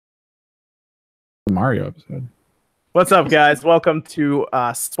Mario episode. What's up, guys? Welcome to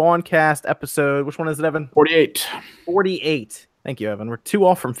Spawncast episode. Which one is it, Evan? 48. 48. Thank you, Evan. We're 2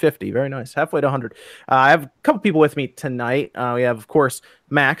 off from 50. Very nice. Halfway to 100. I have a couple people with me tonight. We have, of course,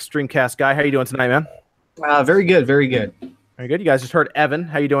 Max, Dreamcast guy. How you doing tonight, man? Very good. Very good. Very good. You guys just heard Evan.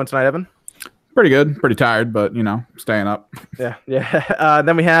 How you doing tonight, Evan? Pretty good. Pretty tired, but, staying up. Yeah.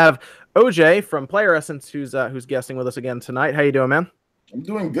 Then we have OJ from Player Essence, who's guesting with us again tonight. How you doing, man? I'm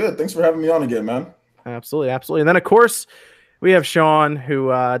doing good. Thanks for having me on again, man. Absolutely. And then, of course, we have Sean, who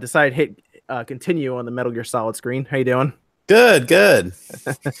decided to hit continue on the Metal Gear Solid screen. How you doing? Good.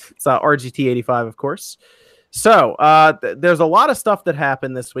 It's RGT 85, of course. So there's a lot of stuff that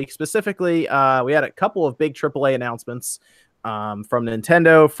happened this week. Specifically, we had a couple of big AAA announcements from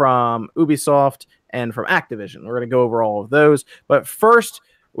Nintendo, from Ubisoft, and from Activision. We're going to go over all of those. But first,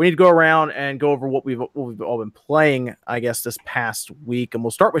 we need to go around and go over what we've all been playing, I guess, this past week. And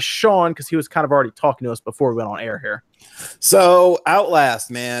we'll start with Sean, because he was kind of already talking to us before we went on air here. So Outlast,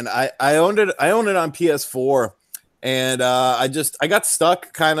 man, I owned it on PS4. And I got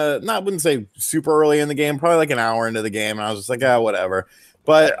stuck kind of, I wouldn't say super early in the game, probably like an hour into the game. And I was just like, whatever.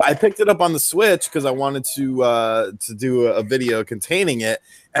 But I picked it up on the Switch because I wanted to do a video containing it.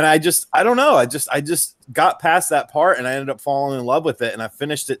 And I don't know. I just got past that part and I ended up falling in love with it. And I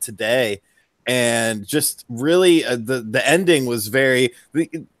finished it today. And just really the ending was I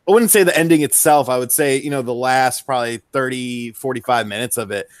wouldn't say the ending itself. I would say, the last probably 30, 45 minutes of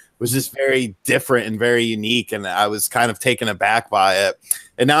it was just very different and very unique, and I was kind of taken aback by it.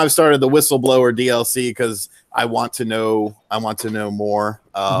 And now I've started the Whistleblower DLC because I want to know more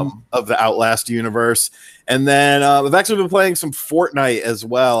of the Outlast universe. And then I've actually been playing some Fortnite as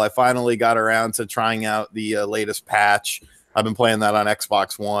well. I finally got around to trying out the latest patch. I've been playing that on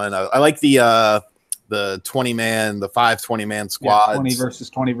Xbox One. I like the 20-man, the 5 20-man squads. Yeah, 20 versus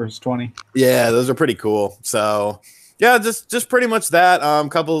 20 versus 20. Yeah, those are pretty cool. So yeah, just pretty much that.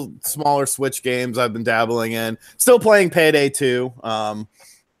 Couple smaller Switch games I've been dabbling in. Still playing Payday 2.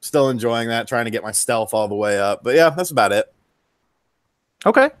 Still enjoying that, trying to get my stealth all the way up. But yeah, that's about it.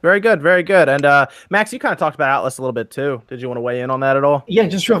 Okay, very good. And Max, you kind of talked about Outlast a little bit too. Did you want to weigh in on that at all? Yeah,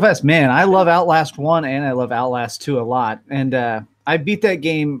 just real fast. Man, I love Outlast 1 and I love Outlast 2 a lot. And I beat that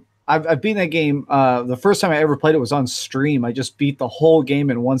game. I've beaten that game. The first time I ever played it was on stream. I just beat the whole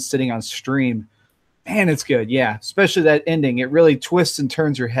game in one sitting on stream. Man, it's good. Yeah, especially that ending. It really twists and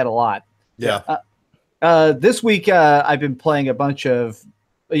turns your head a lot. Yeah. This week, I've been playing a bunch of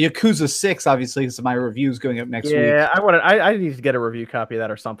Yakuza 6, obviously, because my review is going up next week. Yeah, I need to get a review copy of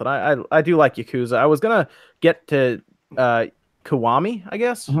that or something. I do like Yakuza. I was going to get to Kiwami, I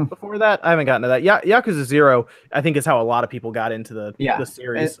guess, before that. I haven't gotten to that. Yakuza 0, I think, is how a lot of people got into the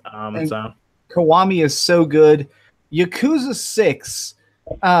series. So Kiwami is so good. Yakuza 6...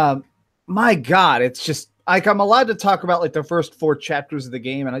 my God, it's just like I'm allowed to talk about like the first 4 chapters of the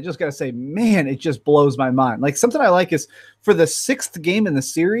game, and I just gotta say, man, it just blows my mind. Like something I like is for the 6th game in the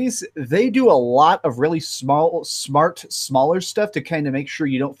series, they do a lot of really smaller stuff to kind of make sure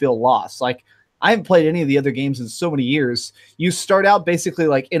you don't feel lost. Like I haven't played any of the other games in so many years. You start out basically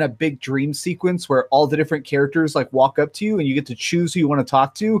like in a big dream sequence where all the different characters like walk up to you and you get to choose who you want to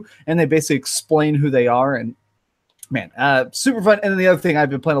talk to, and they basically explain who they are. And man, super fun. And then the other thing, I've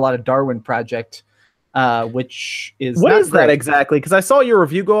been playing a lot of Darwin Project, which is what is that exactly? Because I saw your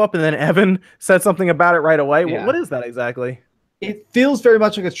review go up, and then Evan said something about it right away. Yeah. What is that exactly? It feels very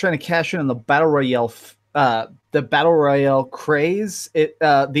much like it's trying to cash in on the battle royale, craze.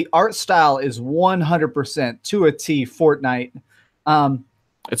 The art style is 100% to a T Fortnite.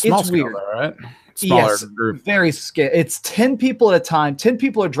 It's small scale, weird. Though, right? Smaller group. Very scary. It's 10 people at a time. 10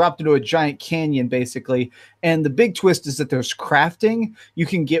 people are dropped into a giant canyon, basically. And the big twist is that there's crafting. You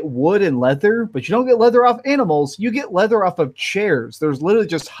can get wood and leather, but you don't get leather off animals. You get leather off of chairs. There's literally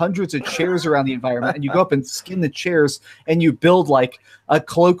just hundreds of chairs around the environment, and you go up and skin the chairs, and you build like a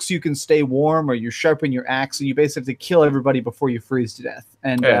cloak so you can stay warm, or you sharpen your axe, and you basically have to kill everybody before you freeze to death.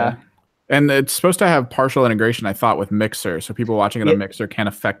 And and it's supposed to have partial integration, I thought, with Mixer, so people watching it on Mixer can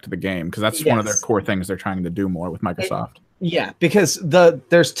affect the game, because that's one of their core things they're trying to do more with Microsoft. Yeah, because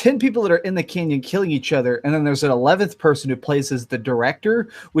there's 10 people that are in the canyon killing each other, and then there's an 11th person who plays as the director,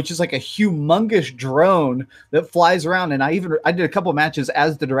 which is like a humongous drone that flies around. And I did a couple matches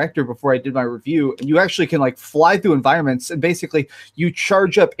as the director before I did my review, and you actually can like fly through environments, and basically you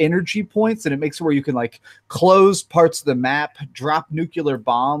charge up energy points, and it makes it where you can like close parts of the map, drop nuclear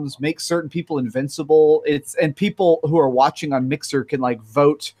bombs, make certain people invincible. And people who are watching on Mixer can like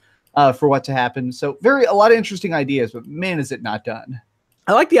vote for what to happen. So a lot of interesting ideas, but man, is it not done.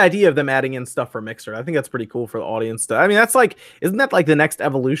 I like the idea of them adding in stuff for Mixer. I think that's pretty cool for the audience. I mean, that's like, isn't that like the next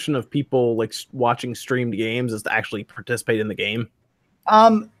evolution of people like watching streamed games is to actually participate in the game?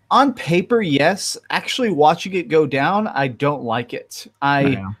 On paper, yes. Actually, watching it go down, I don't like it.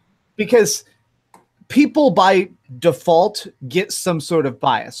 Because people by default get some sort of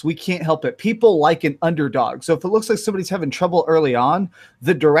bias. We can't help it. People like an underdog. So if it looks like somebody's having trouble early on,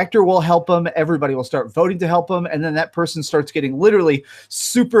 the director will help them. Everybody will start voting to help them. And then that person starts getting literally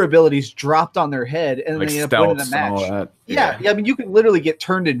super abilities dropped on their head. And like then they end up winning the match. Yeah. I mean, you can literally get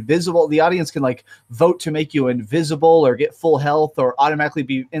turned invisible. The audience can like vote to make you invisible or get full health or automatically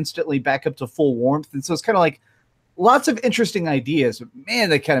be instantly back up to full warmth. And so it's kind of like lots of interesting ideas. But man,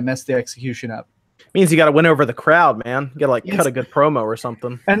 they kind of messed the execution up. Means you got to win over the crowd, man. You got to like cut a good promo or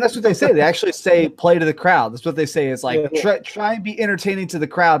something. And that's what they say. They actually say play to the crowd. That's what they say is like try and be entertaining to the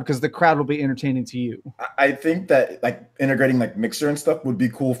crowd because the crowd will be entertaining to you. I think that like integrating like Mixer and stuff would be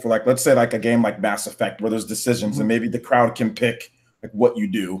cool for like, let's say like a game like Mass Effect where there's decisions and maybe the crowd can pick like what you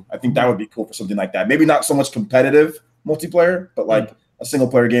do. I think that would be cool for something like that. Maybe not so much competitive multiplayer, but like a single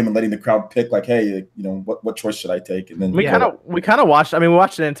player game and letting the crowd pick like, hey, you know, what choice should I take? And then we kind of watched. I mean, we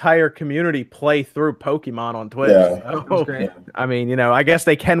watched an entire community play through Pokemon on Twitch. Yeah, so, I mean, you know, I guess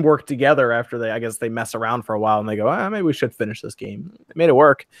they can work together after they mess around for a while and they go, maybe we should finish this game. They made it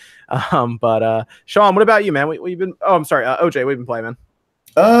work. But Sean, what about you, man? We've been. Oh, I'm sorry, OJ. We've been playing, man.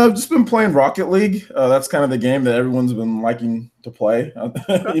 I've just been playing Rocket League. That's kind of the game that everyone's been liking to play.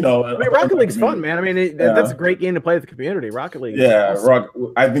 You know, I mean, Rocket League's fun, man. I mean, that's a great game to play with the community. Rocket League. Yeah,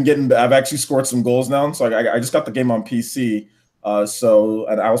 awesome. I've actually scored some goals now. So I just got the game on PC.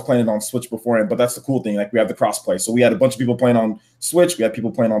 And I was playing it on Switch beforehand. But that's the cool thing. Like we have the crossplay. So we had a bunch of people playing on Switch. We had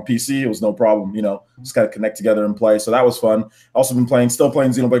people playing on PC. It was no problem. You know, just got to connect together and play. So that was fun. Also been still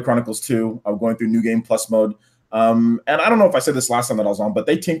playing Xenoblade Chronicles 2. I'm going through New Game Plus mode. And I don't know if I said this last time that I was on, but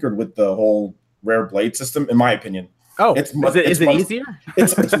they tinkered with the whole rare blade system, in my opinion. Oh, is it easier?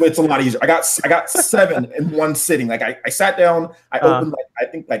 It's a lot easier. I got 7 in one sitting. Like I sat down, I opened I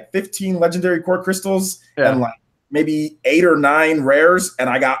think 15 legendary core crystals and like maybe 8 or 9 rares, and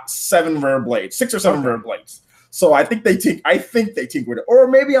I got 7 rare blades, 6 or 7 rare blades. So I think they tinkered it, or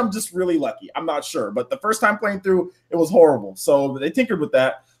maybe I'm just really lucky. I'm not sure, but the first time playing through, it was horrible. So they tinkered with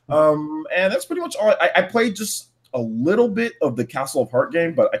that. And that's pretty much all. I played just a little bit of the Castle of Heart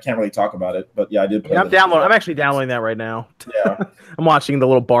game, but I can't really talk about it. But yeah, I did play. Yeah, I'm actually downloading that right now. Yeah. I'm watching the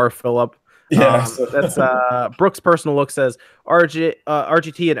little bar fill up. Yeah. That's Brooks' personal look says RGT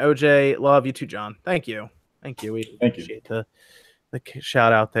and OJ love you too, John. Thank you. We appreciate the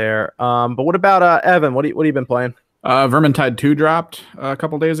shout out there. But what about Evan? What have you been playing? Vermintide 2 dropped a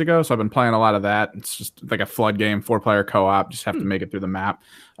couple days ago, so I've been playing a lot of that. It's just like a flood game, 4-player co-op. Just have to make it through the map.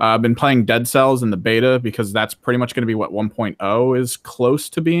 I've been playing Dead Cells in the beta because that's pretty much going to be what 1.0 is close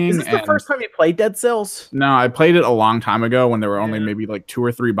to being. Is this the first time you played Dead Cells? No, I played it a long time ago when there were only maybe like 2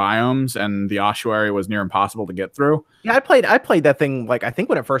 or 3 biomes, and the ossuary was near impossible to get through. Yeah, I played that thing like I think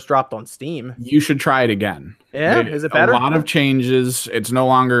when it first dropped on Steam. You should try it again. Yeah, is it better? A lot of changes. It's no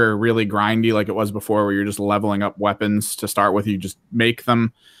longer really grindy like it was before, where you're just leveling up weapons to start with. You just make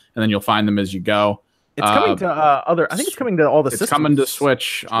them, and then you'll find them as you go. It's coming to I think it's coming to all the systems. It's coming to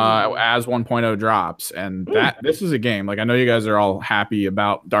Switch as 1.0 drops, and this is a game. Like I know you guys are all happy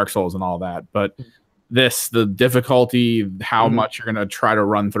about Dark Souls and all that, but the difficulty, how much you're gonna try to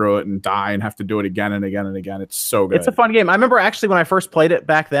run through it and die and have to do it again and again and again. It's so good. It's a fun game. I remember actually when I first played it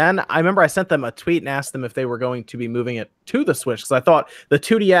back then, I sent them a tweet and asked them if they were going to be moving it to the Switch because I thought the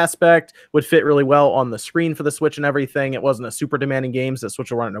 2D aspect would fit really well on the screen for the Switch and everything. It wasn't a super demanding game, so the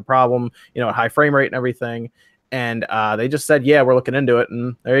Switch will run it no problem, you know, at high frame rate and everything. And they just said, yeah, we're looking into it.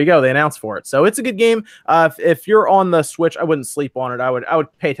 And there you go. They announced for it. So it's a good game. If you're on the Switch, I wouldn't sleep on it. I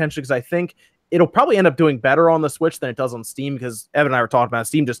would pay attention because I think it'll probably end up doing better on the Switch than it does on Steam because Evan and I were talking about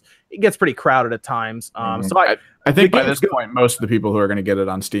Steam. It gets pretty crowded at times. So I think by this point, most of the people who are going to get it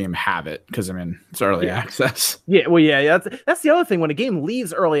on Steam have it because I mean it's early access. Yeah, well, yeah. That's the other thing. When a game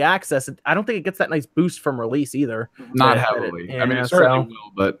leaves early access, I don't think it gets that nice boost from release either. Not heavily. I mean, it certainly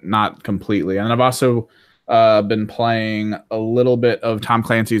will, but not completely. And I've also been playing a little bit of Tom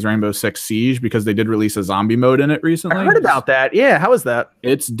Clancy's Rainbow Six Siege because they did release a zombie mode in it recently. I heard about that. Yeah, how is that?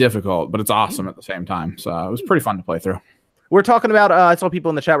 It's difficult, but it's awesome at the same time. So it was pretty fun to play through. We're talking about, I saw people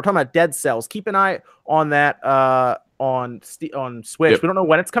in the chat, we're talking about Dead Cells. Keep an eye on that on Switch. Yep. We don't know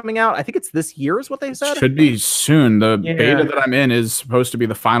when it's coming out. I think it's this year is what they said. Should be soon. The Yeah. beta that I'm in is supposed to be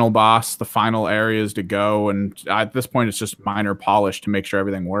the final boss, the final areas to go, and at this point it's just minor polish to make sure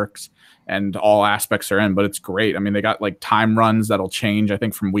everything works and all aspects are in. But it's great. I mean, they got like time runs that'll change, I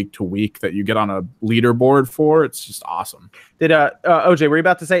think, from week to week that you get on a leaderboard for. It's just awesome. Did OJ, were you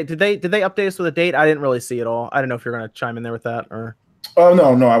about to say, did they update us with a date? I didn't really see it all. I don't know if you're going to chime in there with that or. Oh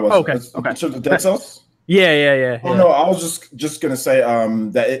no, I wasn't. Okay. So the Dead Cells. Yeah. Oh no, I was just gonna say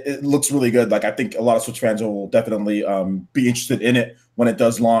that it looks really good. Like I think a lot of Switch fans will definitely be interested in it when it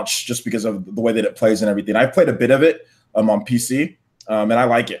does launch, just because of the way that it plays and everything. I played a bit of it on PC, and I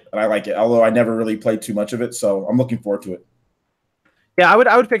like it. Although I never really played too much of it, so I'm looking forward to it. Yeah,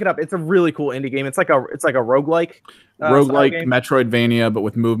 I would pick it up. It's a really cool indie game. It's like a roguelike. Roguelike Metroidvania, but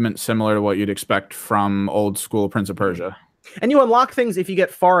with movement similar to what you'd expect from old school Prince of Persia. And you unlock things if you get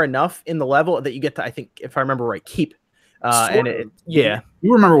far enough in the level that you get to, I think, if I remember right, keep. You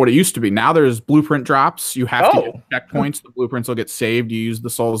remember what it used to be. Now there's blueprint drops. You have to get checkpoints. The blueprints will get saved. You use the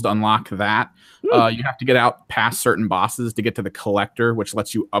souls to unlock that. You have to get out past certain bosses to get to the collector, which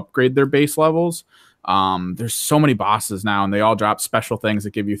lets you upgrade their base levels. There's so many bosses now, and they all drop special things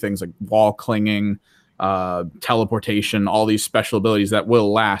that give you things like wall clinging, teleportation, all these special abilities that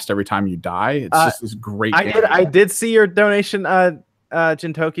will last every time you die. It's just this great game. I did see your donation,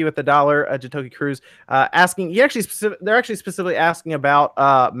 Jintoki with the $1, Jintoki Cruz, asking. They're actually specifically asking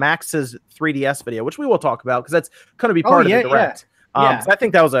about Max's 3DS video, which we will talk about because that's going to be part of the direct. So I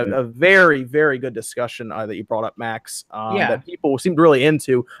think that was a very, very good discussion that you brought up, Max. That people seemed really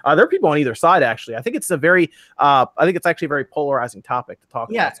into. There are people on either side, actually. I think it's actually a very polarizing topic to talk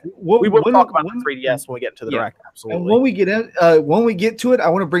about. So we will talk about the 3DS when we get into the direct. Absolutely. And when we get to it, I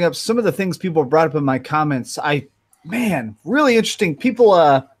want to bring up some of the things people brought up in my comments. Really interesting. People,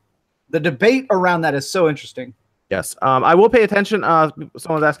 the debate around that is so interesting. Yes. I will pay attention.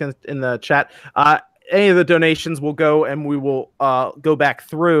 Someone's asking in the chat. Any of the donations will go, and we will go back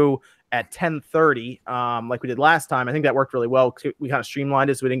through at 10:30, like we did last time. I think that worked really well. We kind of streamlined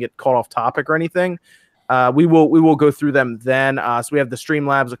it, so we didn't get caught off topic or anything. We will go through them then. So we have the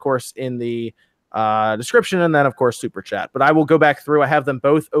Streamlabs, of course, in the description, and then of course Super Chat. But I will go back through. I have them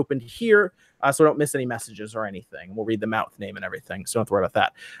both opened here, so don't miss any messages or anything. We'll read them out with name and everything, so don't have to worry about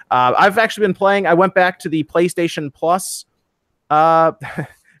that. I've actually been playing. I went back to the PlayStation Plus.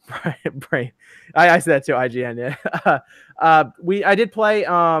 Brain. I said that to IGN. Yeah. I did play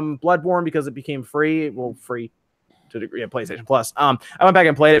Bloodborne because it became free. Well, free to a degree on PlayStation Plus. I went back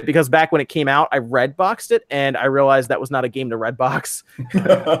and played it because back when it came out, I redboxed it and I realized that was not a game to redbox.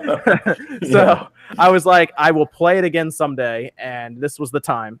 So I was like, I will play it again someday, and this was the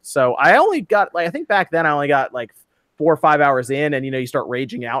time. So I only got I think back then I only got 4 or 5 hours in, and you start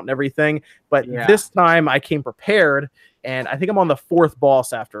raging out and everything. But this time I came prepared, and I think I'm on the 4th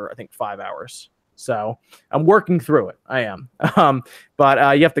boss after I think 5 hours. So I'm working through it. I am.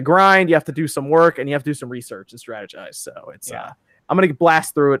 But you have to grind, you have to do some work, and you have to do some research and strategize. So it's I'm gonna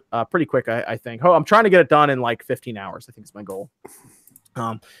blast through it pretty quick. I think. I'm trying to get it done in 15 hours. I think is my goal.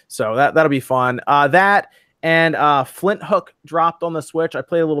 So that'll be fun. That and Flint Hook dropped on the Switch. I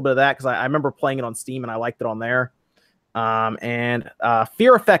played a little bit of that because I remember playing it on Steam and I liked it on there. And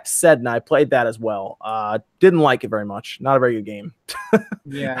Fear Effect Sedna, I played that as well. Didn't like it very much. Not a very good game.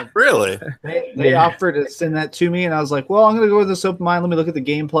 Yeah, really. They offered to send that to me, and I was like, "Well, I'm gonna go with this open mind. Let me look at the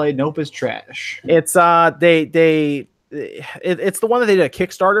gameplay." Nope, it's trash. It's it's the one that they did a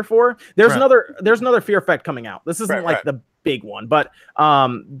Kickstarter for. There's another Fear Effect coming out. This isn't the big one, but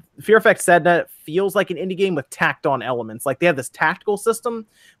Fear Effect Sedna feels like an indie game with tacked on elements. Like they have this tactical system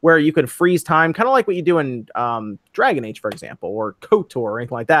where you can freeze time, kind of like what you do in Dragon Age, for example, or KOTOR or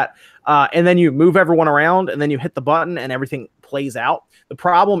anything like that. And then you move everyone around, and then you hit the button, and everything plays out. The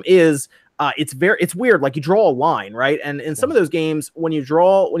problem is it's weird. Like you draw a line, right? And in some of those games, when you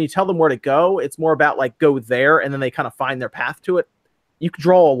tell them where to go, it's more about go there, and then they kind of find their path to it. You can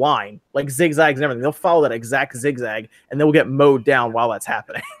draw a line, like zigzags and everything. They'll follow that exact zigzag, and they'll get mowed down while that's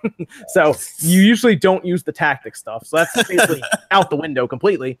happening. So you usually don't use the tactic stuff. So that's basically out the window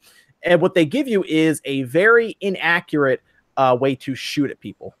completely. And what they give you is a very inaccurate way to shoot at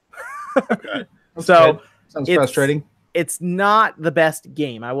people. Okay. So sounds frustrating. It's not the best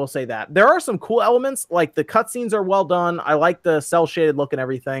game, I will say that. There are some cool elements, like the cutscenes are well done. I like the cel-shaded look and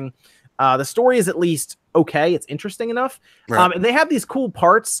everything. The story is at least okay. It's interesting enough. Right. And they have these cool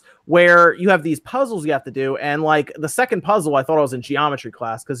parts where you have these puzzles you have to do. And like the second puzzle, I thought I was in geometry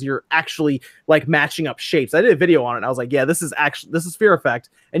class because you're actually like matching up shapes. I did a video on it. And I was like, yeah, this is Fear Effect.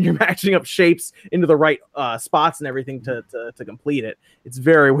 And you're matching up shapes into the right spots and everything to complete it. It's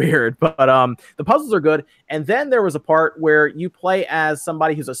very weird, but the puzzles are good. And then there was a part where you play as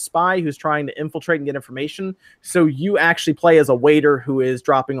somebody who's a spy who's trying to infiltrate and get information. So you actually play as a waiter who is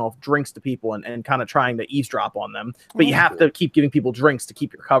dropping off drinks to people and kind of trying to eavesdrop on them. But you have to keep giving people drinks to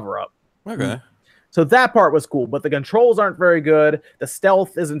keep your cover up. Okay. So that part was cool, but the controls aren't very good. The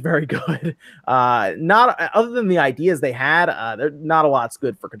stealth isn't very good. Not other than the ideas they had, not a lot's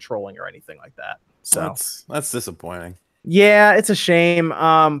good for controlling or anything like that. So that's disappointing. Yeah, it's a shame.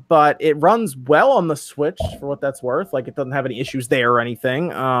 But it runs well on the Switch for what that's worth. Like it doesn't have any issues there or anything.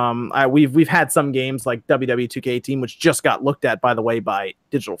 We've had some games like WWE 2K18, which just got looked at, by the way, by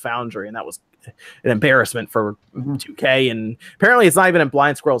Digital Foundry, and that was an embarrassment for 2K. And apparently, it's not even in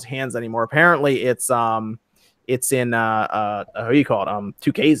Blind Squirrel's hands anymore. Apparently, it's in how do you call it?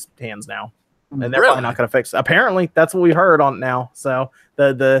 2K's hands now. And they're probably not going to fix it. Apparently, that's what we heard on now. So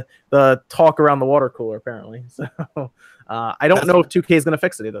the talk around the water cooler, apparently. So I don't know if 2K is going to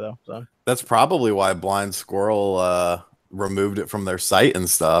fix it either, though. So that's probably why Blind Squirrel removed it from their site and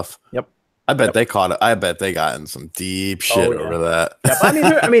stuff. Yep. I bet they caught it. I bet they got in some deep shit over that. Yeah,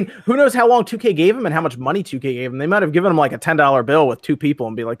 but I mean, who knows how long 2K gave him and how much money 2K gave him? They might have given him like a $10 bill with two people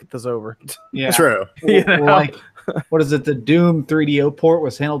and be like, "Get this over." Yeah, true. Like, what is it? The Doom 3DO port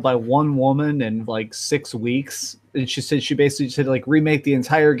was handled by one woman in like 6 weeks. And she said she basically said like remake the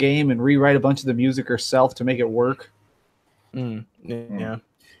entire game and rewrite a bunch of the music herself to make it work. Yeah.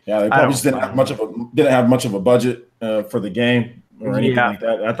 Yeah, they probably just didn't have much of a budget for the game or anything like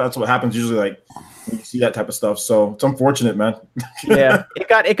that. That's what happens usually, like when you see that type of stuff. So it's unfortunate, man. Yeah,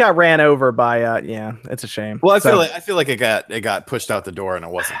 it got ran over by it's a shame. Well, I feel like it got pushed out the door and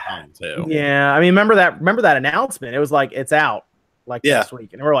it wasn't fun too. Yeah, I mean, remember that announcement? It was like it's out like last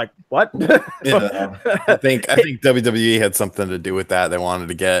week, and we're like, what? Yeah, I think WWE had something to do with that. They wanted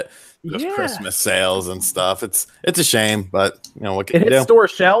to get those Christmas sales and stuff. It's a shame, but you know what can you do? It hit store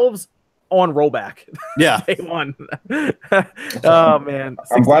shelves on rollback. Yeah, day one. Oh man,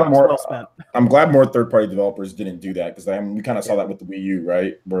 I'm glad more third-party developers didn't do that because we kind of saw that with the Wii U,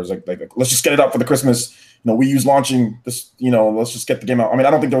 right? Whereas like let's just get it up for the Christmas. Wii U's launching this. Let's just get the game out. I mean,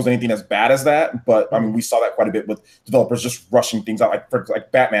 I don't think there was anything as bad as that, but I mean, we saw that quite a bit with developers just rushing things out,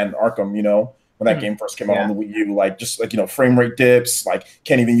 like Batman Arkham. When that game first came out on the Wii U, frame rate dips, like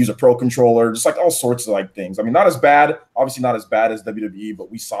can't even use a pro controller, just like all sorts of like things. I mean, not as bad, obviously not as bad as WWE, but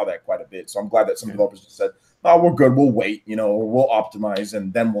we saw that quite a bit. So I'm glad that some developers just said, "Oh, we're good. We'll wait. We'll optimize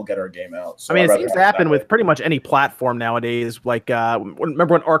and then we'll get our game out." So I mean, it seems to happen with pretty much any platform nowadays. Like,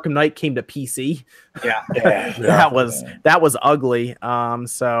 remember when Arkham Knight came to PC? Yeah. that was ugly.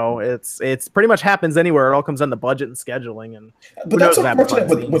 So it's pretty much happens anywhere. It all comes down to budget and scheduling. But that's unfortunate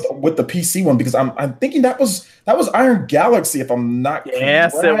with the PC one because I'm thinking that was Iron Galaxy, if I'm not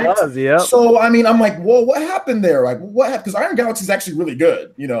yes, correct. It was. Yeah. So I mean, I'm like, well, what happened there? Like, what happened? Because Iron Galaxy is actually really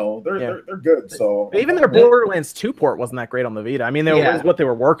good. They're good. So even their Borderlands 2 port wasn't that great on the Vita. I mean, that was what they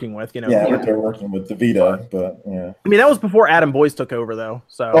were working with. What they were working with the Vita, but yeah. I mean, that was before Adam Boyce took over, though.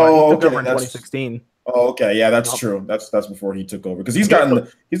 So he took over in 2016. Oh, okay, yeah, that's true. That's before he took over because he's gotten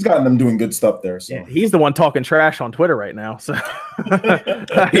them doing good stuff there. So he's the one talking trash on Twitter right now. So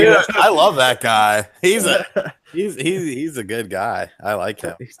I love that guy. He's a good guy. I like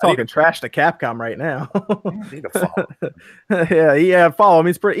him. He's talking trash to Capcom right now. Need to follow. Follow him.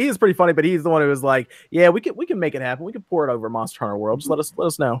 He's pretty funny, but he's the one who was like, "Yeah, we can make it happen. We can pour it over Monster Hunter World. Just let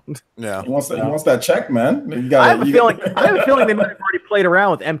us know." Yeah, he wants that check, man. I have a feeling they might have already played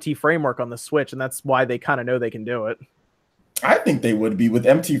around with MT Framework on the Switch, and that's why they kind of know they can do it. I think they would be with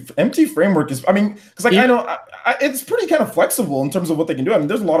MT Framework is. I mean, because I know it's pretty kind of flexible in terms of what they can do. I mean,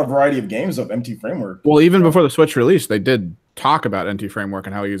 there's a lot of variety of games of MT Framework. Well, even before the Switch release, they did talk about MT Framework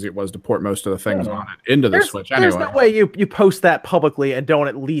and how easy it was to port most of the things on it into the Switch. Anyway, there's no way you post that publicly and don't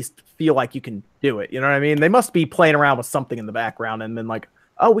at least feel like you can do it. You know what I mean? They must be playing around with something in the background and then like,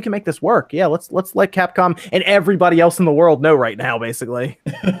 oh, we can make this work. Yeah, let's let Capcom and everybody else in the world know right now, basically.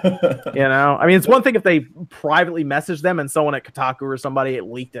 I mean, it's one thing if they privately message them and someone at Kotaku or somebody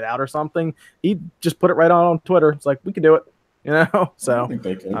leaked it out or something. He just put it right on Twitter. It's like, we can do it. So I think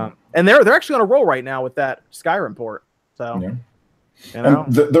they could. And they're actually on a roll right now with that Skyrim port. So and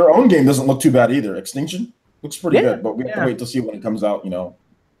their own game doesn't look too bad either. Extinction looks pretty good, but we have to wait to see when it comes out.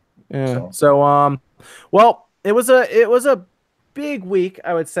 Yeah. So well, it was a big week,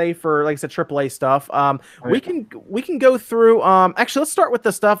 I would say, for like I said, AAA stuff. We can go through. Actually, let's start with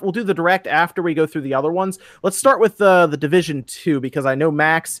the stuff. We'll do the direct after we go through the other ones. Let's start with the Division 2 because I know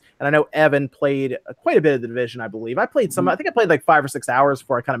Max and I know Evan played quite a bit of the Division. I believe I played some. I think I played like 5 or 6 hours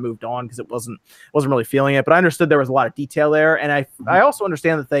before I kind of moved on because it wasn't really feeling it. But I understood there was a lot of detail there, and I also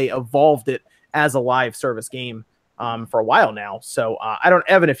understand that they evolved it as a live service game for a while now. So I don't,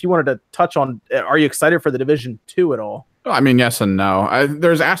 Evan, if you wanted to touch on, are you excited for the Division 2 at all? I mean, yes and no.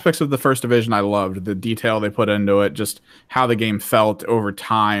 There's aspects of the first division I loved, the detail they put into it, just how the game felt over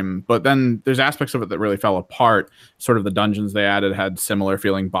time. But then there's aspects of it that really fell apart. Sort of the dungeons they added had similar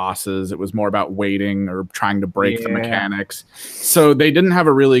feeling bosses. It was more about waiting or trying to break the mechanics. So they didn't have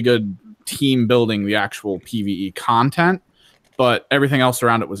a really good team building the actual PvE content, but everything else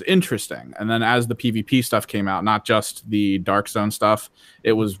around it was interesting. And then as the PvP stuff came out, not just the Dark Zone stuff,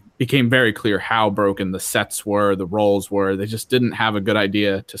 became very clear how broken the sets were, the roles were. They just didn't have a good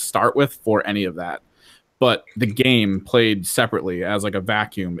idea to start with for any of that. But the game played separately as like a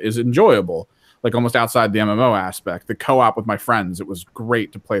vacuum is enjoyable, like almost outside the MMO aspect. The co-op with my friends, it was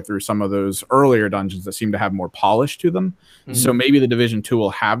great to play through some of those earlier dungeons that seem to have more polish to them. So maybe the Division 2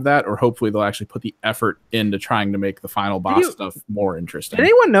 will have that, or hopefully they'll actually put the effort into trying to make the final boss stuff more interesting. Did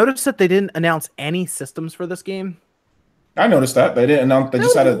anyone notice that they didn't announce any systems for this game? I noticed that they didn't announce. They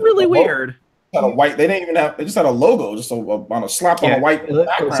just had really weird. Had a white. They didn't even have. They just had a logo, just on a slap on a white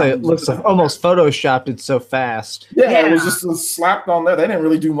background. It looks like almost photoshopped it so fast. Yeah, it was just slapped on there. They didn't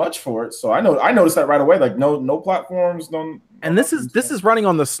really do much for it. So I noticed that right away. Like no platforms, no. And this is running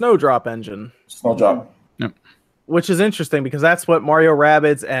on the Snowdrop engine. Snowdrop. Yep. Which is interesting because that's what Mario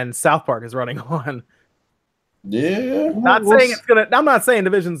Rabbids and South Park is running on. Yeah. I'm not saying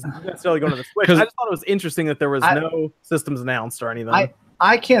Division's necessarily going to the Switch. I just thought it was interesting that there was no systems announced or anything.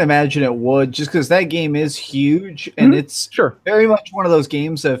 I can't imagine it would, just because that game is huge and it's very much one of those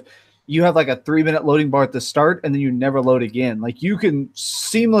games of you have like a 3-minute loading bar at the start and then you never load again. Like you can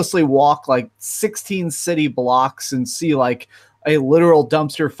seamlessly walk like 16 city blocks and see like a literal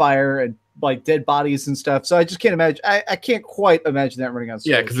dumpster fire and like dead bodies and stuff. So I just can't imagine. I can't quite imagine that running on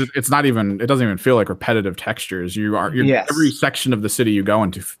Switch. Yeah, because it doesn't even feel like repetitive textures. Every section of the city you go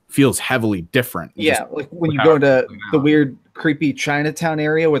into feels heavily different. Yeah, like when you go to the weird, creepy Chinatown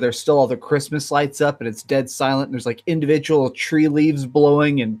area where there's still all the Christmas lights up and it's dead silent. And there's like individual tree leaves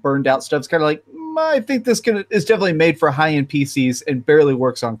blowing and burned out stuff. It's kind of like I think this is definitely made for high-end PCs and barely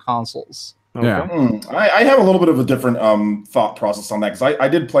works on consoles. Okay. Yeah, I have a little bit of a different thought process on that because I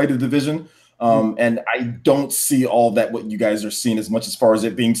did play the Division, and I don't see all that what you guys are seeing as much as far as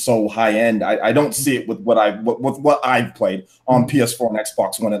it being so high end. I don't see it with what I've played on PS4 and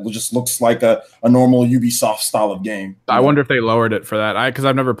Xbox One. It just looks like a normal Ubisoft style of game. I wonder if they lowered it for that. Because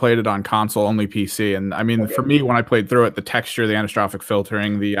I've never played it on console, only PC. And I mean, for me, when I played through it, the texture, the anisotropic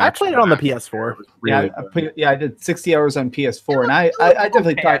filtering, I played it on the PS4. I did 60 hours on PS4, and I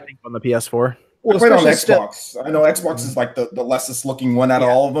definitely thought on the PS4. Well, I played on Xbox. I know Xbox is like the lessest looking one out of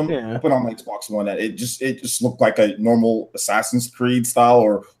all of them. Yeah. I put on the Xbox One. It just looked like a normal Assassin's Creed style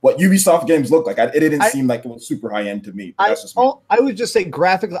or what Ubisoft games look like. It didn't seem like it was super high end to me. I would just say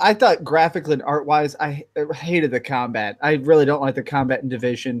graphically. I thought graphically and art wise, I hated the combat. I really don't like the combat in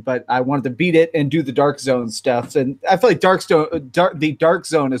Division, but I wanted to beat it and do the Dark Zone stuff. And I feel like the Dark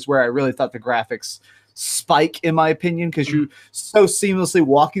Zone is where I really thought the graphics spike, in my opinion, because you so seamlessly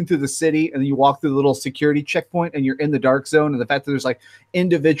walking through the city and then you walk through the little security checkpoint and you're in the Dark Zone, and the fact that there's like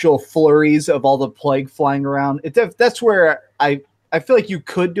individual flurries of all the plague flying around, that's where I feel like you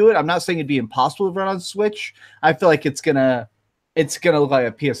could do it. I'm not saying it'd be impossible to run on Switch. I feel like it's gonna look like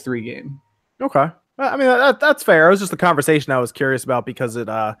a PS3 game. Okay. I mean, that's fair. It was just a conversation I was curious about because it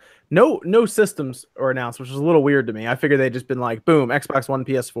no systems were announced, which was a little weird to me. I figured they'd just been like, boom, Xbox One,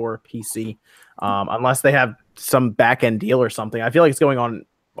 PS4, PC, unless they have some back end deal or something. I feel like it's going on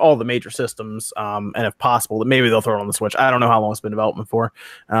all the major systems, and if possible, that maybe they'll throw it on the Switch. I don't know how long it's been in development for,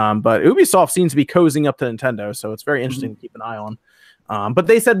 but Ubisoft seems to be cozying up to Nintendo, so it's very interesting to keep an eye on. But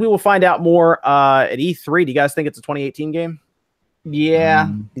they said we will find out more at E3. Do you guys think it's a 2018 game? Yeah,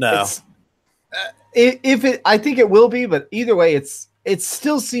 no. I think it will be, but either way, it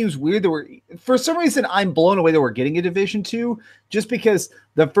still seems weird that for some reason I'm blown away that we're getting a Division 2 just because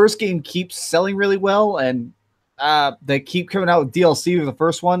the first game keeps selling really well and they keep coming out with DLC for the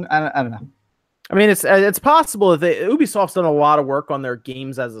first one. I don't know. I mean, it's possible that Ubisoft's done a lot of work on their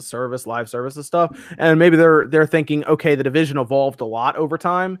games as a service, live services stuff, and maybe they're thinking, okay, the Division evolved a lot over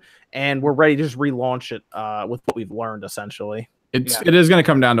time, and we're ready to just relaunch it with what we've learned essentially. It is going to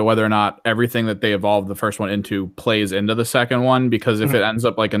come down to whether or not everything that they evolved the first one into plays into the second one, because if it ends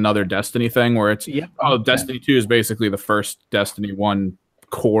up like another Destiny thing where it's Destiny 2 is basically the first Destiny 1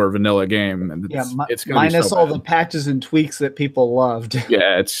 core vanilla game, and it's gonna minus be so all bad. the patches and tweaks that people loved.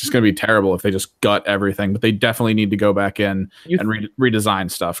 Yeah, it's just going to be terrible if they just gut everything, but they definitely need to go back in and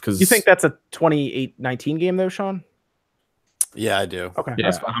redesign stuff. Because you think that's a 2019 game though, Sean? Yeah, I do. Okay,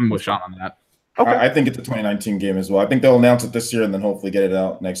 yeah, I'm with Sean on that. Okay. I think it's a 2019 game as well. I think they'll announce it this year and then hopefully get it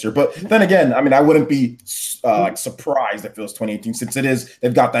out next year. But then again, I mean, I wouldn't be like surprised if it was 2018 since it is.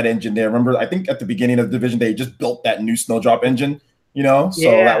 They've got that engine there. Remember, I think at the beginning of the division, they just built that new Snowdrop engine. You know, so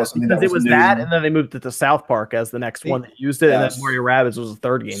that was something because that it was new. that, and then they moved it to South Park as the next one that used it, and then Mario Rabbids was the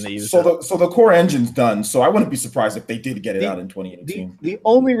third game they used. So the core engine's done. So I wouldn't be surprised if they did get it out in 2018. The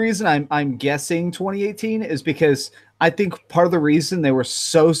only reason I'm guessing 2018 is because I think part of the reason they were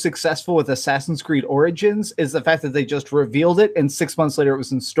so successful with Assassin's Creed Origins is the fact that they just revealed it and 6 months later it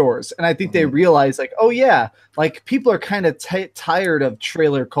was in stores. And I think they realized like, oh yeah, like people are kind of tired of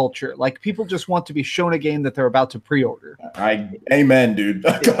trailer culture. Like people just want to be shown a game that they're about to pre-order. Amen, dude.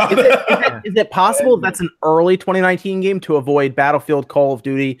 Is it possible that's an early 2019 game to avoid Battlefield, Call of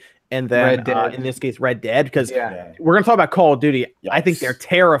Duty, and then in this case Red Dead? Because we're going to talk about Call of Duty. Yes. I think they're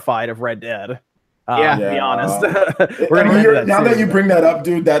terrified of Red Dead. To be honest. Now that you bring that up,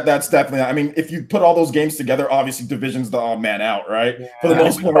 dude, that's definitely. I mean, if you put all those games together, obviously Division's the odd man out, right? Yeah. For the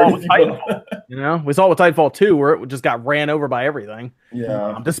most part, we saw it with Titanfall 2, where it just got ran over by everything.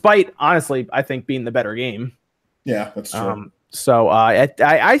 Yeah. Despite, honestly, I think being the better game. Yeah, that's true. So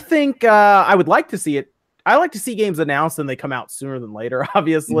I think I would like to see it. I like to see games announced and they come out sooner than later,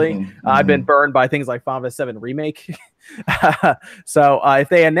 obviously. I've been burned by things like Final Fantasy 7 Remake. So if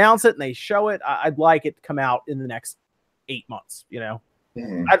they announce it and they show it, I'd like it to come out in the next 8 months, you know?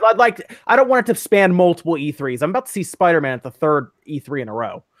 I'd like to, I don't want it to span multiple E3s. I'm about to see Spider-Man at the third E3 in a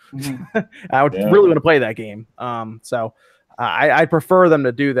row. I would really want to play that game. So I prefer them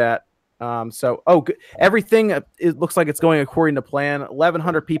to do that. Everything it looks like it's going according to plan.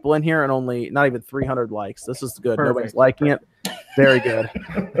 1,100 people in here and only not even 300 likes. This is good. Perfect. Nobody's liking it. Very good.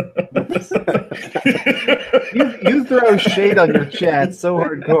 you throw shade on your chat so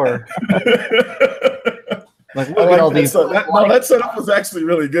hardcore. Like, look at all these. That setup was actually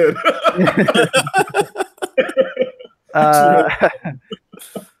really good.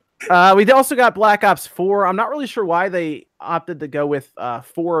 We also got Black Ops 4. I'm not really sure why they opted to go with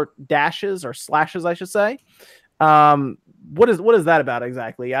 4 dashes or slashes, I should say. What is that about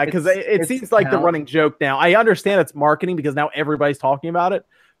exactly? Because it seems like the running joke now. I understand it's marketing because now everybody's talking about it.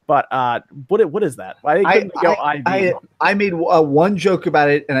 But what is that? I made one joke about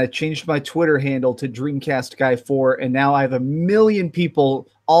it, and I changed my Twitter handle to Dreamcast Guy 4, and now I have 1 million people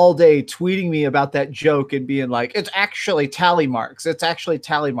all day tweeting me about that joke and being like, "It's actually tally marks. It's actually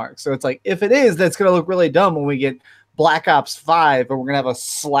tally marks." So it's like, if it is, that's gonna look really dumb when we get Black Ops 5, and we're gonna have a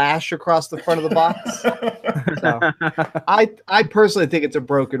slash across the front of the box. So I personally think it's a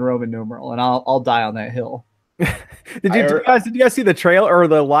broken Roman numeral, and I'll die on that hill. Did you guys see the trailer or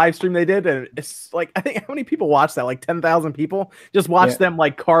the live stream they did? And it's like, I think how many people watched that? Like 10,000 people just watched them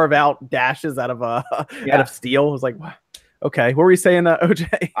like carve out dashes out of steel. It was like, wow. Okay, what were you saying,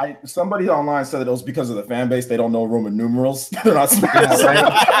 OJ? Somebody online said that it was because of the fan base. They don't know Roman numerals. They're not smart.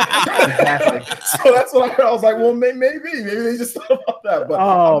 Exactly. So that's what I was like. Well, maybe they just thought about that. But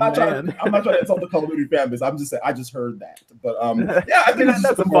I'm not trying to insult the Call of Duty fan base. I'm just saying I just heard that. But yeah, I think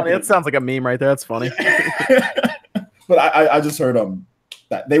that's funny. That sounds like a meme right there. That's funny. But I just heard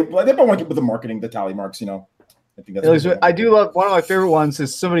that they probably want to get with the marketing, the tally marks, you know. I think that's I do love one of my favorite ones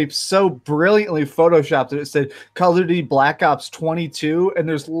is somebody so brilliantly photoshopped it. It said Call of Duty Black Ops 22, and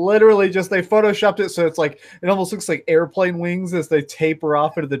there's literally just they photoshopped it so it's like it almost looks like airplane wings as they taper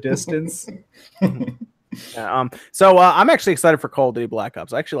off into the distance. So I'm actually excited for Call of Duty Black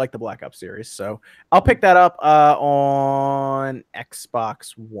Ops. I actually like the Black Ops series, so I'll pick that up on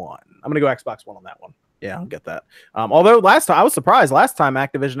Xbox One. I'm gonna go Xbox One on that one. Yeah, I'll get that. Although last time I was surprised. Last time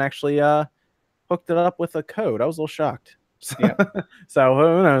Activision actually hooked it up with a code. I was a little shocked. Yeah. So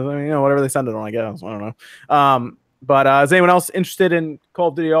who knows? You know, whatever they send it on, I guess. I don't know. But is anyone else interested in Call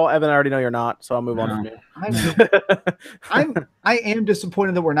of Duty? Evan, I already know you're not, so I'll move on from you. I am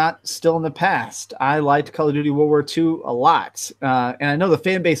disappointed that we're not still in the past. I liked Call of Duty World War II a lot, and I know the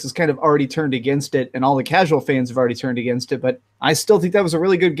fan base has kind of already turned against it, and all the casual fans have already turned against it. But I still think that was a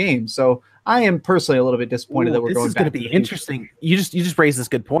really good game. So I am personally a little bit disappointed that we're going back. This is going to be interesting. You just raised this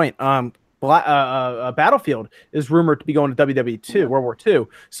good point. Battlefield is rumored to be going to WW2, World War II.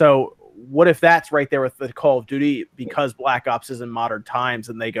 So what if that's right there with the Call of Duty because Black Ops is in modern times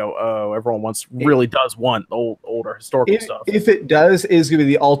and they go, oh, everyone really does want older historical stuff. If it does, it is going to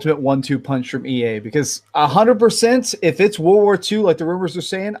be the ultimate 1-2 punch from EA because 100%, if it's World War II, like the rumors are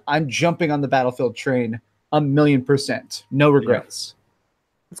saying, I'm jumping on the Battlefield train 1,000,000%. No regrets.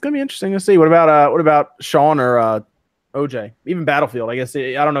 It's going to be interesting to see. What about Sean or OJ? Even Battlefield, I guess.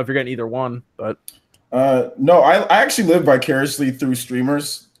 I don't know if you're getting either one, but no, I actually live vicariously through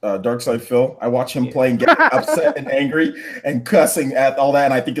streamers. Darkside Phil, I watch him play and get upset and angry and cussing at all that,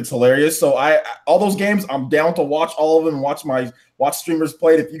 and I think it's hilarious. So all those games, I'm down to watch all of them. Watch streamers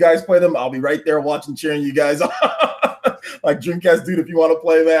play it. If you guys play them, I'll be right there watching, cheering you guys on. Like Dreamcast dude, if you want to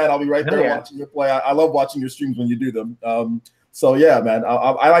play that, I'll be right there watching you play. I love watching your streams when you do them. So yeah, man,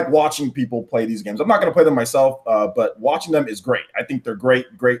 I like watching people play these games. I'm not going to play them myself, but watching them is great. I think they're great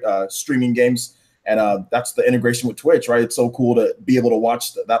streaming games. And that's the integration with Twitch, right? It's so cool to be able to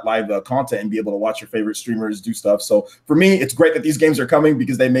watch that live content and be able to watch your favorite streamers do stuff. So for me, it's great that these games are coming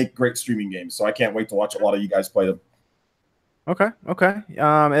because they make great streaming games. So I can't wait to watch a lot of you guys play them. Okay.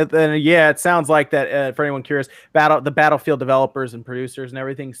 And yeah, it sounds like that. For anyone curious, the Battlefield developers and producers and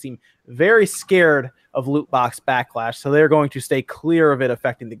everything seem very scared of loot box backlash, so they're going to stay clear of it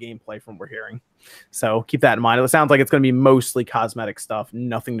affecting the gameplay, from what we're hearing. So keep that in mind. It sounds like it's going to be mostly cosmetic stuff,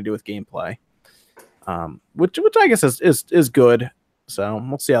 nothing to do with gameplay. Which I guess is good. So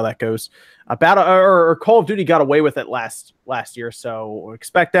we'll see how that goes. Call of Duty got away with it last year, so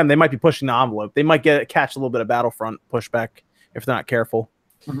expect them. They might be pushing the envelope. They might catch a little bit of Battlefront pushback if they're not careful.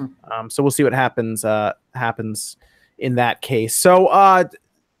 Mm-hmm. So we'll see what happens in that case. So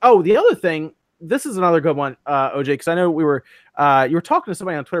the other thing, this is another good one, OJ, because I know you were talking to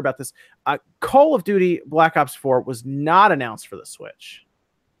somebody on Twitter about this. Call of Duty Black Ops 4 was not announced for the Switch.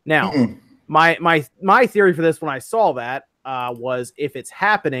 Now. Mm-mm. My theory for this when I saw that was if it's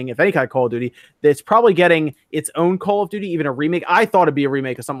happening, if any kind of Call of Duty, it's probably getting its own Call of Duty, even a remake. I thought it'd be a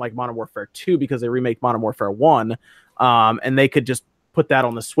remake of something like Modern Warfare 2 because they remake Modern Warfare 1, and they could just put that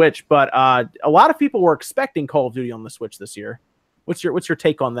on the Switch. But a lot of people were expecting Call of Duty on the Switch this year. What's your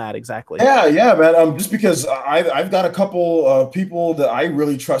take on that exactly? Yeah, man. Just because I've got a couple of people that I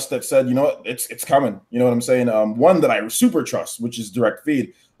really trust that said, you know what, it's coming. You know what I'm saying? One that I super trust, which is Direct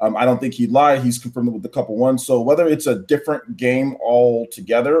Feed. I don't think he'd lie. He's confirmed it with a couple ones. So whether it's a different game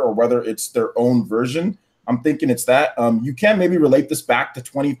altogether or whether it's their own version, I'm thinking it's that. You can maybe relate this back to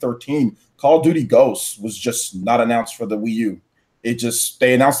 2013. Call of Duty Ghosts was just not announced for the Wii U.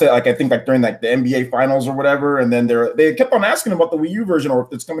 They announced it during the NBA Finals or whatever, and then they kept on asking about the Wii U version or if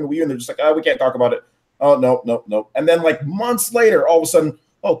it's coming to Wii U, and they're just like, oh, we can't talk about it. Oh, no. And then like months later, all of a sudden,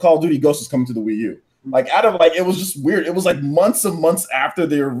 oh, Call of Duty Ghosts is coming to the Wii U. It was just weird. It was like months and months after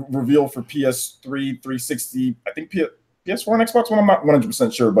their reveal for PS3, 360, I think PS4 and Xbox One. I'm not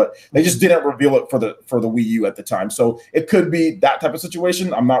 100% sure, but they just didn't reveal it for the Wii U at the time. So it could be that type of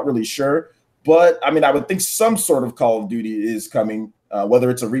situation. I'm not really sure, but I mean, I would think some sort of Call of Duty is coming, whether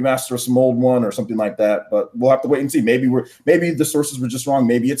it's a remaster of some old one or something like that. But we'll have to wait and see. Maybe the sources were just wrong.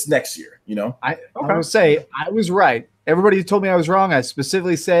 Maybe it's next year. You know, I will say I was right. Everybody told me I was wrong. I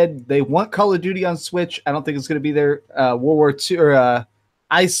specifically said they want Call of Duty on Switch. I don't think it's going to be their World War II. Or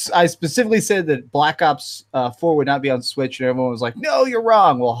I specifically said that Black Ops 4 would not be on Switch, and everyone was like, "No, you're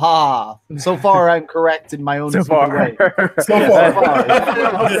wrong." Well, so far I'm correct in my own way. So far. I got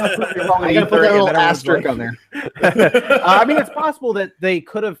to put that little asterisk on there. I mean, it's possible that they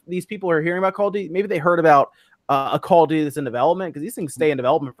could have. These people who are hearing about Call of Duty, maybe they heard about a Call of Duty that's in development, because these things stay in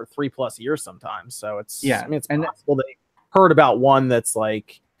development for 3+ years sometimes. So it's possible they heard about one that's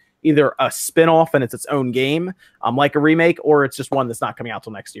like either a spin-off and it's its own game, like a remake, or it's just one that's not coming out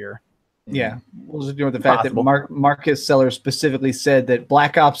till next year. Yeah, we'll just deal with the fact that Marcus Sellers specifically said that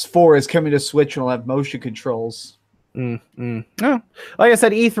Black Ops 4 is coming to Switch and will have motion controls. Oh. Like I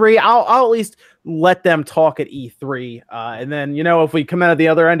said, E3, I'll at least let them talk at E3, and then if we come out at the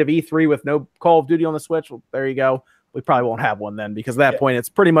other end of E3 with no Call of Duty on the Switch, well, there you go. We probably won't have one then, because at that point it's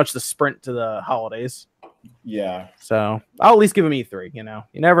pretty much the sprint to the holidays. Yeah. So I'll at least give them E3. You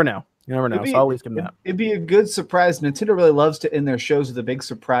never know. So I'll at least give them that. It'd be a good surprise. Nintendo really loves to end their shows with a big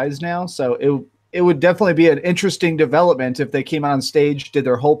surprise now, so it would definitely be an interesting development if they came on stage, did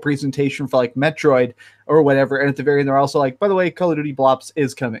their whole presentation for like Metroid or whatever, and at the very end they're also like, by the way, Call of Duty Blops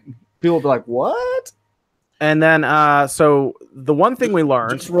is coming. People will be like, what? And then so the one thing we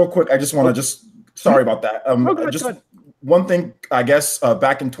learned, just real quick, I just want to sorry about that. One thing, I guess,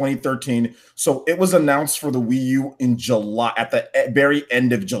 back in 2013, so it was announced for the Wii U in July, at the very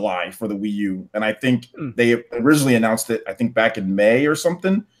end of July for the Wii U. And I think they originally announced it, I think, back in May or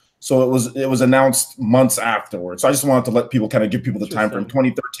something. So it was announced months afterwards. So I just wanted to let people kind of give people the time frame.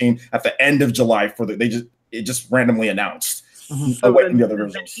 2013 at the end of July it just randomly announced. So away from the other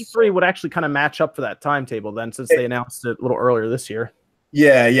then versions. E3 would actually kind of match up for that timetable then, since they announced it a little earlier this year.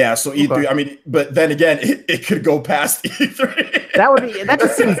 Yeah. So E3, Okay. I mean, but then again, it could go past E3.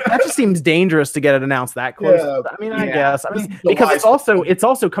 That just seems dangerous to get it announced that close. Yeah, I mean, I guess. I mean, July. because it's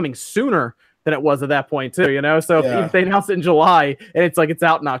also coming sooner than it was at that point too, you know. So if they announce it in July and it's like it's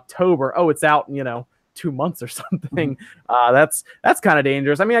out in October, it's out in 2 months or something. That's kind of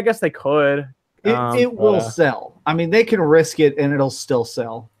dangerous. I mean, I guess they could. It will sell. I mean, they can risk it and it'll still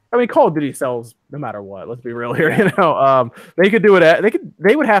sell. I mean, Call of Duty sells no matter what. Let's be real here. They could do it.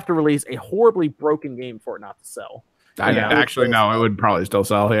 They would have to release a horribly broken game for it not to sell. Actually, no, it would probably still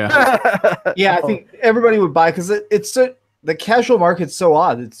sell. Yeah. Yeah, I think everybody would buy because the casual market's so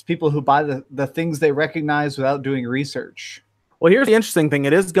odd. It's people who buy the things they recognize without doing research. Well, here's the interesting thing.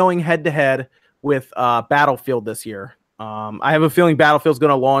 It is going head to head with Battlefield this year. I have a feeling Battlefield's going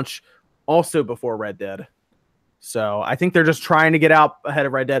to launch also before Red Dead. So I think they're just trying to get out ahead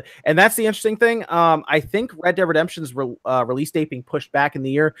of Red Dead. And that's the interesting thing. I think Red Dead Redemption's release date being pushed back in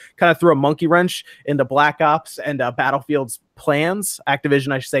the year kind of threw a monkey wrench into Black Ops and Battlefield's plans,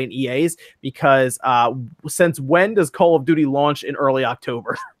 Activision, I should say, and EA's, because since when does Call of Duty launch in early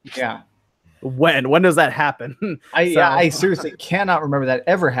October? Yeah. When does that happen? I seriously cannot remember that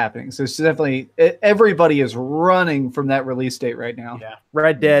ever happening. So it's definitely everybody is running from that release date right now. Yeah,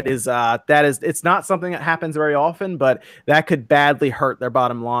 Red Dead is it's not something that happens very often, but that could badly hurt their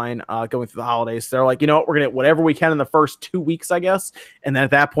bottom line going through the holidays. So they're like, you know what, we're gonna get whatever we can in the first 2 weeks, I guess, and then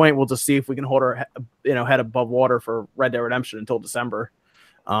at that point we'll just see if we can hold our head above water for Red Dead Redemption until December.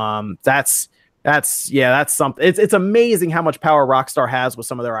 That's something. It's amazing how much power Rockstar has with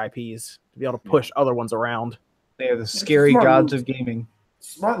some of their IPs to be able to push other ones around. They are the scary gods of gaming.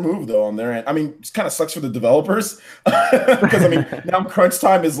 Smart move though on their end. I mean, it kind of sucks for the developers because I mean now crunch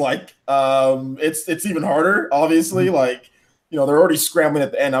time is like it's even harder. Obviously, like they're already scrambling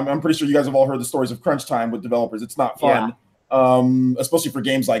at the end. I'm pretty sure you guys have all heard the stories of crunch time with developers. It's not fun. Especially for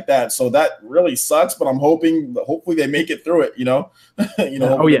games like that. So that really sucks, but I'm hopefully they make it through it,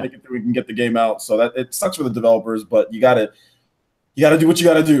 hopefully they make it through, we can get the game out. So that it sucks for the developers, but you gotta do what you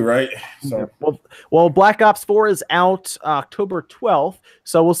gotta do, right? So well, Black Ops 4 is out October 12th,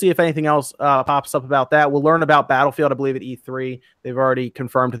 so we'll see if anything else pops up about that. We'll learn about Battlefield, I believe, at E3. They've already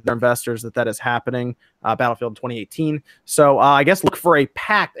confirmed to their investors that is happening, Battlefield 2018. So I guess look for a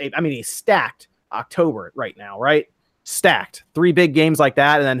stacked October right now, right? Stacked 3 big games like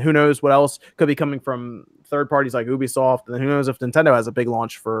that, and then who knows what else could be coming from third parties like Ubisoft, and then who knows if Nintendo has a big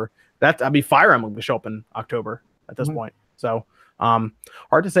launch for that. Fire Emblem will show up in October at this point, so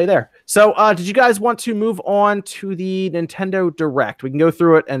hard to say there. So did you guys want to move on to the Nintendo Direct? We can go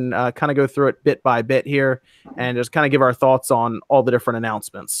through it and kind of go through it bit by bit here and just kind of give our thoughts on all the different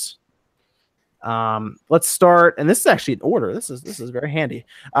announcements. Let's start, and this is actually in order. This is very handy.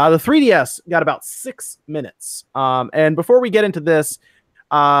 The 3DS got about 6 minutes. And before we get into this,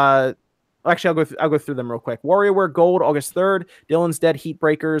 actually, I'll go through them real quick. WarioWare Gold, August 3rd. Dylan's Dead Heat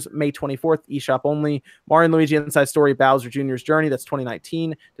Breakers, May 24th. eShop only. Mario and Luigi Inside Story, Bowser Jr.'s Journey, that's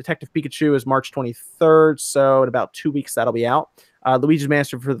 2019. Detective Pikachu is March 23rd, so in about 2 weeks that'll be out. Luigi's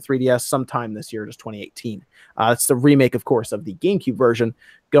Mansion for the 3DS sometime this year, just 2018. It's the remake, of course, of the GameCube version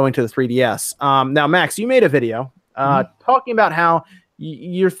going to the 3DS. Now, Max, you made a video talking about how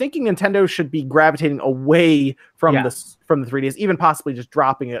you're thinking Nintendo should be gravitating away from the 3DS, even possibly just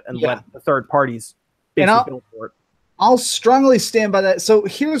dropping it and let the third parties build for it. I'll strongly stand by that. So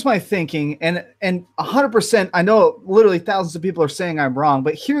here's my thinking, and 100%, I know literally thousands of people are saying I'm wrong,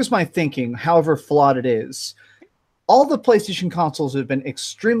 but here's my thinking, however flawed it is. All the PlayStation consoles have been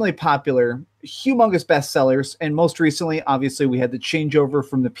extremely popular, humongous bestsellers, and most recently, obviously, we had the changeover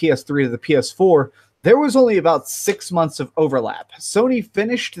from the PS3 to the PS4. There was only about 6 months of overlap. Sony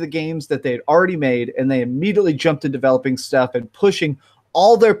finished the games that they had already made, and they immediately jumped to developing stuff and pushing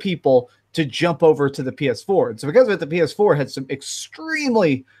all their people to jump over to the PS4. And so because of it, the PS4 had some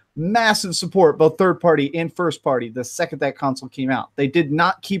extremely massive support, both third party and first party, the second that console came out. They did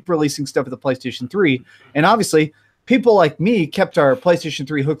not keep releasing stuff with the PlayStation 3. And obviously, people like me kept our PlayStation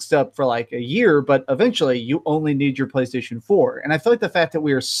 3 hooked up for like a year, but eventually you only need your PlayStation 4. And I feel like the fact that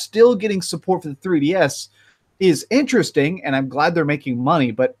we are still getting support for the 3DS is interesting, and I'm glad they're making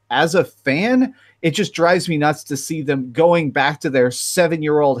money. But as a fan, it just drives me nuts to see them going back to their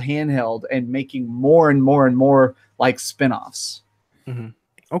 7-year-old handheld and making more and more and more like spin-offs.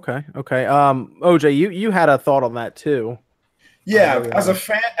 Okay. OJ, you had a thought on that too. Yeah, as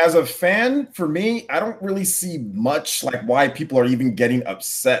a fan, for me, I don't really see much like why people are even getting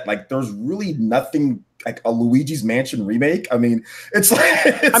upset. Like, there's really nothing like a Luigi's Mansion remake. I mean, it's like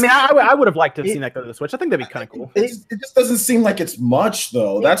I would have liked to have seen that go to the Switch. I think that'd be kind of cool. It just doesn't seem like it's much,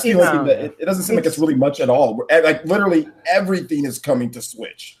 though. That's the only thing that it doesn't seem like it's really much at all. Like, literally everything is coming to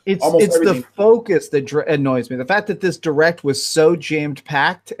Switch. It's the focus that annoys me. The fact that this Direct was so jammed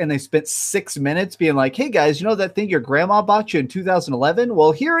packed, and they spent 6 minutes being like, "Hey guys, you know that thing your grandma bought you in 2011?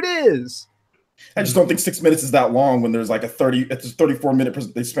 Well, here it is." I just don't think 6 minutes is that long when there's like it's a 34-minute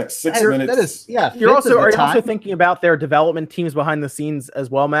present. They spent 6 minutes. That is, yeah. Are you also thinking about their development teams behind the scenes as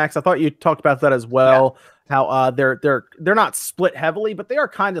well, Max? I thought you talked about that as well. Yeah. How they're not split heavily, but they are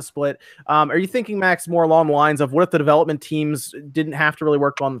kind of split. Are you thinking, Max, more along the lines of what if the development teams didn't have to really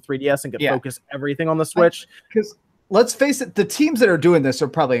work on the 3DS and could focus everything on the Switch? Because let's face it, the teams that are doing this are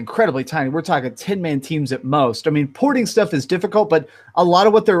probably incredibly tiny. We're talking 10-man teams at most. I mean, porting stuff is difficult, but a lot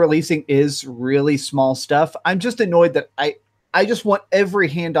of what they're releasing is really small stuff. I'm just annoyed that I just want every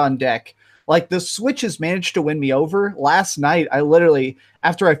hand on deck. Like, the Switch has managed to win me over. Last night, I literally,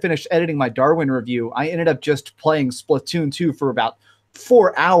 after I finished editing my Darwin review, I ended up just playing Splatoon 2 for about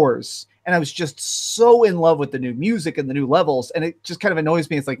 4 hours. And I was just so in love with the new music and the new levels. And it just kind of annoys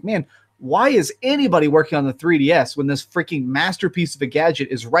me. It's like, man, why is anybody working on the 3DS when this freaking masterpiece of a gadget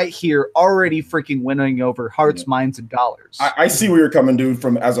is right here already freaking winning over hearts, minds, and dollars? I see where you're coming, dude.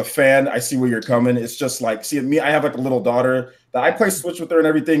 From as a fan, I see where you're coming. It's just like, see, me, I have like a little daughter that I play Switch with her and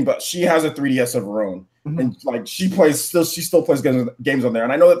everything, but she has a 3DS of her own. Mm-hmm. And like she still plays games on there.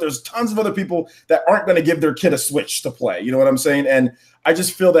 And I know that there's tons of other people that aren't going to give their kid a Switch to play. You know what I'm saying? And I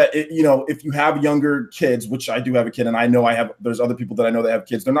just feel that if you have younger kids, which I do have a kid, and I know there's other people that I know that have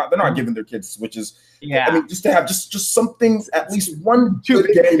kids. They're not giving their kids Switches. Yeah, I mean, just to have just something, at least one good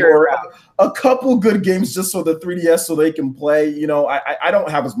game or a couple good games, just so the 3DS so they can play. I don't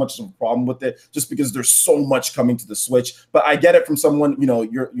have as much of a problem with it, just because there's so much coming to the Switch. But I get it from someone.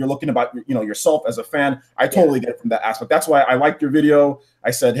 You're looking about yourself as a fan. I totally get it from that aspect. That's why I liked your video. I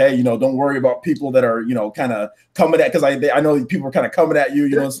said, hey, don't worry about people that are, kind of coming at, because I know people are kind of coming at you.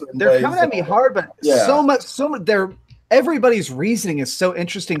 They're coming at me hard, but so much. Everybody's reasoning is so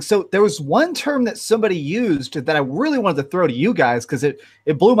interesting. So there was one term that somebody used that I really wanted to throw to you guys because it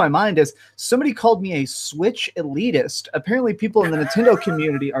blew my mind. Is somebody called me a Switch elitist? Apparently, people in the Nintendo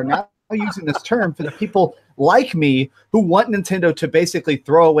community are now using this term for the people like me who want Nintendo to basically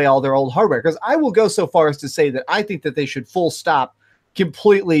throw away all their old hardware. Because I will go so far as to say that I think that they should full stop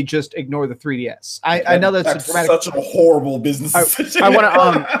completely just ignore the 3DS. I know that's such a horrible business decision. I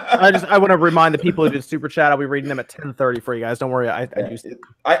want to remind the people who did super chat. I'll be reading them at 10:30 for you guys. Don't worry. I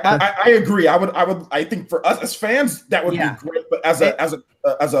agree. I think for us as fans that would be great, but as a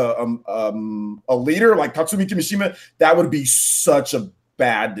leader like Tatsumi Kimishima, that would be such a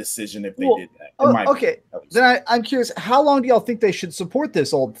bad decision if they did that. Okay, then I'm curious, how long do y'all think they should support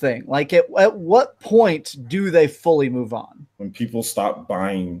this old thing? Like, at what point do they fully move on? When people stop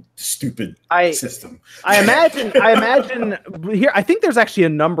buying stupid system. I imagine here, I think there's actually a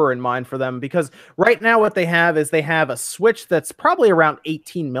number in mind for them, because right now what they have is they have a Switch that's probably around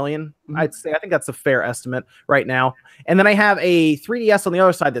 18 million. Mm-hmm. I think that's a fair estimate right now. And then I have a 3DS on the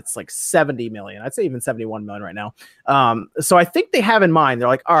other side that's like 70 million. I'd say even 71 million right now. So I think they have in mind, they're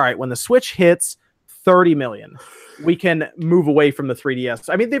like, all right, when the Switch hits 30 million, we can move away from the 3DS.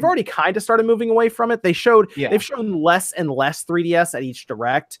 I mean, they've already kind of started moving away from it. They've shown less and less 3DS at each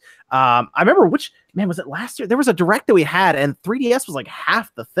Direct. I remember was it last year? There was a Direct that we had, and 3DS was like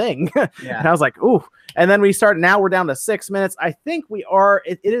half the thing. And I was like, ooh. And then now we're down to 6 minutes. I think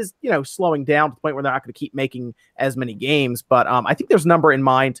it is, slowing down to the point where they're not going to keep making as many games. But I think there's a number in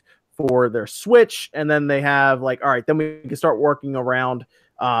mind for their Switch. And then they have like, all right, then we can start working around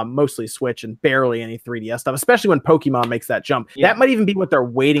mostly Switch and barely any 3DS stuff, especially when Pokemon makes that jump. Yeah. That might even be what they're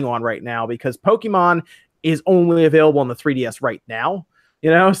waiting on right now, because Pokemon is only available on the 3DS right now.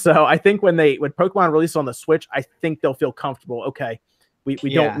 So I think when Pokemon releases on the Switch, I think they'll feel comfortable. Okay, we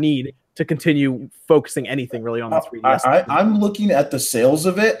don't need to continue focusing anything really on the 3DS. I'm looking at the sales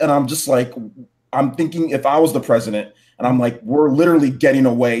of it, and I'm just like, I'm thinking if I was the president, and I'm like, we're literally getting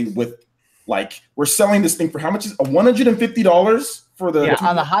away with, like, we're selling this thing for how much is $150 for the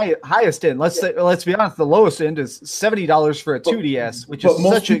on the highest end. Let's be honest, the lowest end is $70 for a 2DS, which is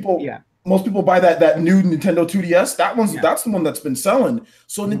most people buy that new Nintendo 2DS. That's the one that's been selling.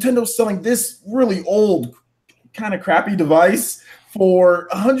 So Nintendo's selling this really old, kind of crappy device for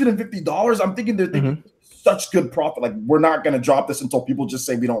 $150. I'm thinking they're thinking such good profit. Like, we're not going to drop this until people just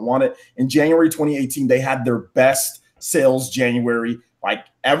say we don't want it. In January 2018, they had their best sales January like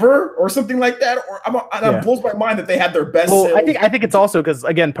ever or something like that. Or it blows my mind that they had their best. Well, I think it's also because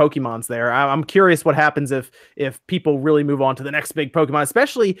again, Pokemon's there. I'm curious what happens if people really move on to the next big Pokemon,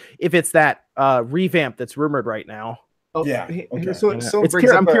 especially if it's that revamp that's rumored right now. Oh, yeah. Okay. So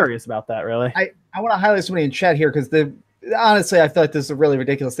I'm curious about that. Really, I want to highlight somebody in chat here because honestly, I feel like this is a really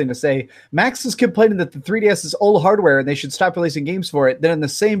ridiculous thing to say. Max is complaining that the 3DS is old hardware and they should stop releasing games for it. Then in the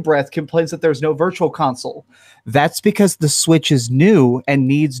same breath complains that there's no virtual console. That's because the Switch is new and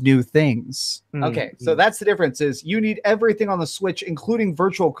needs new things. Okay, so that's the difference is you need everything on the Switch, including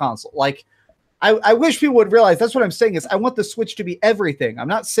virtual console. Like, I wish people would realize that's what I'm saying is I want the Switch to be everything. I'm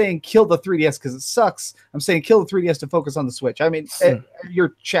not saying kill the 3DS because it sucks. I'm saying kill the 3DS to focus on the Switch. I mean,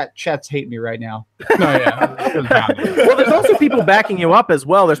 your chat's hating me right now. No, yeah. Well, there's also people backing you up as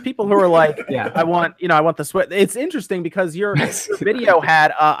well. There's people who are like, I want the Switch. It's interesting because your video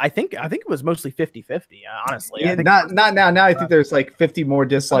had, I think it was mostly 50-50, honestly. Yeah, not now. Now I think there's like 50 more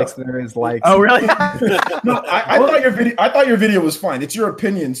dislikes than there is likes. Oh, really? No, I thought your video was fine. It's your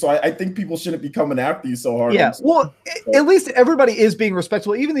opinion, so I think people shouldn't be coming after you so hard. Yeah, well, at least everybody is being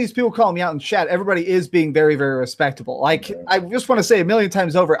respectful. Even these people calling me out in chat, everybody is being very, very respectable. Like, I just want to say a million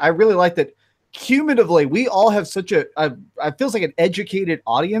times over, I really like that cumulatively we all have such I feels like an educated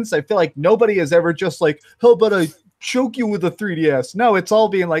audience. I feel like nobody is ever just like, how about I choke you with a 3DS? No, it's all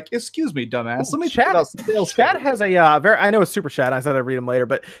being like, excuse me, dumbass. Let me chat about sales. Chad has a I know it's super chat. I said I'd read him later,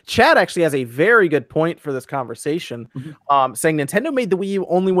 but Chad actually has a very good point for this conversation, saying Nintendo made the Wii U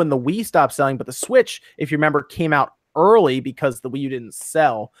only when the Wii stopped selling, but the Switch, if you remember, came out early because the Wii U didn't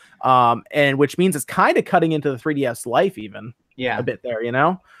sell, and which means it's kind of cutting into the 3DS life even a bit there, you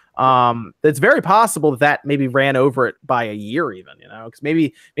know. It's very possible that maybe ran over it by a year even, you know, because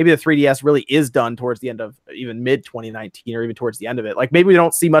maybe the 3DS really is done towards the end of even mid 2019 or even towards the end of it. Like maybe we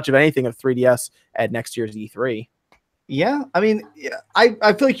don't see much of anything of 3DS at next year's E3. Yeah, I mean,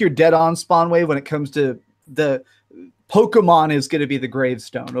 I feel like you're dead on, Spawnwave, when it comes to the Pokemon is going to be the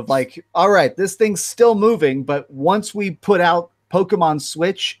gravestone of like, all right, this thing's still moving, but once we put out Pokemon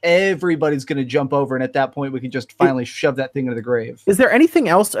Switch, everybody's going to jump over, and at that point we can just finally shove that thing into the grave. Is there anything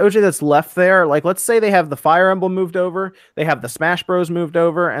else, OJ, that's left there? Like, let's say they have the Fire Emblem moved over, they have the Smash Bros moved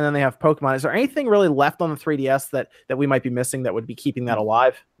over, and then they have Pokemon. Is there anything really left on the 3DS that we might be missing that would be keeping that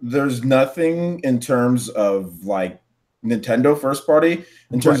alive? There's nothing in terms of like Nintendo first party.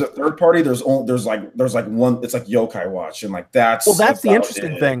 In terms of third party, there's one. It's like Yokai Watch, and like that's the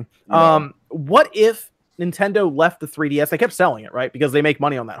interesting thing. What if Nintendo left the 3DS? They kept selling it, right? Because they make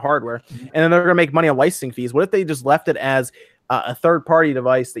money on that hardware, and then they're going to make money on licensing fees. What if they just left it as a third-party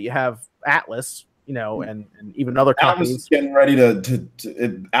device that you have Atlas, you know, and even other companies Atlas getting ready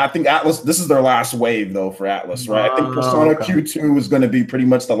to I think Atlas. This is their last wave, though, for Atlas, right? I think Persona Q2 is going to be pretty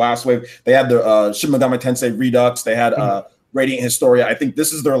much the last wave. They had the Shin Megami Tensei Redux. They had Radiant Historia. I think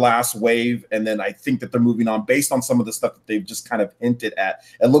this is their last wave, and then I think that they're moving on based on some of the stuff that they've just kind of hinted at.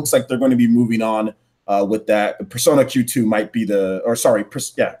 It looks like they're going to be moving on. With that, Persona Q2 might be Persona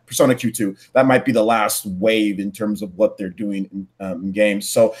Q2. That might be the last wave in terms of what they're doing in games.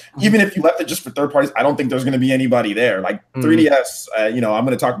 So even if you left it just for third parties, I don't think there's going to be anybody there. Like 3DS, I'm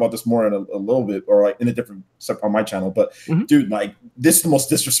going to talk about this more in a little bit, or like in a different stuff on my channel. But dude, like this is the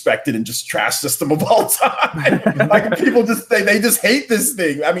most disrespected and just trash system of all time. Like people they just hate this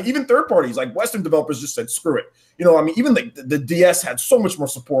thing. I mean, even third parties, like Western developers, just said screw it. You know, I mean, even like the DS had so much more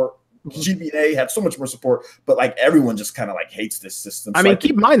support. GBA had so much more support, but like everyone just kind of like hates this system. I mean,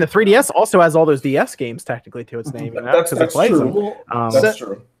 keep in mind the 3DS also has all those DS games technically to its name. That's true. That's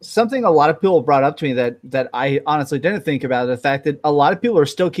true. Something a lot of people brought up to me that I honestly didn't think about, the fact that a lot of people are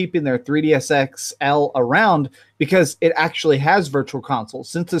still keeping their 3DS XL around because it actually has virtual console.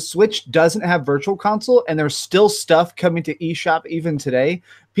 Since the Switch doesn't have virtual console and there's still stuff coming to eShop even today,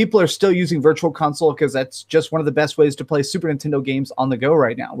 people are still using virtual console because that's just one of the best ways to play Super Nintendo games on the go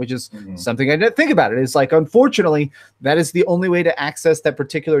right now, which is something I didn't think about. It's like, unfortunately, that is the only way to access that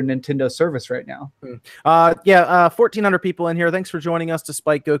particular Nintendo service right now. 1,400 people in here. Thanks for joining us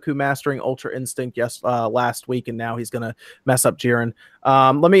despite Goku mastering Ultra Instinct last week, and now he's going to mess up Jiren.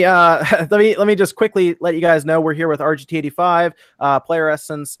 Let me just quickly let you guys know we're here with RGT85, Player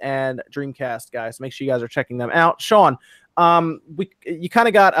Essence, and Dreamcast guys. Make sure you guys are checking them out. Sean, you kind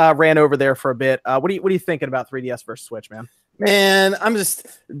of got ran over there for a bit. What are you thinking about 3DS versus Switch, man? Man, I'm just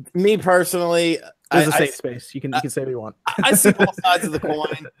me personally. It's a safe space. You can say what you want. I see both sides of the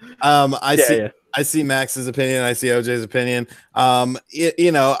coin. I see Max's opinion. I see OJ's opinion.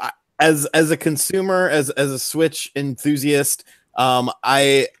 As a consumer, as a Switch enthusiast,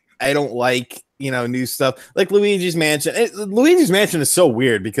 I don't like new stuff like Luigi's Mansion. Luigi's Mansion is so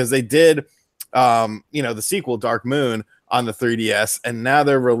weird because they did the sequel Dark Moon on the 3DS, and now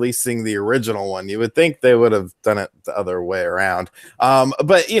they're releasing the original one. You would think they would have done it the other way around.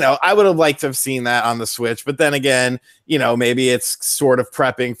 But I would have liked to have seen that on the Switch. But then again, maybe it's sort of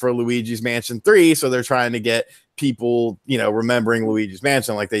prepping for Luigi's Mansion 3, so they're trying to get people, remembering Luigi's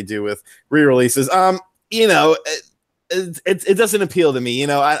Mansion like they do with re-releases. It doesn't appeal to me.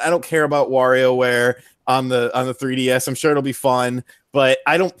 I don't care about WarioWare on the 3DS. I'm sure it'll be fun, but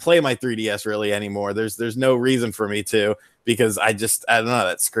I don't play my 3DS really anymore. There's no reason for me to, because I don't know,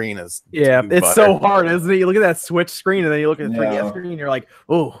 that screen is it's so hard, isn't it? You look at that Switch screen and then you look at the 3DS screen and you're like,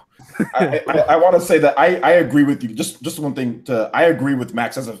 oh. I want to say that I agree with you. Just one thing, I agree with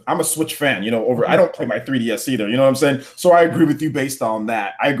Max. I'm a Switch fan, I don't play my 3DS either, you know what I'm saying? So I agree with you based on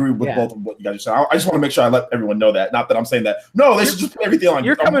that. I agree with both of what you guys are saying. I just want to make sure I let everyone know that. Not that I'm saying that, no, they should just put everything on.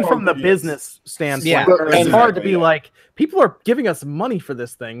 You're coming from the business standpoint. Yeah. It's hard to be like, people are giving us money for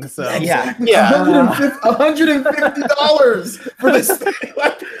this thing. So $150 for this thing.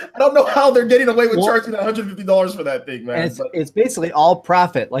 Like, I don't know how they're getting away with charging $150 for that thing, man. And it's basically all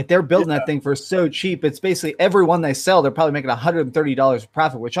profit. Like, they're building that thing for so cheap. It's basically every one they sell, they're probably making $130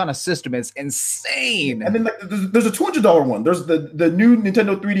 profit, which on a system is insane. And then there's a $200 one. There's the new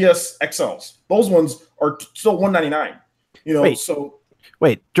Nintendo 3DS XLs. Those ones are still $199.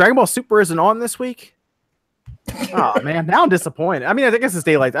 Wait, Dragon Ball Super isn't on this week? Oh man, now I'm disappointed. I mean, I guess it's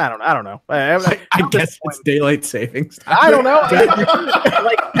daylight. I don't know. I guess it's daylight savings. I don't know.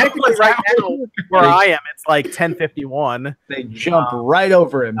 Like, technically, right now where I am, it's like 10:51. They jump right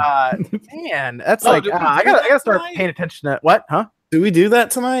over him. Man, that's I gotta start paying attention to what? Huh? Do we do that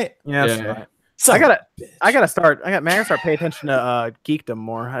tonight? Yeah. So I gotta start paying attention to geekdom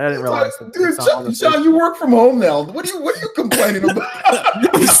more. I didn't realize. Dude, Sean, you work from home now. What are you complaining about?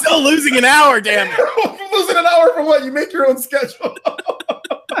 You're still losing an hour, damn it. Losing an hour for what? You make your own schedule.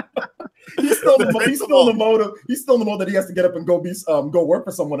 He's still in the mode that he has to get up and go work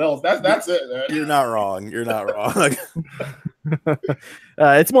for someone else. That's it, man. You're not wrong.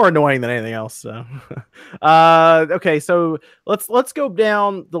 It's more annoying than anything else. So, okay, so let's go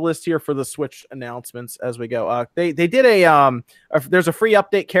down the list here for the Switch announcements as we go. They did there's a free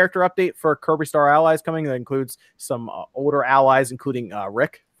character update for Kirby Star Allies coming that includes some older allies, including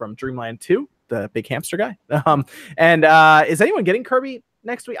Rick from Dreamland 2, the big hamster guy. And is anyone getting Kirby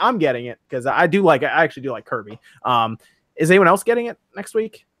next week? I'm getting it because I actually do like Kirby. Is anyone else getting it next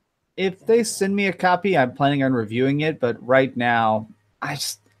week? If they send me a copy, I'm planning on reviewing it. But right now,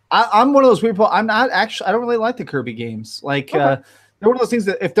 I'm one of those people. I don't really like the Kirby games. Like, they're one of those things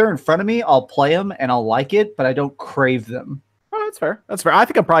that if they're in front of me, I'll play them and I'll like it, but I don't crave them. Oh, that's fair. That's fair. I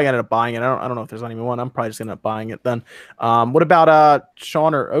think I'm probably gonna end up buying it. I don't know if there's anyone. I'm probably just gonna end up buying it then. What about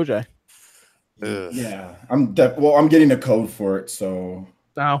Sean or OJ? Yeah, I'm getting a code for it, so.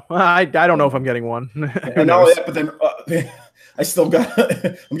 No, I don't know if I'm getting one. But then I still got.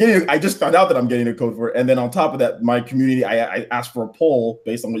 I just found out that I'm getting a code for it, and then on top of that, my community, I asked for a poll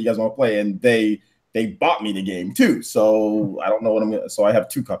based on what you guys want to play, and they bought me the game too. So I don't know what I'm gonna. So I have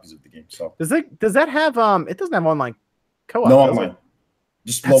 2 copies of the game. So does that have it doesn't have online co-op? No online,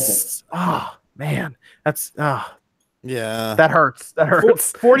 just local. Oh man, that's yeah, that hurts.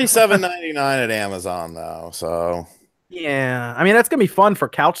 $47.99 at Amazon though. So yeah, I mean that's gonna be fun for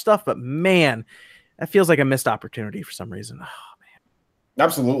couch stuff, but man, that feels like a missed opportunity for some reason. Oh man,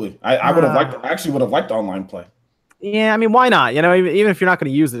 absolutely. I would have liked. I actually would have liked online play. Yeah, I mean, why not? Even if you're not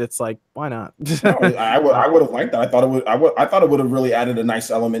going to use it, it's like, why not? No, I would have liked that. I thought it would have really added a nice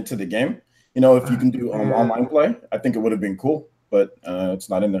element to the game. If you can do online play, I think it would have been cool. But it's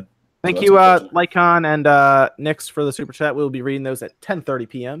not in there. Thank you, Lycon and Nix for the super chat. We'll be reading those at 10:30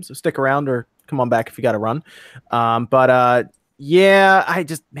 p.m. So stick around or come on back if you got to run. Yeah,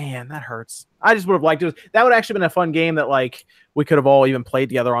 that hurts. I just would have liked it. That would actually been a fun game that we could have all even played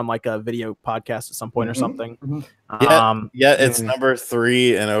together on a video podcast at some point or something. Mm-hmm. It's number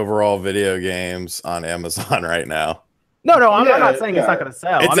 3 in overall video games on Amazon right now. No, I'm not saying it's not going to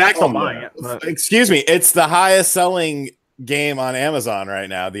sell. It's actually buying it. But. Excuse me, it's the highest selling game on Amazon right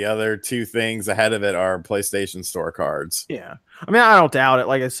now. The other 2 things ahead of it are PlayStation Store cards. Yeah. I mean, I don't doubt it.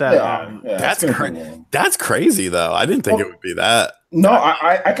 Like I said, that's crazy though. I didn't think it would be that. No,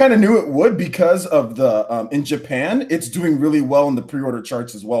 I kind of knew it would because of the in Japan, it's doing really well in the pre-order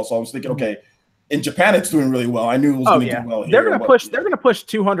charts as well. So I was thinking, okay, in Japan it's doing really well. I knew it was going to do well. They're going to push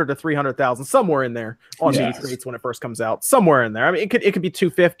 200 to 300,000 somewhere in there on these rates when it first comes out. Somewhere in there. I mean, it could be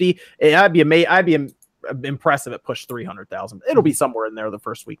 250. I'd be impressive at push 300,000. It'll be somewhere in there the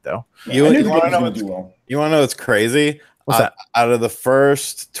first week though. You want to know what's crazy? What's that? Out of the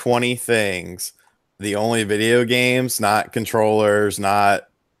first 20 things, the only video games, not controllers, not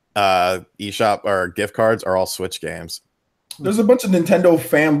eShop or gift cards, are all Switch games. There's a bunch of Nintendo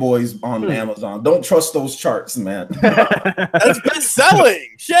fanboys on Amazon. Don't trust those charts, man. That's best selling.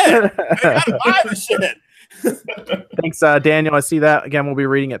 Shit. I gotta buy the shit. Thanks, Daniel. I see that. Again, we'll be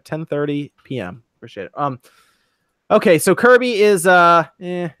reading at 10:30 p.m. Appreciate it. Okay, so Kirby is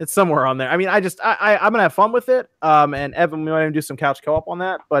it's somewhere on there. I mean, I'm gonna have fun with it. And Evan, we might even do some couch co-op on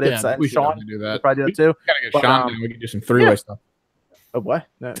that, but it's we should Sean do that. we'll probably do that too. Gotta get Sean and we can do some three-way stuff. Oh, what?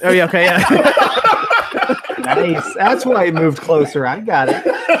 No. Oh, yeah, okay, yeah. Nice. That's why he moved closer. I got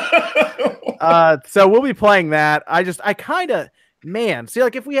it. So we'll be playing that. I kind of, man, see,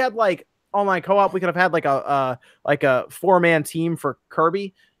 like if we had like online co-op, we could have had like a 4-man team for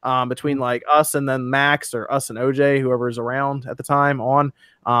Kirby, between like us and then Max or us and OJ, whoever's around at the time on.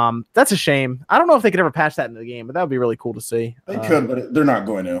 That's a shame. I don't know if they could ever patch that into the game, but that would be really cool to see. They could, but they're not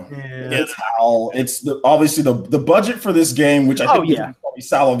going to. Yeah. It's obviously the budget for this game, which I think we're probably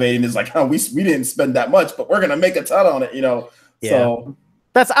salivating, is like, we didn't spend that much, but we're gonna make a ton on it, Yeah. So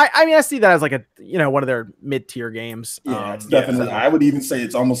that's I see that as like a one of their mid-tier games. Yeah, it's definitely. I would even say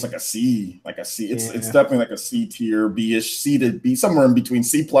it's almost like a C, It's definitely like a C tier, B-ish, C to B, somewhere in between,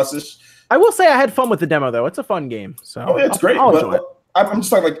 C plus-ish. I will say I had fun with the demo though. It's a fun game. So it's great. I'll enjoy it. I'm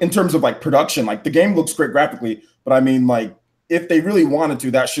just like in terms of like production, like the game looks great graphically, but I mean like if they really wanted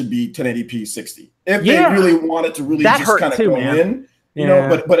to, that should be 1080p 60. If they really wanted to really just kind of go in,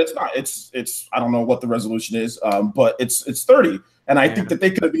 but it's not. It's I don't know what the resolution is, but it's 30. And I think that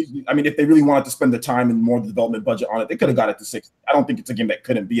they could have easily, I mean, if they really wanted to spend the time and more development budget on it, they could have got it to 60. I don't think it's a game that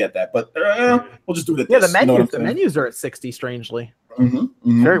couldn't be at that, but we'll just do it at this. The menus are at 60 strangely.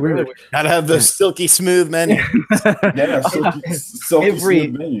 Very weird. Gotta have those silky smooth menus. silky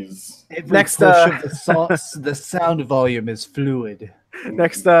smooth menus. Next, the sound volume is fluid.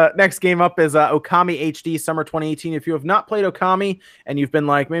 Next game up is Okami HD Summer 2018. If you have not played Okami and you've been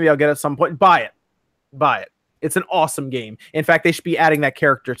like, maybe I'll get it at some point, buy it. It's an awesome game. In fact, they should be adding that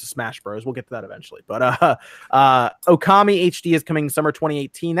character to Smash Bros. We'll get to that eventually. But Okami HD is coming summer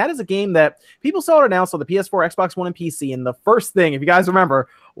 2018. That is a game that people saw it announced on the PS4, Xbox One, and PC. And the first thing, if you guys remember,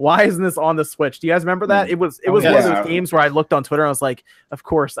 why isn't this on the Switch? Do you guys remember that? It was one of those games where I looked on Twitter and I was like, of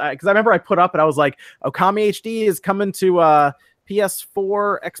course, because I remember I put up and I was like, Okami HD is coming to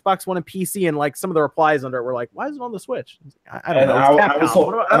PS4, Xbox One, and PC, and like some of the replies under it were like, "Why is it on the Switch?" I don't know.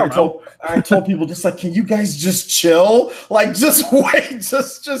 I told people just like, "Can you guys just chill? Like, just wait,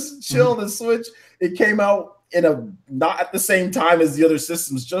 just chill." The Switch, it came out not at the same time as the other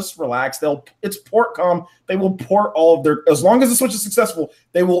systems. Just relax. It's PortCom. They will port all of their, as long as the Switch is successful,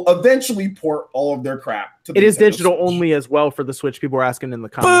 they will eventually port all of their crap to the It is Nintendo digital Switch. only as well for the Switch. People were asking in the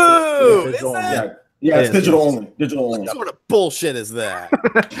comments. Yeah, it's digital only. Digital only. What sort of bullshit is that?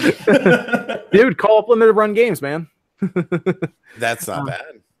 Dude, call up limited run games, man. That's not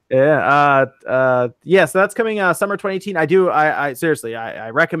bad. Yeah. So that's coming summer 2018. I seriously,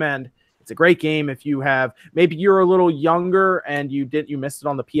 I recommend. It's a great game if you have, maybe you're a little younger and you missed it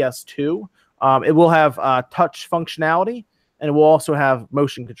on the PS2. It will have touch functionality, and it will also have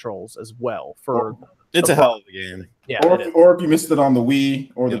motion controls as well. It's a hell of a game. Yeah. Or if you missed it on the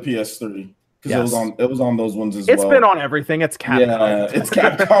Wii or the PS3. Because it was on those ones as well. It's been on everything. It's Capcom. Yeah, it's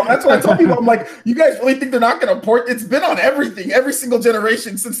Capcom. That's what I tell people. I'm like, you guys really think they're not going to port? It's been on everything, every single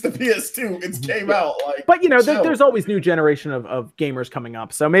generation since the PS2. It's came out. Like, but there's always new generation of gamers coming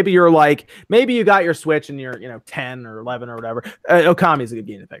up. So maybe you got your Switch and you're 10 or 11 or whatever. Okami is a good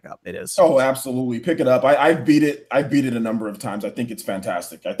game to pick up. It is. Oh, absolutely, pick it up. I beat it. I beat it a number of times. I think it's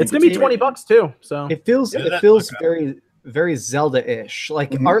fantastic. I think it's gonna be $20 too. So it feels very Zelda-ish,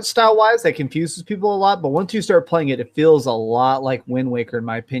 like art style wise. That confuses people a lot, but once you start playing it, it feels a lot like Wind Waker, in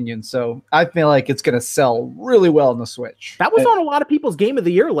my opinion. So I feel like it's going to sell really well on the Switch. That was on a lot of people's Game of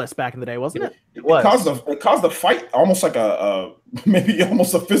the Year list back in the day, wasn't it? It was. It caused a fight, almost like maybe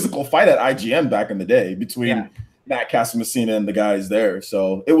almost a physical fight at IGN back in the day between Matt Casamassina and the guys there.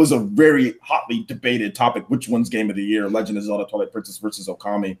 So it was a very hotly debated topic. Which one's Game of the Year? Legend of Zelda: Twilight Princess versus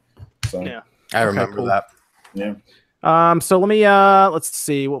Okami. So I remember that. Yeah. So let's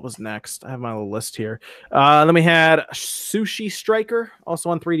see what was next. I have my little list here. Then we had Sushi Striker,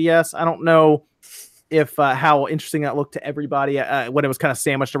 also on 3DS. I don't know if how interesting that looked to everybody when it was kind of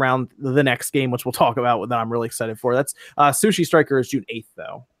sandwiched around the next game, which we'll talk about, that I'm really excited for. That's Sushi Striker is June 8th,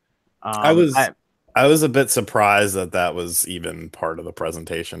 though. I was a bit surprised that was even part of the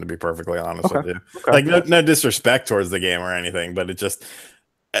presentation, to be perfectly honest with you. Okay. Like no disrespect towards the game or anything, but it just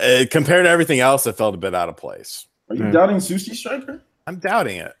compared to everything else, it felt a bit out of place. Are you doubting Sushi Striker? I'm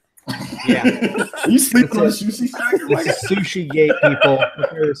doubting it. Yeah. Are you sleeping on the sushi stack? It's Sushi Gate, people.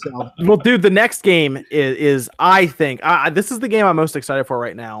 Prepare yourself. Well, dude, the next game is I think this is the game I'm most excited for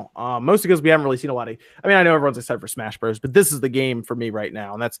right now. Mostly because we haven't really seen a lot of. I mean, I know everyone's excited for Smash Bros, but this is the game for me right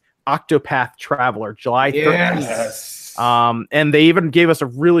now, and that's Octopath Traveler, July 13th. Yes. And they even gave us a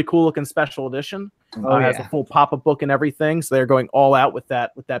really cool looking special edition. Has a full pop-up book and everything, so they're going all out with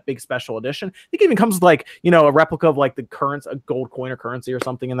that big special edition. I think it even comes with like a replica of like a gold coin or currency or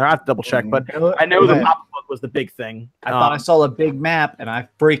something in there. I have to double check, but I know the pop-up book was the big thing. I thought I saw a big map, and I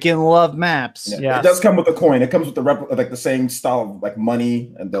freaking love maps. Yeah. It does come with a coin. It comes with the replica, like the same style of like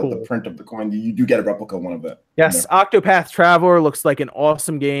money and the print of the coin. You do get a replica of one of it. Yes, Octopath Traveler looks like an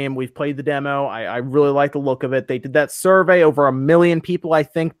awesome game. We've played the demo. I really like the look of it. They did that survey. Over 1 million people, I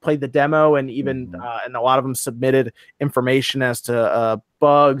think, played the demo, and even and a lot of them submitted information as to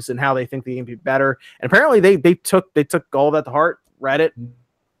bugs and how they think the game could be better. And apparently, they took all that to heart, read it,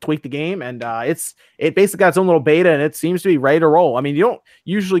 tweaked the game, and it basically got its own little beta, and it seems to be ready to roll. I mean, you don't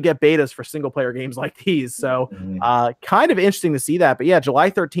usually get betas for single player games like these, so kind of interesting to see that. But yeah,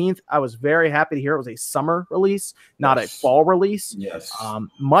 July 13th, I was very happy to hear it was a summer release, not a fall release. Yes.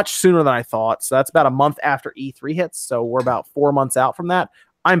 Much sooner than I thought. So that's about a month after E3 hits. So we're about 4 months out from that.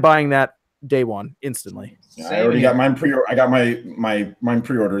 I'm buying that day one instantly. Yeah, I already got mine I got mine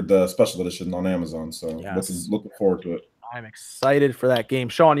pre-ordered, the special edition on Amazon. So looking forward to it. I'm excited for that game.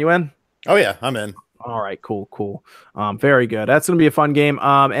 Sean, you in? Oh yeah, I'm in. All right, cool. Very good. That's gonna be a fun game.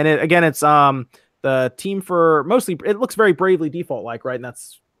 And it's the team for mostly. It looks very Bravely Default like, right? And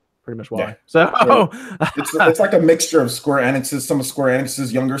that's pretty much why. Yeah. So it's like a mixture of Square Enix's, some of Square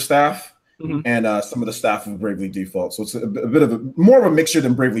Enix's younger staff, and some of the staff of Bravely Default. So it's a bit of more of a mixture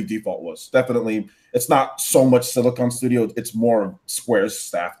than Bravely Default was. Definitely, it's not so much Silicon Studio. It's more of Square's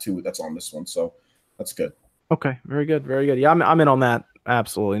staff too that's on this one. So that's good. Okay, very good. Yeah, I'm in on that.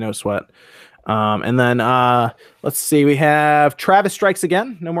 Absolutely, no sweat. And then let's see, we have Travis Strikes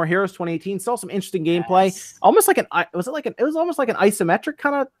Again, No More Heroes 2018. Still some interesting gameplay. Almost like it was almost like an isometric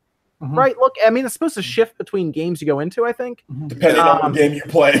kind of right look. I mean, it's supposed to shift between games you go into, I think. Depending on what game you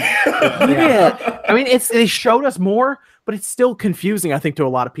play. Yeah. I mean, they showed us more, but it's still confusing, I think, to a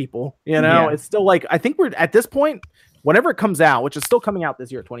lot of people. It's still like, I think we're at this point, whenever it comes out, which is still coming out this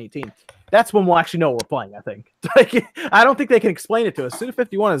year, 2018, that's when we'll actually know what we're playing, I think. I don't think they can explain it to us. Suda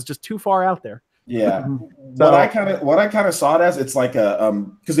 51 is just too far out there. Yeah. What I kind of saw it as, it's like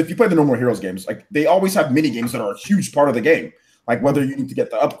because if you play the No More Heroes games, like they always have mini games that are a huge part of the game, like whether you need to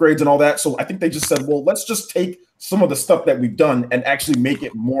get the upgrades and all that. So I think they just said, well, let's just take some of the stuff that we've done and actually make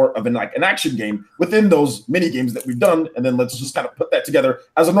it more of an action game within those mini games that we've done, and then let's just kind of put that together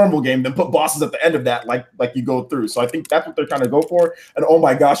as a normal game, then put bosses at the end of that, like you go through. So I think that's what they're trying to go for. And oh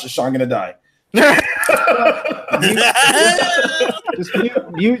my gosh, is Sean gonna die? Just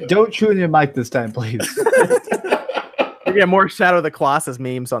mute, don't chew in your mic this time, please. You get more Shadow of the Colossus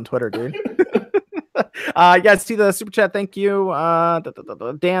memes on Twitter, dude. Yeah, see the super chat. Thank you,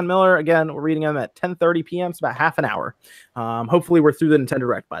 Dan Miller. Again, we're reading them at 10:30 p.m. It's about half an hour. Hopefully, we're through the Nintendo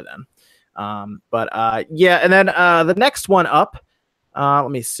Direct by then. Yeah, and then the next one up.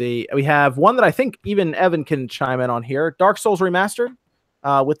 Let me see. We have one that I think even Evan can chime in on here. Dark Souls Remastered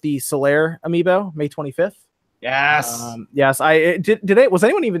with the Solaire amiibo, May 25th. Yes. Yes. Was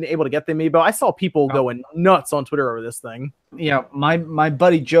anyone even able to get the amiibo? I saw people going nuts on Twitter over this thing. Yeah, my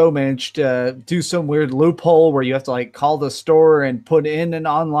buddy Joe managed to do some weird loophole where you have to like call the store and put in an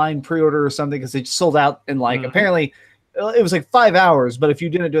online pre-order or something because they just sold out in like apparently it was like 5 hours. But if you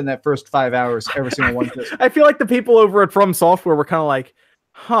didn't do it in that first 5 hours, every single one. I feel like the people over at From Software were kind of like,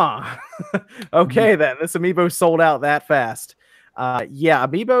 huh, okay, then this amiibo sold out that fast. Yeah,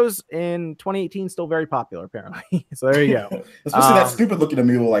 amiibos in 2018 still very popular, apparently. So there you go. Especially that stupid looking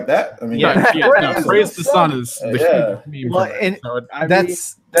amiibo like that. I mean, Praise the Sun is the meme. Well, and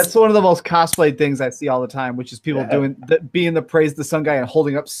that's one of the most cosplayed things I see all the time, which is people being the Praise the Sun guy and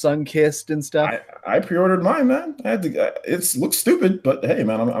holding up Sun Kissed and stuff. I pre-ordered mine, man. I had to. It looks stupid, but hey,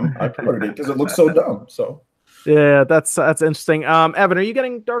 man, I pre-ordered it because it looks so dumb. So. Yeah, that's interesting. Evan, are you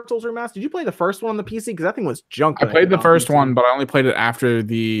getting Dark Souls Remastered? Did you play the first one on the PC? Because that thing was junk. I played the first one, but I only played it after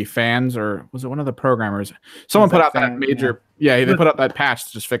the fans, or was it one of the programmers? Someone put out that major. Yeah, they put out that patch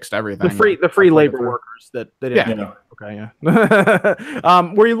that just fixed everything. The free labor workers that they didn't. Yeah. Okay,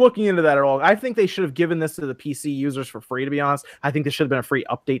 yeah. Were you looking into that at all? I think they should have given this to the PC users for free, to be honest. I think this should have been a free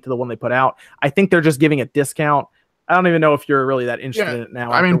update to the one they put out. I think they're just giving a discount. I don't even know if you're really that interested in it now.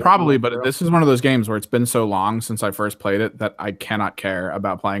 I mean, probably, but this is one of those games where it's been so long since I first played it that I cannot care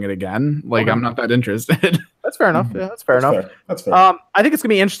about playing it again. Like, I'm not that interested. That's fair enough. Yeah, that's fair enough. That's fair. I think it's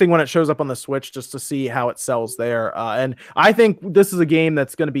gonna be interesting when it shows up on the Switch just to see how it sells there. And I think this is a game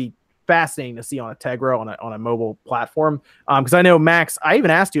that's gonna be fascinating to see on a Tegra on a mobile platform. Because I know, Max, I even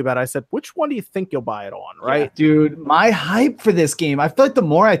asked you about it. I said, which one do you think you'll buy it on, right? Yeah, dude, my hype for this game, I feel like the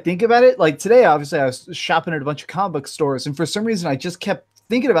more I think about it, like today, obviously, I was shopping at a bunch of comic book stores, and for some reason, I just kept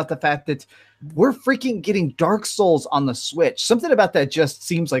thinking about the fact that we're freaking getting Dark Souls on the Switch. Something about that just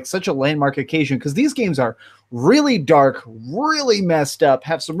seems like such a landmark occasion, because these games are really dark, really messed up,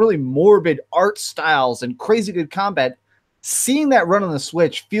 have some really morbid art styles and crazy good combat. Seeing that run on the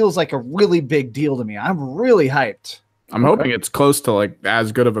Switch feels like a really big deal to me. I'm really hyped. I'm hoping it's close to like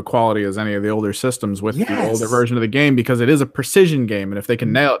as good of a quality as any of the older systems with the older version of the game, because it is a precision game, and if they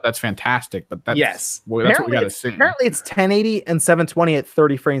can nail it, that's fantastic. But that's well, that's what we got to see. Apparently, it's 1080 and 720 at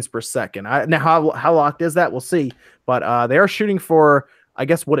 30 frames per second. Now, how locked is that? We'll see. But they are shooting for, I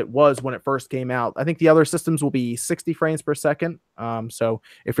guess, what it was when it first came out. I think the other systems will be 60 frames per second. So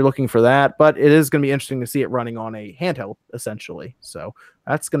if you're looking for that, but it is going to be interesting to see it running on a handheld, essentially. So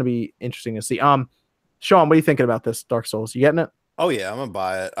that's going to be interesting to see. Sean, what are you thinking about this Dark Souls? You getting it? Oh yeah, I'm gonna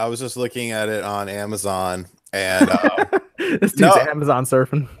buy it. I was just looking at it on Amazon, and this dude's Amazon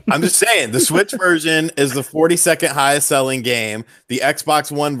surfing. I'm just saying, the Switch version is the 42nd highest selling game. The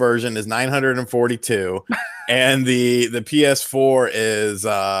Xbox One version is 942, and the PS4 is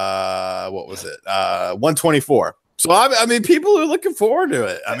what was it? 124. So I mean, people are looking forward to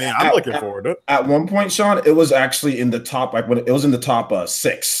it. I mean, I'm looking forward to it. At one point, Sean, it was actually in the top, like when it was in the top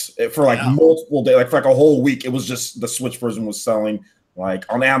 6 for like multiple days, like for like a whole week. It was just the Switch version was selling like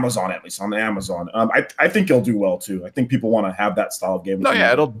on Amazon, at least on Amazon. I think it'll do well too. I think people want to have that style of game. No,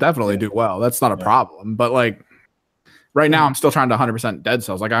 yeah, it'll definitely do well. That's not a problem. But like right now, I'm still trying to 100% Dead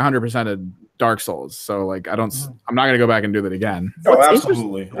Cells. Like I 100%ed Dark Souls, so like I'm not gonna go back and do that again. Oh,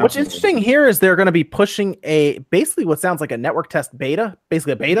 absolutely. What's interesting here is they're going to be pushing basically what sounds like a network test beta,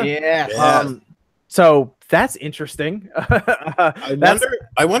 basically a beta. Yeah. So that's interesting.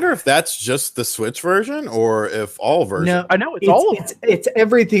 I wonder if that's just the Switch version or if all versions. No, I know it's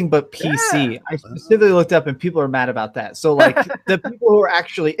everything but PC. Yeah. I specifically looked up, and people are mad about that. So like the people who are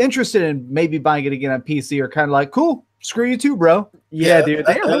actually interested in maybe buying it again on PC are kind of like, cool. Screw you too, bro. Yeah, dude.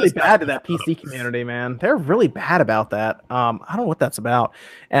 They're really bad to that PC community, man. They're really bad about that. I don't know what that's about.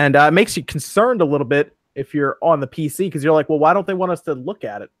 And it makes you concerned a little bit if you're on the PC, because you're like, well, why don't they want us to look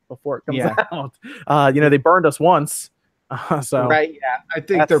at it before it comes out? They burned us once. So right, yeah. I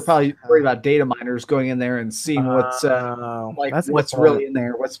think they're probably worried about data miners going in there and seeing what's what's really in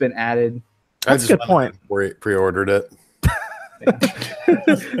there, what's been added. That's a good point. Pre-ordered it.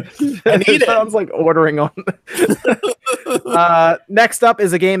 I need it. Sounds like ordering on. Next up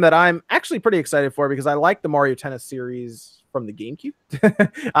is a game that I'm actually pretty excited for because I like the Mario Tennis series from the GameCube.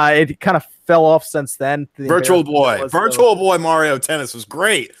 It kind of fell off since then. Virtual Boy Mario Tennis was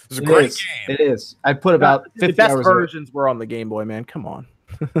great. It was a great game. It is. I put about 50 the best hours versions were on the Game Boy, man. Come on.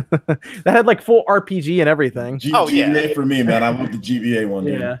 That had like full RPG and everything. GBA for me, man. I want the GBA one.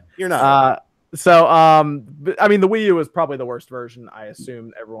 Yeah, dude. You're not. So, I mean, the Wii U is probably the worst version. I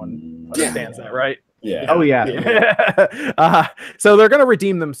assume everyone understands that, right? Yeah. Oh, yeah. So they're going to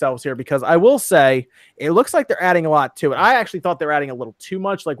redeem themselves here because I will say it looks like they're adding a lot to it. I actually thought they were adding a little too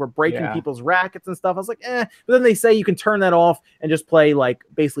much. Like we're breaking people's rackets and stuff. I was like, But then they say you can turn that off and just play like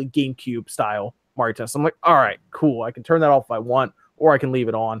basically GameCube style Mario Tennis. I'm like, all right, cool. I can turn that off if I want, or I can leave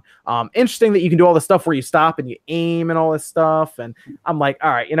it on. Interesting that you can do all the stuff where you stop and you aim and all this stuff. And I'm like,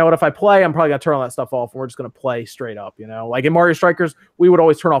 all right, you know what? If I play, I'm probably going to turn all that stuff off and we're just going to play straight up, Like in Mario Strikers, we would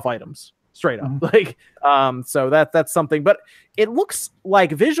always turn off items straight up. So that's something. But it looks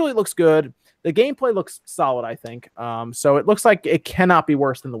like visually it looks good. The gameplay looks solid, I think. So it looks like it cannot be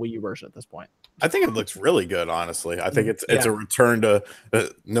worse than the Wii U version at this point. I think it looks really good, honestly. I think it's a return to,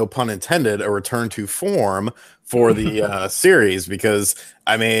 no pun intended, a return to form for the series because,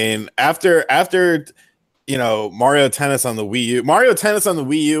 I mean, after Mario Tennis on the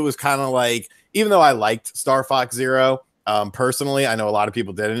Wii U was kind of like, even though I liked Star Fox Zero, personally, I know a lot of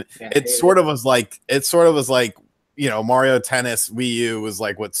people didn't. It sort of was like Mario Tennis Wii U was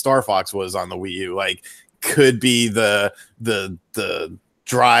like what Star Fox was on the Wii U, like could be the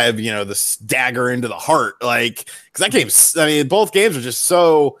drive, the dagger into the heart, like because that game, I mean, both games are just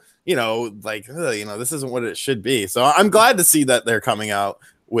so this isn't what it should be. So I'm glad to see that they're coming out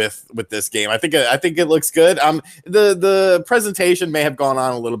with this game. I think it looks good. The presentation may have gone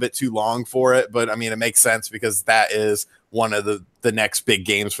on a little bit too long for it, but I mean it makes sense because that is one of the next big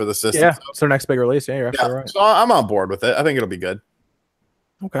games for the system. Yeah, it's their next big release. Yeah, you're absolutely right. So I'm on board with it. I think it'll be good.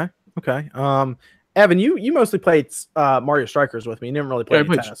 Okay. Evan, you mostly played Mario Strikers with me. You didn't really play any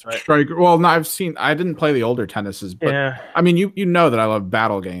tennis, right? Striker. Well, no, I didn't play the older tennises, but Yeah. I mean, you know that I love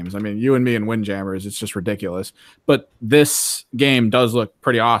battle games. I mean, you and me and Windjammers, it's just ridiculous. But this game does look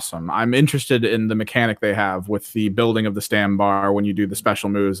pretty awesome. I'm interested in the mechanic they have with the building of the stand bar when you do the special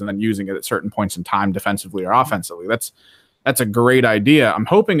moves and then using it at certain points in time, defensively or offensively. That's a great idea. I'm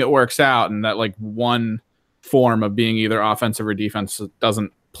hoping it works out and that like one form of being either offensive or defense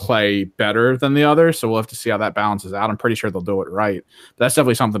doesn't play better than the other, so we'll have to see how that balances out. I'm pretty sure they'll do it right. But that's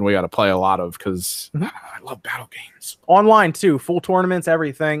definitely something we got to play a lot of because I love battle games. Online too, full tournaments,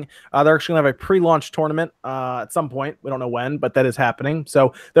 everything. They're actually gonna have a pre-launch tournament at some point. We don't know when, but that is happening.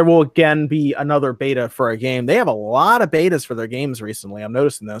 So there will again be another beta for a game. They have a lot of betas for their games recently. I'm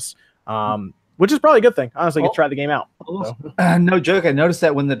noticing this. Which is probably a good thing. Honestly, get try the game out. So. No joke. I noticed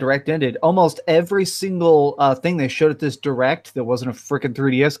that when the Direct ended, almost every single thing they showed at this Direct that wasn't a freaking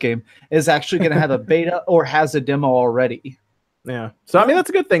 3DS game is actually going to have a beta or has a demo already. Yeah. So I mean,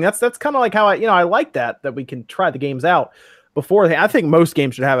 that's a good thing. That's kind of like how I like that we can try the games out before. I think most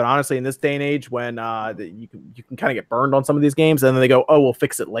games should have it. Honestly, in this day and age, when you can kind of get burned on some of these games, and then they go, "Oh, we'll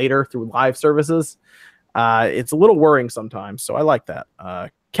fix it later" through live services. It's a little worrying sometimes. So I like that.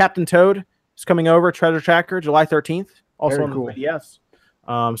 Captain Toad. Coming over, Treasure Tracker, July 13th, also Very on the cool.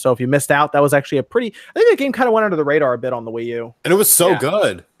 3DS. So if you missed out, that was actually I think the game kind of went under the radar a bit on the Wii U. And it was so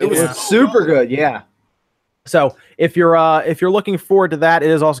good. It was super good, yeah. So if you're looking forward to that, it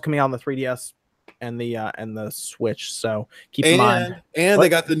is also coming out on the 3DS and the Switch. So keep in mind. And they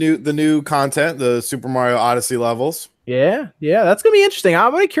got the new content, the Super Mario Odyssey levels. Yeah, that's gonna be interesting.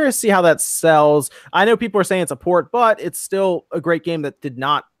 I'm really curious to see how that sells. I know people are saying it's a port, but it's still a great game that did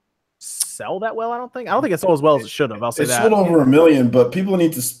not sell that well. I don't think it sold as well as it should have. I'll say it that. sold over 1 million, but people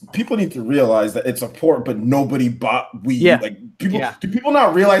need to realize that it's a port, but nobody bought Wii U. Yeah. Like do people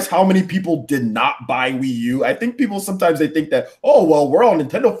not realize how many people did not buy Wii U? I think people sometimes they think that, oh well, we're all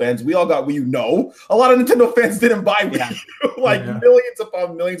Nintendo fans, we all got Wii U. No, a lot of Nintendo fans didn't buy Wii U. Millions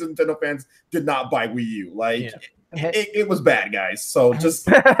upon millions of Nintendo fans did not buy Wii U. It was bad, guys. So just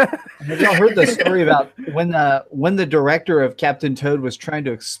have y'all heard the story about when the director of Captain Toad was trying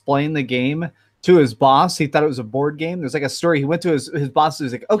to explain the game to his boss? He thought it was a board game. There's like a story. He went to his boss and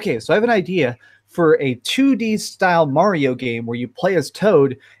was like, "Okay, so I have an idea for a 2D style Mario game where you play as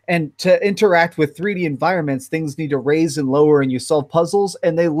Toad, and to interact with 3D environments, things need to raise and lower and you solve puzzles."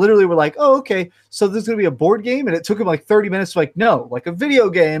 And they literally were like, "Oh, okay, so this is going to be a board game?" And it took him like 30 minutes. Like, no, like a video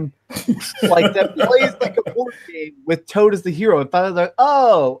game, like that plays like a board game with Toad as the hero. And finally, like,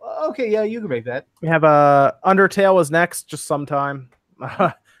 "Oh, okay, yeah, you can make that." We have Undertale is next, just sometime.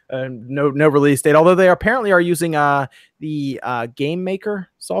 No release date. Although they apparently are using the Game Maker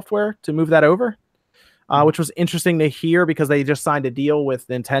software to move that over. Which was interesting to hear because they just signed a deal with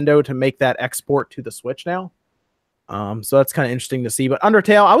Nintendo to make that export to the Switch now. So that's kind of interesting to see. But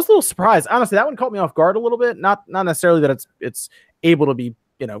Undertale, I was a little surprised. Honestly, that one caught me off guard a little bit. Not necessarily that it's able to be,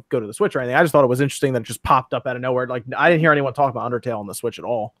 go to the Switch or anything. I just thought it was interesting that it just popped up out of nowhere. Like, I didn't hear anyone talk about Undertale on the Switch at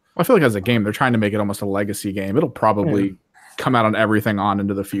all. I feel like as a game, they're trying to make it almost a legacy game. It'll probably come out on everything on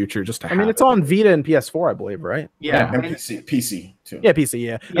into the future just to it's on Vita and PS4, I believe, right? Yeah. and PC too. Yeah, PC,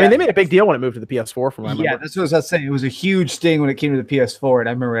 yeah. I mean, they made a big deal when it moved to the PS4 from what I remember. Yeah, that's what I was saying. It was a huge thing when it came to the PS4, and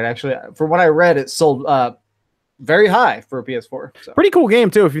I remember it actually, from what I read, it sold very high for a PS4. So. Pretty cool game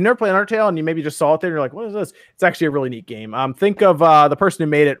too. If you've never played Undertale and you maybe just saw it there, and you're like, "What is this?" It's actually a really neat game. Think of the person who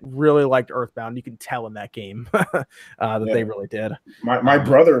made it really liked Earthbound. You can tell in that game that they really did. My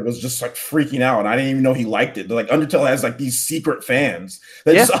brother was just like freaking out, and I didn't even know he liked it. Like Undertale has like these secret fans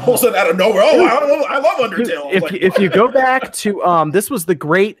that just all of a sudden out of nowhere. Oh, I love Undertale. If you go back to this was the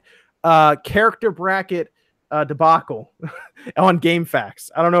great character bracket debacle on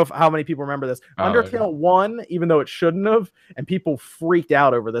GameFAQs. I don't know how many people remember this. Undertale won, even though it shouldn't have, and people freaked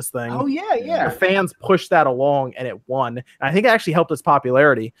out over this thing. Oh yeah. The fans pushed that along, and it won. And I think it actually helped its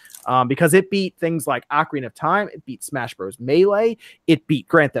popularity because it beat things like Ocarina of Time. It beat Smash Bros. Melee. It beat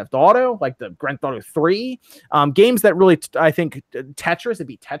Grand Theft Auto, like the Grand Theft Auto 3. Games that really, I think, Tetris. It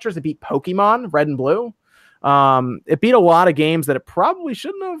beat Tetris. It beat Pokemon Red and Blue. It beat a lot of games that it probably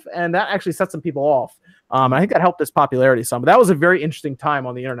shouldn't have, and that actually set some people off. I think that helped its popularity some. But that was a very interesting time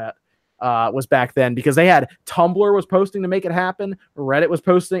on the internet. Was back then because they had Tumblr was posting to make it happen. Reddit was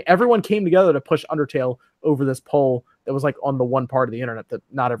posting. Everyone came together to push Undertale over this poll that was like on the one part of the internet that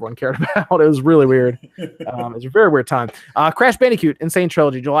not everyone cared about. It was really weird. It was a very weird time. Crash Bandicoot Insane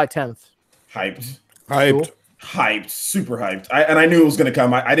Trilogy, July 10th. Hyped. Cool. Hyped, super hyped. I knew it was going to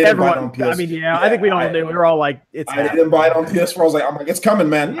come. I didn't buy it on PS4. I mean, I think we all knew. We were all like, I didn't buy it on PS4. I was like, it's coming,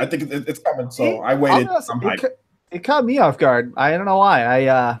 man. I think it's coming. So I waited. I'm hyped. It caught me off guard. I don't know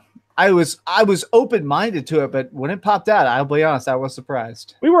why. I was open minded to it, but when it popped out, I'll be honest, I was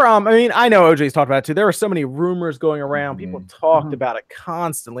surprised. We were, I mean, I know OJ's talked about it too. There were so many rumors going around. People talked about it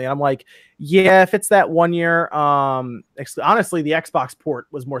constantly. And I'm like, yeah, if it's that 1 year, honestly, the Xbox port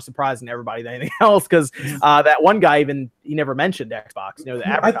was more surprising to everybody than anything else because that one guy he never mentioned Xbox. You know,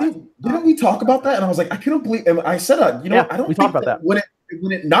 the I think didn't we talk about that? And I was like, I couldn't believe. And I said, I don't. We talked about that.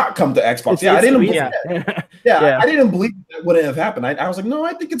 Would it not come to Xbox? I didn't. I didn't believe that wouldn't have happened. I was like, no,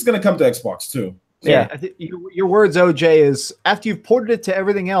 I think it's going to come to Xbox too. Yeah, I think your words, OJ, is after you've ported it to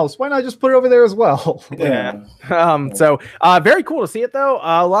everything else, why not just put it over there as well? Yeah. So very cool to see it though.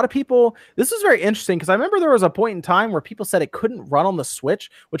 A lot of people. This is very interesting because I remember there was a point in time where people said it couldn't run on the Switch,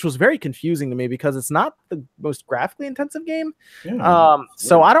 which was very confusing to me because it's not the most graphically intensive game.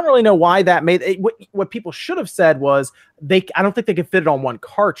 So I don't really know why that made it. What people should have said was I don't think they could fit it on one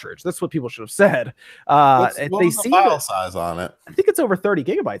cartridge. That's what people should have said. What's the file size on it? I think it's over 30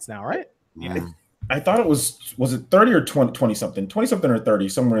 gigabytes now, right? Yeah. I thought it was it 30 or 20 something or 30,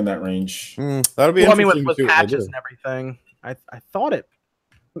 somewhere in that range. That'll be I mean, with patches and everything. I thought it.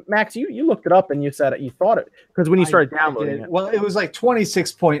 Max, you looked it up and you said you thought it because when you started downloading it. Well, it was like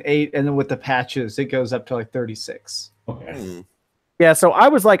 26.8, and then with the patches, it goes up to like 36. Okay. Yeah, so I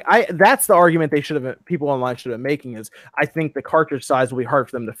was like, that's the argument people online should have been making is I think the cartridge size will be hard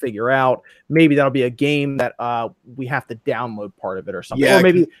for them to figure out. Maybe that'll be a game that we have to download part of it or something. Yeah, or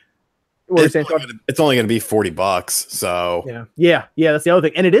maybe it's only going to be $40. So yeah, that's the other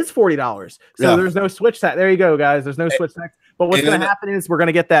thing, and it is $40. So there's no Switch tax. There you go, guys. There's no Switch tax. But what's going to happen is we're going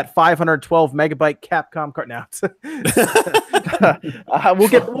to get that 512 megabyte Capcom card now.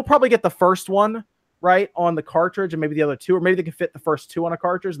 We'll probably get the first one right on the cartridge, and maybe the other two, or maybe they can fit the first two on a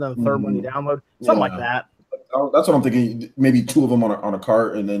cartridge, and then the third one you download, something like that. That's what I'm thinking. Maybe two of them on a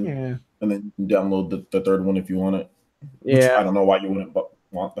cart, and then download the third one if you want it. Yeah, I don't know why you wouldn't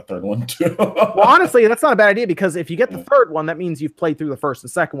want the third one too. Well, honestly, that's not a bad idea because if you get the third one, that means you've played through the first and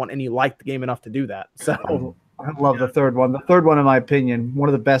second one, and you like the game enough to do that. So I love the third one. The third one, in my opinion, one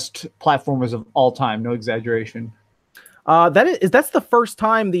of the best platformers of all time. No exaggeration. That's the first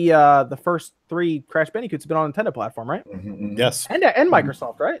time the first three Crash Bandicoots have been on a Nintendo platform, right? Yes, and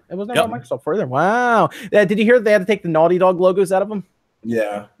Microsoft, right? It wasn't on Microsoft further. Wow. Did you hear they had to take the Naughty Dog logos out of them?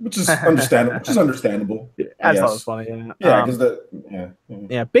 Yeah, which is understandable. I thought it was funny. Yeah, because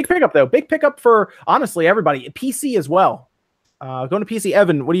big pickup though. Big pickup for honestly everybody. PC as well. Going to PC.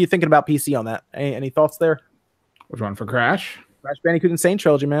 Evan, what are you thinking about PC on that? Any thoughts there? Which one for Crash? Crash Bandicoot Insane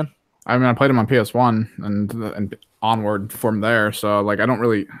Trilogy, man. I mean, I played them on PS1 and onward from there. So like, I don't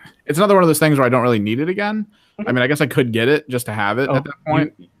really. It's another one of those things where I don't really need it again. I mean, I guess I could get it just to have it at that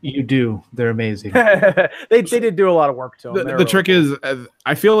point. You do. They're amazing. they did do a lot of work to them. The trick is,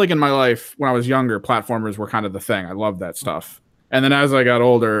 I feel like in my life when I was younger, platformers were kind of the thing. I loved that stuff. And then as I got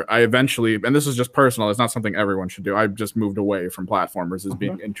older, I eventually, and this is just personal, it's not something everyone should do. I just moved away from platformers as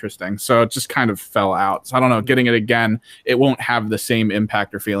being interesting. So it just kind of fell out. So I don't know, getting it again, it won't have the same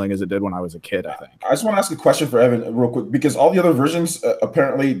impact or feeling as it did when I was a kid, I think. I just want to ask a question for Evan real quick, because all the other versions,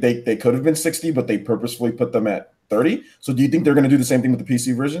 apparently they could have been 60, but they purposefully put them at 30. So do you think they're going to do the same thing with the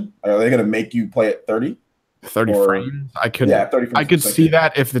PC version? Are they going to make you play at 30? 30 frames. I could 30 frames I could see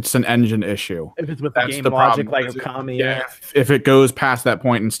that if it's an engine issue. If it's with the game logic like Okami. Yeah. If it goes past that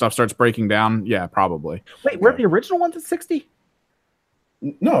point and stuff starts breaking down, yeah, probably. Wait, were the original ones at 60?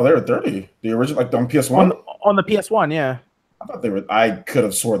 No, they were 30. The original, like on PS1? On the PS1, yeah. I thought they were. I could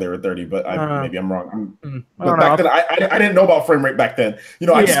have swore they were 30, but maybe I'm wrong. But back then, I didn't know about frame rate back then. You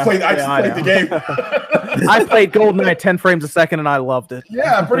know, I just played the game. I played GoldenEye at 10 frames a second, and I loved it.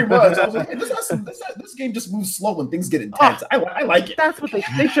 Yeah, pretty much. I was like, hey, this game just moves slow when things get intense. I like it. That's what they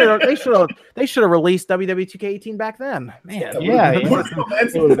should have released WWE 2K18 back then. Man,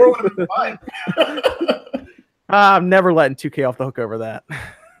 I'm never letting 2K off the hook over that.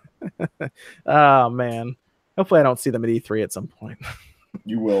 Oh man. Hopefully I don't see them at E3 at some point.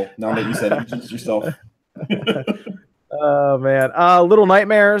 You will. Now that you said it, just yourself. Oh, man. Little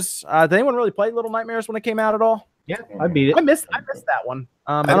Nightmares. Did anyone really play Little Nightmares when it came out at all? Yeah, I beat it. I missed that one.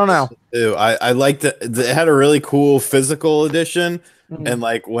 I don't know. I liked it. It had a really cool physical edition. And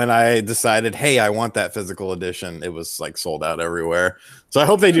like when I decided, hey, I want that physical edition, it was like sold out everywhere. So I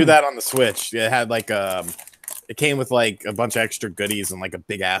hope they do that on the Switch. It had like it came with like a bunch of extra goodies and like a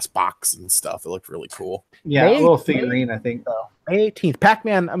big ass box and stuff. It looked really cool. Yeah, a little figurine, I think. May 18th,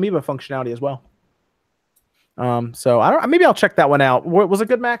 Pac-Man Amiibo functionality as well. So maybe I'll check that one out. Was it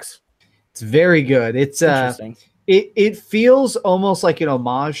good, Max? It's very good. It's interesting. It feels almost like an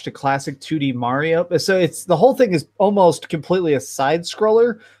homage to classic 2D Mario. So it's the whole thing is almost completely a side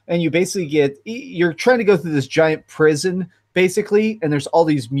scroller, and you basically you're trying to go through this giant prison basically, and there's all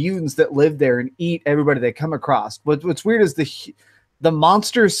these mutants that live there and eat everybody they come across. But what's weird is the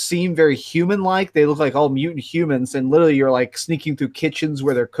monsters seem very human-like. They look like all mutant humans, and literally you're like sneaking through kitchens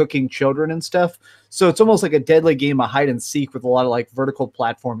where they're cooking children and stuff. So it's almost like a deadly game of hide and seek with a lot of like vertical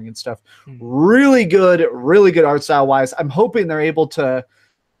platforming and stuff. Really good art style wise. I'm hoping they're able to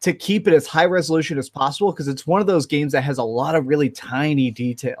keep it as high resolution as possible, because it's one of those games that has a lot of really tiny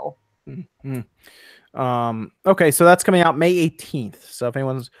detail. Okay, so that's coming out May 18th. So if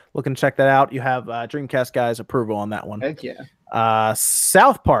anyone's looking to check that out, you have Dreamcast guys approval on that one. Heck yeah.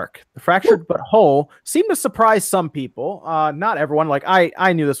 South Park, The Fractured But Whole, seemed to surprise some people. Not everyone. Like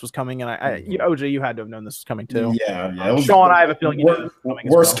I knew this was coming, and OJ, you had to have known this was coming too. Yeah. Sean, I have a feeling you knew this was coming.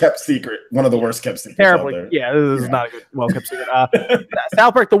 Worst kept secret. One of the worst kept secrets. Terribly. Out there. Yeah, this is not a good, well kept secret.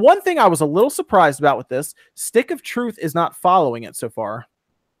 South Park. The one thing I was a little surprised about with this, Stick of Truth is not following it so far.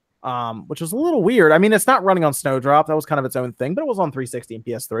 Which was a little weird. I mean, it's not running on Snowdrop. That was kind of its own thing, but it was on 360 and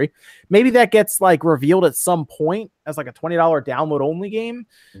PS3. Maybe that gets like revealed at some point as like a $20 download only game.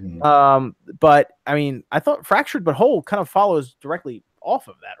 But I mean, I thought Fractured But Whole kind of follows directly off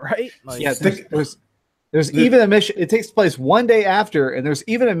of that, right? Like, yeah, there's even a mission. It takes place one day after, and there's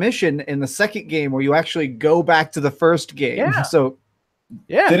even a mission in the second game where you actually go back to the first game. Yeah. So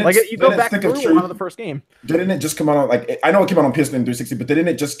yeah, like you go back through one of the first game. Didn't it just come out on, like, I know it came out on PS3 and 360, but didn't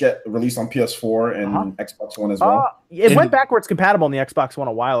it just get released on PS4 and Xbox One as well? It went backwards compatible on the Xbox One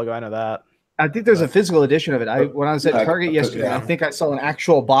a while ago. I know that. I think there's a physical edition of it. When I was at Target yesterday, I think I saw an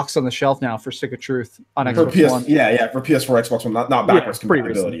actual box on the shelf now for Stick of Truth on Xbox One. Yeah, for PS4, Xbox One, not backwards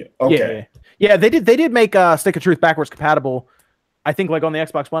compatibility. Okay. Yeah, they did make Stick of Truth backwards compatible. I think like on the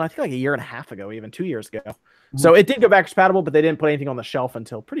Xbox One, I think like a year and a half ago, even 2 years ago. So it did go backwards compatible, but they didn't put anything on the shelf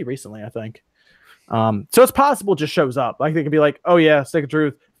until pretty recently, I think. So it's possible it just shows up. Like they could be like, oh yeah, Stick of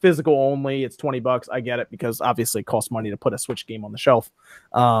Truth, physical only, it's $20. I get it, because obviously it costs money to put a Switch game on the shelf.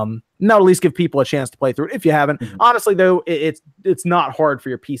 Now at least give people a chance to play through it if you haven't. Honestly though, it's not hard for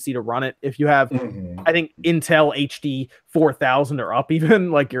your PC to run it. If you have, I think Intel HD 4000 or up, even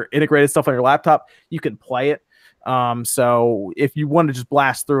like your integrated stuff on your laptop, you can play it. So if you want to just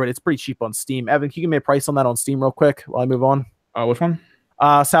blast through it, it's pretty cheap on Steam. Evan, can you give me a price on that on Steam real quick while I move on? Which one?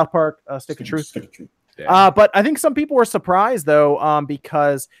 South Park, Stick of Truth. Stick of Truth. Yeah. But I think some people were surprised though,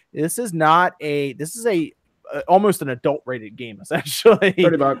 because this is almost an adult rated game, essentially.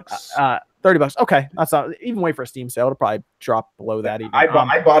 $30. $30. Okay. That's not even wait for a Steam sale. It'll probably drop below that. Even.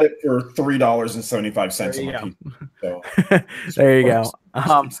 I bought it for $3.75. So there you go.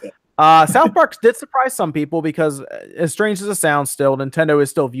 South Park did surprise some people because, as strange as it sounds, still Nintendo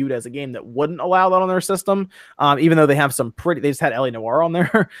is still viewed as a game that wouldn't allow that on their system, even though they have they just had L.A. Noire on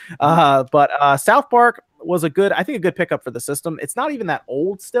there. But South Park was a good pickup for the system. It's not even that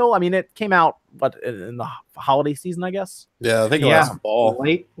old still. I mean, it came out in the holiday season, I guess. Yeah, I think last fall,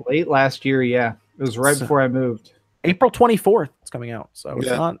 late last year. Yeah, it was right before I moved. April 24th. It's coming out, so it's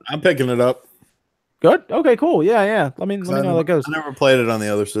not. I'm picking it up. Good. Okay. Cool. Yeah. Let me know how that goes. I never played it on the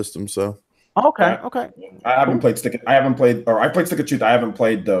other system, so. Okay. I played Stick of Truth. I haven't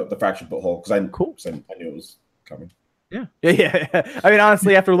played the Fractured But Whole because I knew it was coming. Yeah. I mean,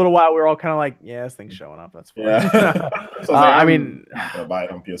 honestly, after a little while, we were all kind of like, "Yeah, this thing's showing up. That's fine." Yeah. So I mean, I'll buy it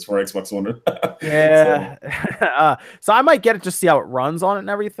on PS4, Xbox One. Yeah. So I might get it just see how it runs on it and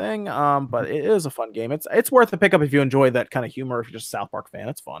everything. But it is a fun game. It's worth a pickup if you enjoy that kind of humor. If you're just a South Park fan,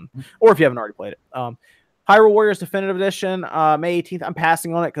 it's fun. Or if you haven't already played it. Hyrule Warriors Definitive Edition, May 18th. I'm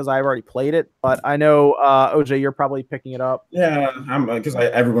passing on it because I've already played it, but I know OJ, you're probably picking it up. Yeah, because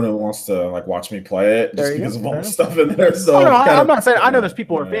everyone wants to like watch me play it just because of all the stuff in there. So I'm not saying I know there's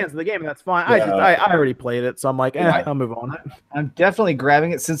people who are fans of the game, and that's fine. Yeah. I already played it, so I'm like, I'll move on. I'm definitely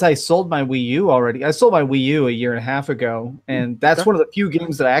grabbing it since I sold my Wii U already. I sold my Wii U a year and a half ago, and that's one of the few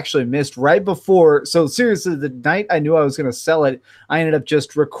games that I actually missed right before. So seriously, the night I knew I was going to sell it, I ended up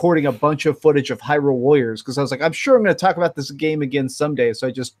just recording a bunch of footage of Hyrule Warriors because I was like, I'm sure I'm going to talk about this game again someday. So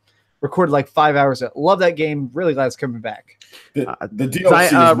I just recorded like 5 hours. Love that game. Really glad it's coming back. The DLC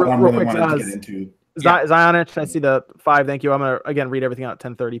is what I'm really wanting to get into. Zionich, I see the 5. Thank you. I'm going to again read everything out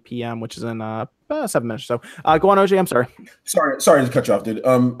at 10:30 p.m., which is in 7 minutes or so. Go on, OJ. I'm sorry. Sorry to cut you off, dude.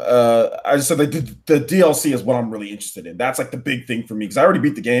 I just said like the DLC is what I'm really interested in. That's like the big thing for me because I already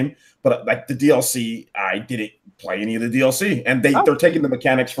beat the game, but like the DLC, I didn't play any of the DLC, and they're taking the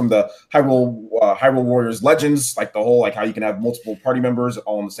mechanics from the Hyrule Warriors Legends, like the whole like how you can have multiple party members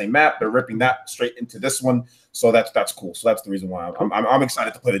all on the same map. They're ripping that straight into this one, so that's cool. So that's the reason why I'm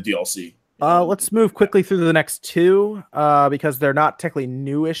excited to play the DLC. Let's move quickly through the next two because they're not technically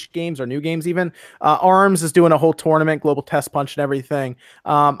newish games or new games even. ARMS is doing a whole tournament, Global Test Punch and everything.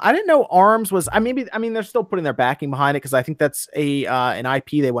 I didn't know ARMS was. I mean, they're still putting their backing behind it because I think that's an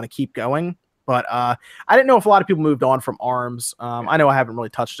IP they want to keep going. But I didn't know if a lot of people moved on from ARMS. I know I haven't really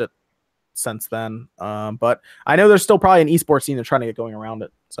touched it since then, but I know there's still probably an esports scene they're trying to get going around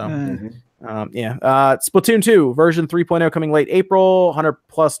it. So. Splatoon 2 version 3.0 coming late April, 100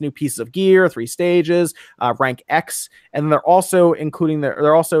 plus new pieces of gear, 3 stages, rank X, and they're also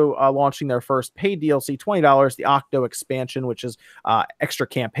launching their first paid DLC, $20, the Octo expansion, which is extra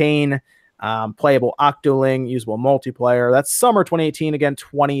campaign, playable Octoling, usable multiplayer. That's summer 2018, again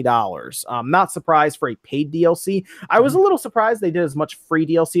 $20. Not surprised for a paid DLC. I was a little surprised they did as much free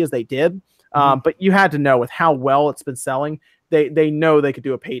DLC as they did, but you had to know with how well it's been selling. They know they could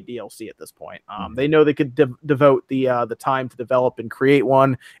do a paid DLC at this point. They know they could devote the time to develop and create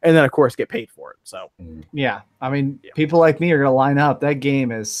one, and then of course get paid for it. So yeah, I mean, people like me are gonna line up. That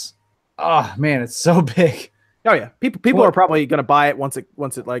game is, oh man, it's so big. Oh yeah, people are probably gonna buy it once it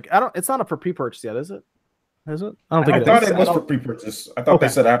like it's not up for pre-purchase yet, is it? Is it? I don't think I thought it was for pre-purchase. I thought they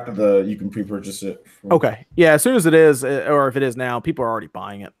said after you can pre-purchase it. Okay. Yeah, as soon as it is, or if it is now, people are already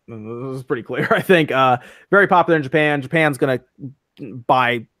buying it. This is pretty clear, I think. Very popular in Japan. Japan's going to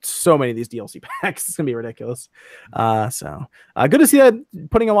buy so many of these DLC packs. It's going to be ridiculous. So good to see that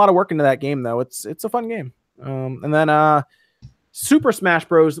putting a lot of work into that game, though. It's a fun game. And then Super Smash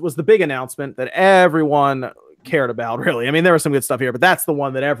Bros. Was the big announcement that everyone cared about, really. I mean, there was some good stuff here, but that's the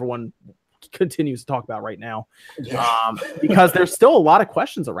one that everyone continues to talk about right now, because there's still a lot of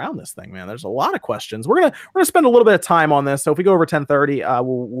questions around this thing, man. There's a lot of questions. We're gonna spend a little bit of time on this. So if we go over 10:30,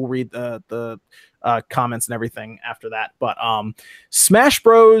 we'll read the comments and everything after that. But Smash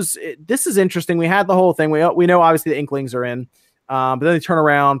Bros. This is interesting. We had the whole thing. We know obviously the Inklings are in. But then they turn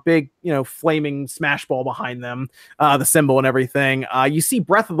around, big, flaming smash ball behind them, the symbol and everything. You see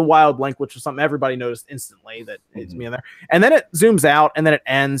Breath of the Wild link, which was something everybody noticed instantly that it's me in there. And then it zooms out and then it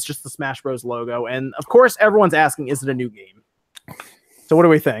ends, just the Smash Bros logo. And of course, everyone's asking, is it a new game? So what do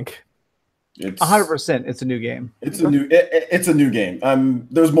we think? It's 100%. It's a new game. It's a new game.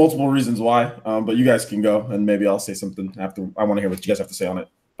 There's multiple reasons why, but you guys can go and maybe I'll say something after. I want to hear what you guys have to say on it.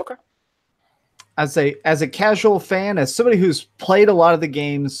 Okay. As a casual fan, as somebody who's played a lot of the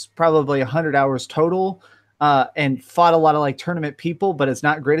games, probably 100 hours total, and fought a lot of like tournament people, but is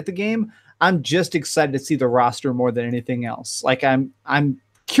not great at the game, I'm just excited to see the roster more than anything else. Like I'm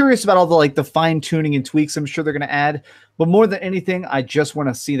curious about all the fine tuning and tweaks I'm sure they're going to add, but more than anything, I just want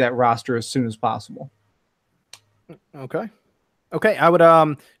to see that roster as soon as possible. Okay. I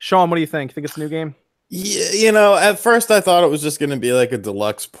would Sean, what do you think? Think it's a new game? Yeah, at first I thought it was just going to be like a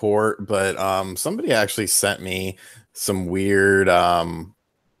deluxe port, but somebody actually sent me some weird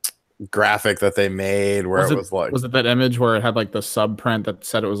graphic that they made where it was like, was it that image where it had like the sub print that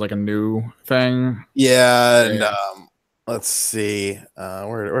said it was like a new thing? Yeah, and let's see,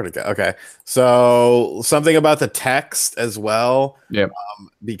 where'd it go? Okay, so something about the text as well. Yeah,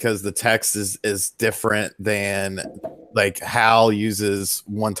 because the text is different than like Hal uses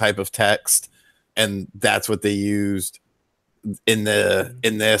one type of text. And that's what they used in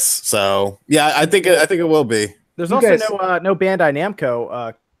this. So yeah, I think it will be. There's also no Bandai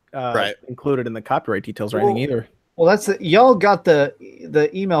Namco right included in the copyright details or anything either. Well, that's y'all got the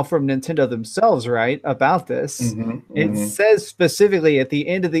email from Nintendo themselves, right, about this. It says specifically at the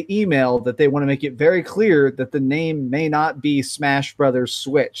end of the email that they want to make it very clear that the name may not be Smash Brothers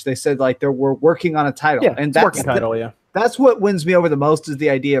Switch. They said we're working on a title, and that's working title. Yeah. That's what wins me over the most is the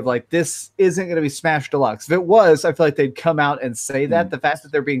idea of this isn't going to be Smash Deluxe. If it was, I feel like they'd come out and say that. The fact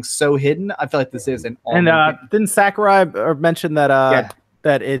that they're being so hidden, I feel like this is an all. And didn't Sakurai mention that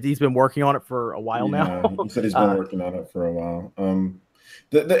he's been working on it for a while now? He said he's been working on it for a while.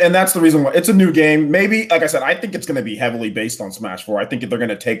 And that's the reason why it's a new game. Maybe, like I said, I think it's going to be heavily based on Smash 4. I think they're going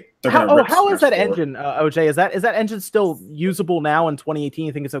to take. How is that engine, OJ? Is that engine still usable now in 2018?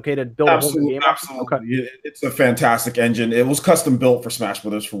 You think it's okay to build a whole new game? Absolutely. Okay. It's a fantastic engine. It was custom built for Smash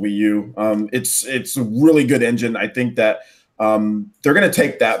Brothers for Wii U. It's a really good engine. I think that they're going to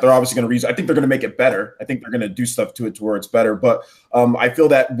take that. They're obviously going to I think they're going to make it better. I think they're going to do stuff to it to where it's better. But I feel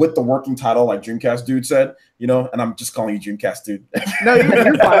that with the working title, like Dreamcast Dude said, and I'm just calling you Dreamcast Dude. No,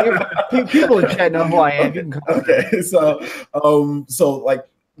 you're fine. People in chat know who I am. Okay. So like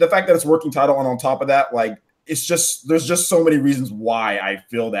the fact that it's working title, and on top of that, like there's just so many reasons why I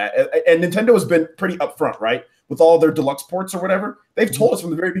feel that. And Nintendo has been pretty upfront, right? With all their deluxe ports or whatever, they've told us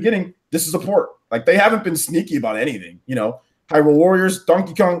from the very beginning, this is a port. Like they haven't been sneaky about anything, Hyrule Warriors,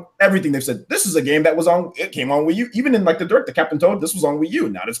 Donkey Kong, everything. They've said this is a game that it came on Wii U. Even in like the Direct, the Captain Toad, this was on Wii U.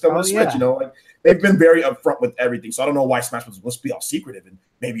 Now it's coming to Switch. Like they've been very upfront with everything. So I don't know why Smash Bros. Must be all secretive and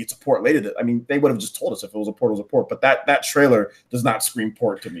maybe it's a port later. I mean, they would have just told us if it was a port, it was a port. But that trailer does not scream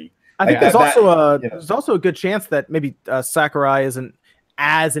port to me. I think there's also a good chance that maybe Sakurai isn't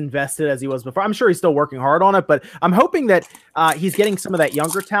as invested as he was before. I'm sure he's still working hard on it, but I'm hoping that he's getting some of that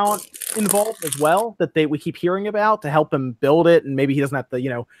younger talent involved as well that we keep hearing about to help him build it, and maybe he doesn't have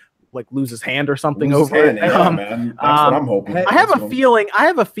to, like lose his hand or something over it. Man. That's what I'm hoping. I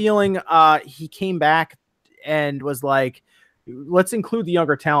have a feeling he came back and was like, let's include the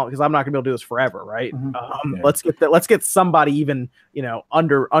younger talent because I'm not gonna be able to do this forever, right? Let's get somebody even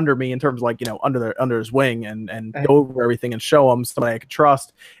under me in terms of like under his wing and go over everything and show him somebody I can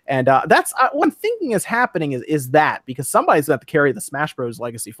trust. And that's what I'm thinking is happening is that because somebody's got to carry the Smash Bros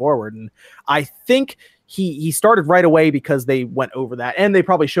legacy forward, and I think he started right away because they went over that and they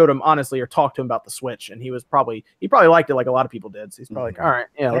probably showed him honestly or talked to him about the Switch, and he probably liked it like a lot of people did. So he's probably like, all right,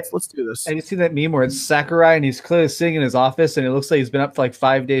 yeah, let's do this. And you see that meme where it's Sakurai and he's clearly sitting in his office and it looks like he's been up for like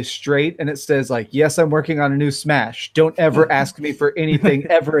 5 days straight, and it says like, yes, I'm working on a new Smash. Don't ever ask me for anything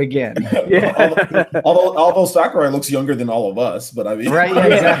ever again. Yeah. Although Sakurai looks younger than all of us, but I mean, right? Yeah,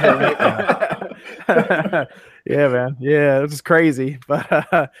 exactly. Yeah, man. Yeah, it's crazy,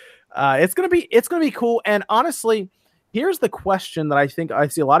 but it's gonna be cool. And honestly, here's the question that I think I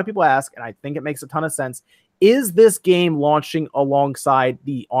see a lot of people ask, and I think it makes a ton of sense: is this game launching alongside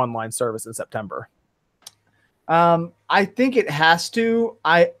the online service in September? I think it has to.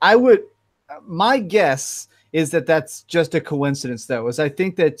 I would. My guess is that that's just a coincidence, though. Is I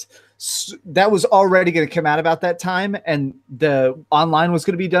think that was already going to come out about that time, and the online was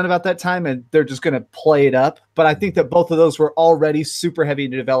going to be done about that time, and they're just going to play it up. But I think that both of those were already super heavy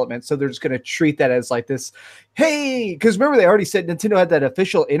into development, so they're just going to treat that as like this, hey, because remember they already said Nintendo had that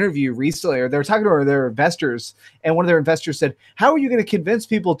official interview recently, or they were talking to their investors, and one of their investors said, how are you going to convince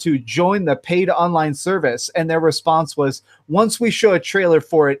people to join the paid online service? And their response was, once we show a trailer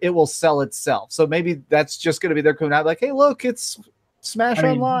for it, it will sell itself. So maybe that's just going to be their coming out like, hey, look, it's Smash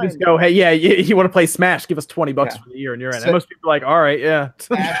Online. Just go, hey, yeah, you want to play Smash? Give us $20 for the year, and you're in. And most people are like, all right, yeah.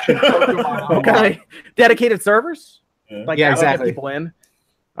 Okay, dedicated servers, exactly. People in.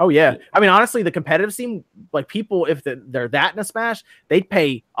 Oh yeah, I mean honestly, the competitive scene, like people, if they're that in a Smash, they'd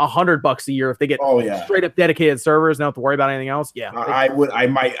pay $100 a year if they get straight up dedicated servers, and don't have to worry about anything else. Yeah,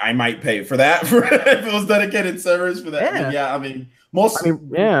 I might pay for that if it was dedicated servers for that. Yeah, I mean most.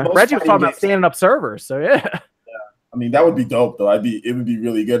 Reggie was talking about standing up servers, so yeah. I mean, that would be dope, though. It would be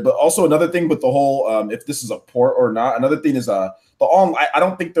really good. But also another thing with the whole, if this is a port or not, another thing is the online. I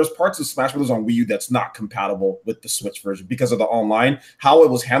don't think there's parts of Smash Bros. On Wii U that's not compatible with the Switch version because of the online, how it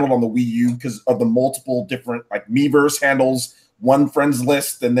was handled on the Wii U because of the multiple different, like Miiverse handles one friends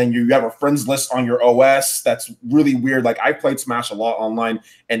list, and then you have a friends list on your OS. That's really weird. Like I played Smash a lot online,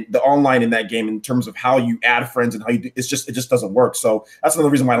 and the online in that game in terms of how you add friends and how you do, it just doesn't work. So that's another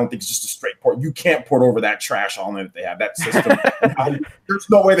reason why I don't think it's just a straight port. You can't port over that trash online that they have, that system. There's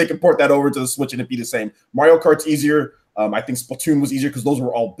no way they can port that over to the Switch and it be the same. Mario Kart's easier. I think Splatoon was easier because those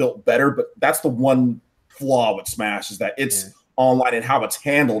were all built better, but that's the one flaw with Smash is that it's online and how it's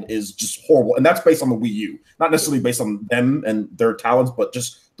handled is just horrible. And that's based on the Wii U, not necessarily based on them and their talents, but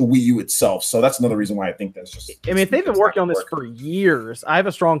just the Wii U itself. So that's another reason why I think that's just. I mean, if they've been working on this for years, I have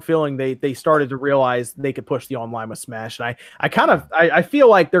a strong feeling they started to realize they could push the online with Smash. And I feel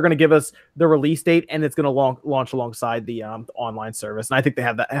like they're going to give us the release date and it's going to launch alongside the online service. And I think they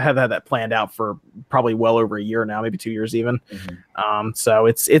have had that planned out for probably well over a year now, maybe 2 years even. So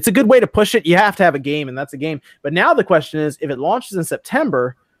it's a good way to push it. You have to have a game, and that's a game. But now the question is, if it launches in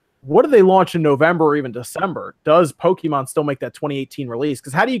September, what do they launch in November or even December? Does Pokemon still make that 2018 release?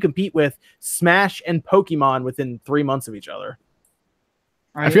 Because how do you compete with Smash and Pokemon within 3 months of each other?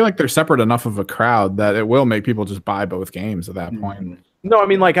 I feel like they're separate enough of a crowd that it will make people just buy both games at that point. No, I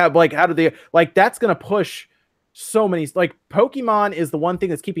mean, how do they, that's going to push so many, Pokemon is the one thing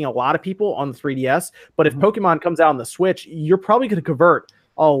that's keeping a lot of people on the 3DS. But if Pokemon comes out on the Switch, you're probably going to convert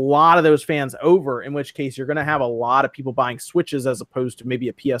a lot of those fans over, in which case you're going to have a lot of people buying Switches as opposed to maybe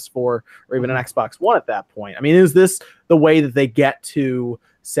a PS4 or even an Xbox One at that point. I mean, is this the way that they get to,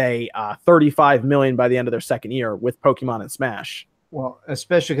 say, 35 million by the end of their second year with Pokemon and Smash? Well,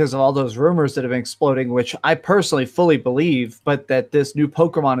 especially because of all those rumors that have been exploding, which I personally fully believe, but that this new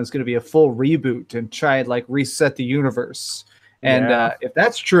Pokemon is going to be a full reboot and try and reset the universe. And if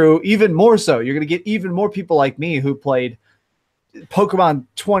that's true, even more so, you're going to get even more people like me who played Pokemon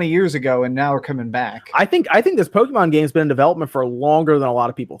 20 years ago and now are coming back. I think this Pokemon game's been in development for longer than a lot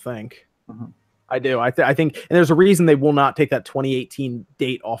of people think. I do. I think, and there's a reason they will not take that 2018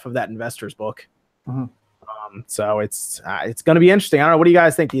 date off of that investors book. So it's going to be interesting. I don't know. What do you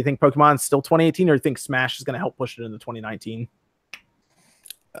guys think? Do you think Pokemon's still 2018, or do you think Smash is going to help push it into 2019?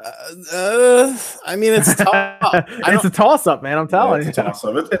 I mean, it's tough. It's a toss-up, man. I'm telling you. It's a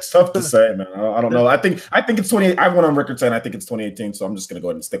toss-up. It's tough to say, man. I don't know. I think it's 20. I went on record saying I think it's 2018, so I'm just gonna go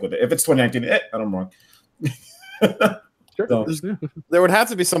ahead and stick with it. If it's 2019, I'm wrong. Sure. So. There would have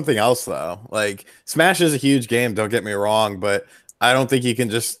to be something else, though. Like Smash is a huge game. Don't get me wrong, but I don't think you can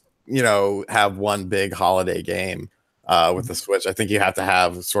just have one big holiday game with the Switch. I think you have to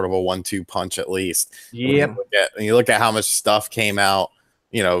have sort of a 1-2 punch at least. Yeah. When you look at how much stuff came out,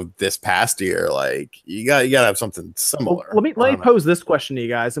 this past year, like you got to have something similar. Well, let me pose this question to you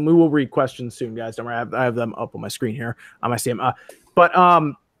guys, and we will read questions soon, guys. Don't worry, I have them up on my screen here. I see them. But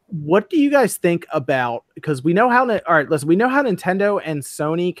what do you guys think about? Because we know how. We know how Nintendo and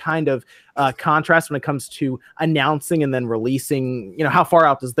Sony kind of contrast when it comes to announcing and then releasing. How far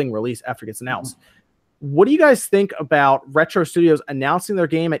out does the thing release after it gets announced? What do you guys think about Retro Studios announcing their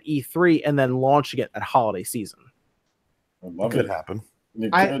game at E3 and then launching it at holiday season? I love Could it. happen.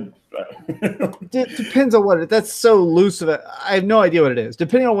 Depends on what that's so loose of it. I have no idea what it is.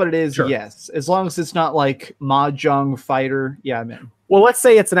 Depending on what it is, Sure. Yes. As long as it's not like Mahjong Fighter, yeah, I'm in. Well, let's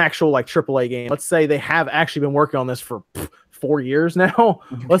say it's an actual like AAA game. Let's say they have actually been working on this for 4 years now.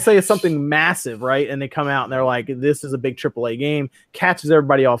 Let's say it's something massive, right? And they come out and they're like, "This is a big AAA game," catches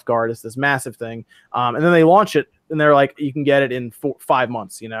everybody off guard. It's this massive thing, and then they launch it, and they're like, "You can get it in 5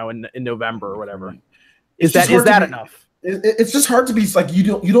 months, in November or whatever." Is that enough? It's just hard to be like you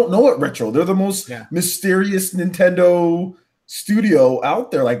don't know it. Retro, they're the most mysterious Nintendo studio out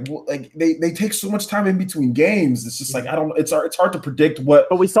there. Like they take so much time in between games. It's just like I don't. It's hard to predict what.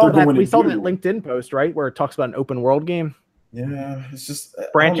 But we saw that LinkedIn post, right, where it talks about an open world game. Yeah, it's just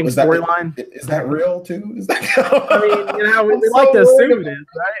branching storyline. Is that real too? Is that? I mean, we like to assume it is,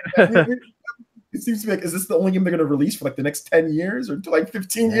 right? It seems to be like, is this the only game they're going to release for like the next 10 years or like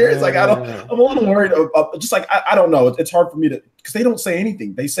 15 years? Like, I'm a little worried. Just like, I don't know. It's hard for me to, because they don't say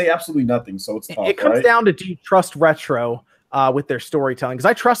anything. They say absolutely nothing. So it's tough. It comes down to, do you trust Retro with their storytelling? Because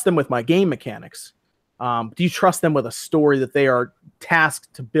I trust them with my game mechanics. Do you trust them with a story that they are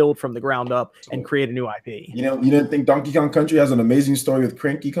tasked to build from the ground up and create a new IP? You didn't think Donkey Kong Country has an amazing story with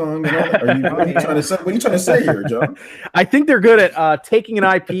Cranky Kong? What are you trying to say here, John? I think they're good at taking an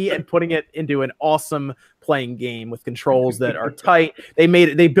IP and putting it into an awesome playing game with controls that are tight.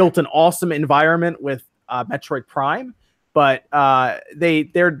 They built an awesome environment with Metroid Prime, but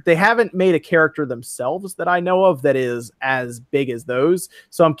they haven't made a character themselves that I know of that is as big as those.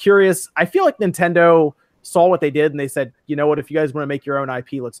 So I'm curious. I feel like Nintendo saw what they did and they said, you know what, if you guys want to make your own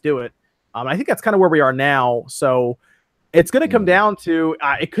IP, let's do it. I think that's kind of where we are now. So it's going to come down to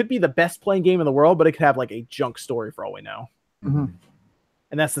it could be the best playing game in the world, but it could have like a junk story for all we know. Mm-hmm.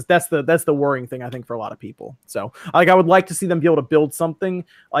 And that's the worrying thing, I think, for a lot of people. So like I would like to see them be able to build something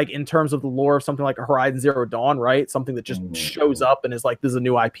like in terms of the lore of something like a Horizon Zero Dawn, right? Something that just shows up and is like, this is a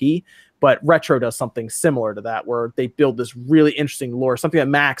new IP. But Retro does something similar to that, where they build this really interesting lore, something that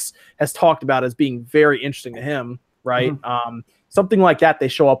Max has talked about as being very interesting to him, right? Something like that they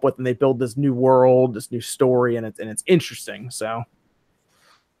show up with, and they build this new world, this new story, and it's interesting. So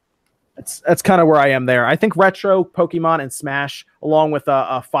that's kind of where I am there. I think Retro, Pokemon, and Smash, along with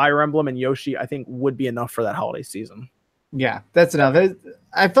a Fire Emblem and Yoshi, I think would be enough for that holiday season. Yeah, that's enough.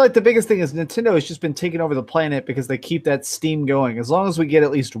 I feel like the biggest thing is Nintendo has just been taking over the planet because they keep that steam going. As long as we get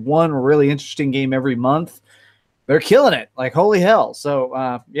at least one really interesting game every month, they're killing it. Like, holy hell.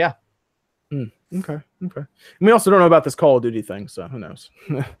 So, yeah. Okay. And we also don't know about this Call of Duty thing, so who knows?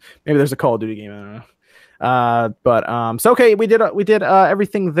 Maybe there's a Call of Duty game. I don't know. So okay, we did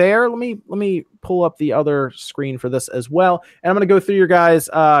everything there. Let me pull up the other screen for this as well, and I'm going to go through your guys'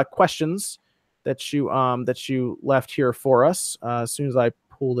 questions that you left here for us. As soon as I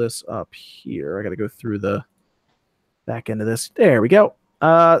pull this up here, I got to go through the back end of this. There we go.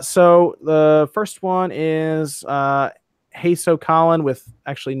 So the first one is Hey So Colin with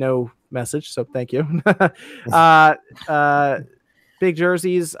actually no message, so thank you. Big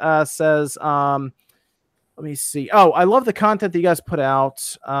Jerseys says, let me see. Oh, I love the content that you guys put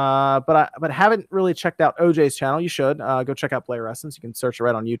out, but haven't really checked out OJ's channel. You should go check out Player Essence. You can search it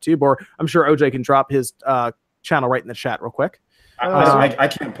right on YouTube, or I'm sure OJ can drop his channel right in the chat real quick. I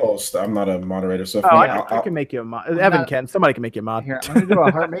can't post. I'm not a moderator, so I can make you a mod. Evan can. Somebody can make you a mod. Here, I'm gonna do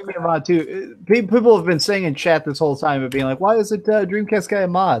a heart. Make me a mod too. People have been saying in chat this whole time, of being like, "Why isn't Dreamcast guy a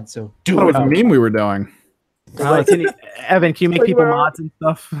mod?" So do it. It was a meme we were doing. Evan, can you make people mods and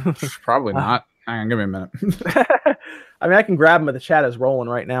stuff? Probably not. Hang on, give me a minute. I mean, I can grab him, but the chat is rolling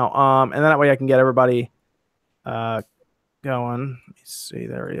right now. And then that way I can get everybody going. Let me see.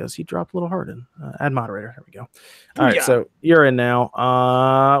 There he is. He dropped a little hard in. Add moderator. There we go. All right, so you're in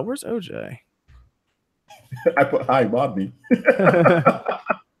now. Where's OJ? I put hi, mod me.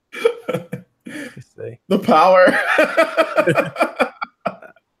 Let's see. The power.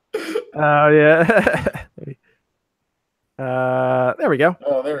 Oh yeah. There we go.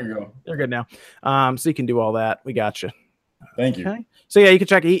 Oh, there we go. You're good now. So you can do all that. We got you. Thank you. Okay. So yeah, you can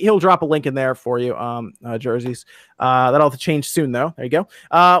check. He'll drop a link in there for you. Jerseys. That'll have to change soon, though. There you go.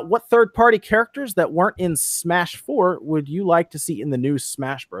 What third-party characters that weren't in Smash 4 would you like to see in the new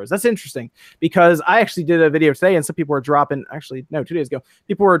Smash Bros? That's interesting because I actually did a video today, and some people were dropping. Actually, no, 2 days ago,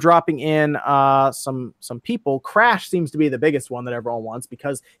 people were dropping in some people. Crash seems to be the biggest one that everyone wants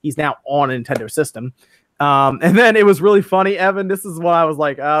because he's now on a Nintendo system. And then it was really funny, Evan. This is why I was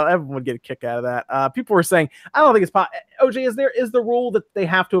like, everyone would get a kick out of that. People were saying, I don't think it's OJ, is the rule that they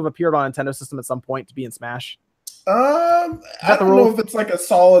have to have appeared on a Nintendo system at some point to be in Smash? I don't know if it's like a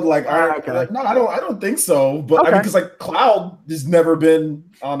solid like. Okay. No, I don't think so. But I mean, because like Cloud has never been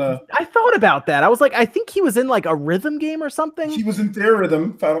on a. I thought about that. I was like, I think he was in like a rhythm game or something. He was in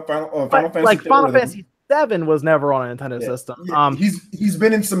Theatrhythm, Final Fantasy. Like Final Fantasy 7 was never on a Nintendo system. Yeah. He's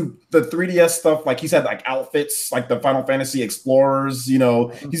been in the 3DS stuff. Like he's had like outfits, like the Final Fantasy Explorers. You know,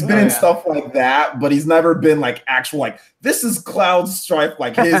 he's been in stuff like that, but he's never been like actual like this is Cloud Strife,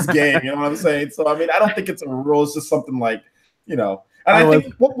 like his game. You know what I'm saying? So I mean, I don't think it's a rule. It's just something like And I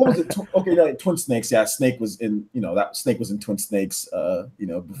think what was it? Okay, Twin Snakes. Yeah, Snake was in. That Snake was in Twin Snakes.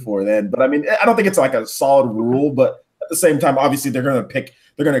 Before then. But I mean, I don't think it's like a solid rule. But at the same time, obviously, they're going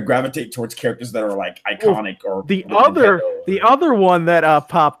to gravitate towards characters that are like iconic or the other one that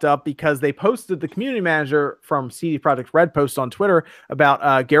popped up because they posted the community manager from CD Projekt Red post on Twitter about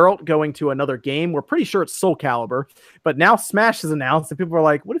Geralt going to another game. We're pretty sure it's Soul Calibur, but now Smash is announced and people are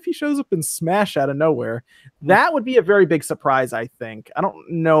like, what if he shows up in Smash out of nowhere? That would be a very big surprise, I think. I don't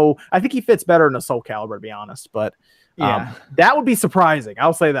know. I think he fits better in a Soul Calibur, to be honest, but that would be surprising.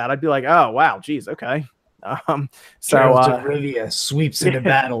 I'll say that. I'd be like, oh, wow, geez, okay. Rivia sweeps into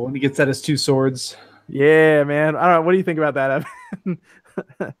battle when he gets out his 2 swords. Yeah, man. I don't know. What do you think about that, Evan?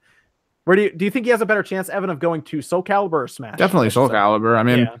 Where do you think he has a better chance, Evan, of going to Soul Calibur or Smash? Definitely Soul Calibur. I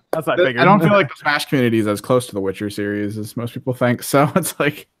mean, that's what I figured. I don't feel like the Smash community is as close to the Witcher series as most people think. So it's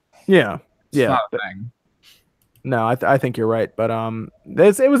like, it's not a thing. No, I think you're right, but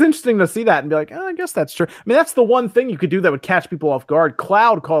it was interesting to see that and be like, I guess that's true. I mean, that's the one thing you could do that would catch people off guard.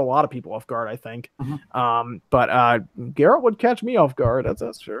 Cloud caught a lot of people off guard, I think. But Geralt would catch me off guard.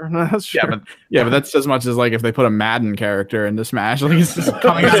 That's sure. That's sure. But that's as much as like if they put a Madden character into Smash, like he's just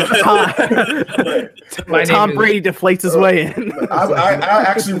coming out of the Tom Brady deflates his way in. I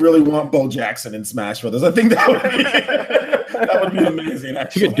actually really want Bo Jackson in Smash Brothers. I think that would be amazing.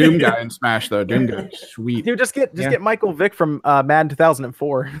 Actually, you get Doom Guy in Smash though. Doom Guy, sweet. Dude, just get Michael Vick from Madden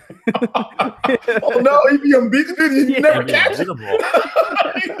 2004. Oh no, he'd be unbeaten, dude. He'd never catch him.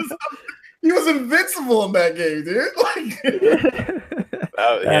 He was invincible in that game, dude.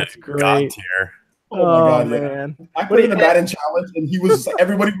 That's great. God tier. Oh my God, man. I put in the Madden Challenge and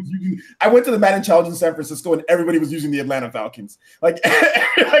everybody was using. I went to the Madden Challenge in San Francisco and everybody was using the Atlanta Falcons. Like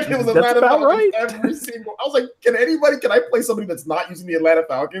it was Atlanta Falcons right. every single. I was like, can I play somebody that's not using the Atlanta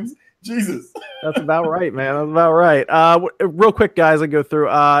Falcons? Jesus. That's about right, man. That's about right. Real quick, guys, I go through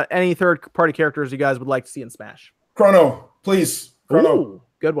any third-party characters you guys would like to see in Smash. Chrono, please. Chrono. Ooh,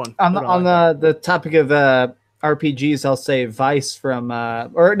 good one. On the topic of RPGs, I'll say Vice from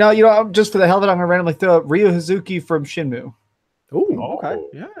just for the hell of it, I'm gonna randomly throw out Ryu Hazuki from Shinmu. Ooh, okay.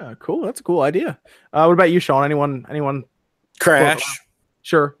 Yeah, cool. That's a cool idea. What about you, Sean? Anyone? Crash.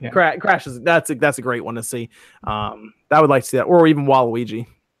 Sure. Yeah. Crash is that's a great one to see. I would like to see that, or even Waluigi.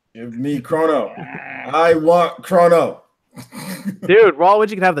 Give me Chrono. I want Chrono. Dude,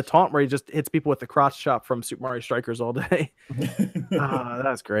 Waluigi could have the taunt where he just hits people with the crotch chop from Super Mario Strikers all day.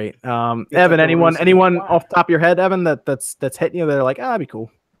 That's great. Evan, anyone off the top of your head, Evan, that's hitting you? They're like, that'd be cool.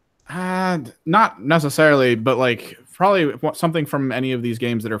 Not necessarily, but like probably something from any of these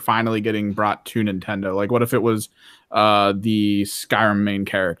games that are finally getting brought to Nintendo. Like, what if it was the Skyrim main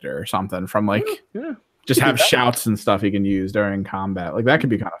character or something from like. Yeah. Just have shouts and stuff he can use during combat. Like that could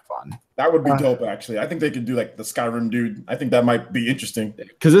be kind of fun. That would be dope, actually. I think they could do like the Skyrim dude. I think that might be interesting.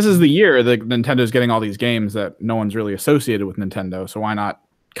 Because this is the year that Nintendo's getting all these games that no one's really associated with Nintendo. So why not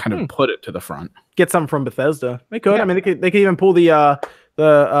kind of put it to the front? Get something from Bethesda. They could. Yeah. I mean, they could even pull the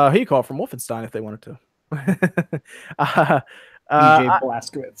who you call it from Wolfenstein if they wanted to. DJ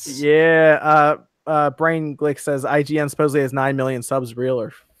Blazkowicz. Yeah. Brain Glick says IGN supposedly has 9 million subs, real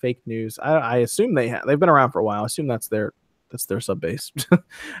or fake news. I assume they've been around for a while. I assume that's their sub base.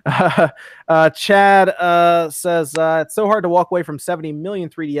 Chad says it's so hard to walk away from 70 million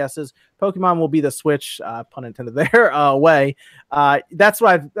 3DSs. Pokemon will be the Switch, pun intended there, way. That's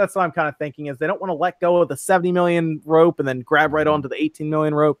what I'm kind of thinking is they don't want to let go of the 70 million rope and then grab right onto the 18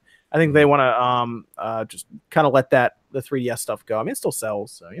 million rope. I think they want to just kind of let the 3DS stuff go. I mean, it still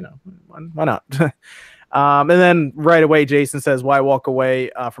sells, so why not? And then right away, Jason says, why walk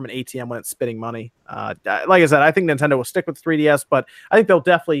away from an ATM when it's spitting money? Like I said, I think Nintendo will stick with 3DS, but I think they'll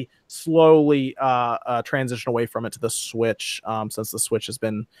definitely slowly transition away from it to the Switch, since the Switch has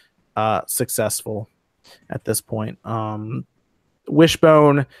been successful at this point.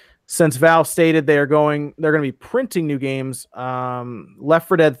 Wishbone, since Valve stated they're going to be printing new games, Left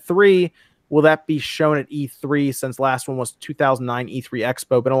 4 Dead 3, will that be shown at E3 since last one was 2009 E3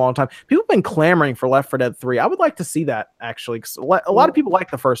 Expo? Been a long time. People have been clamoring for Left 4 Dead 3. I would like to see that, actually, because a lot of people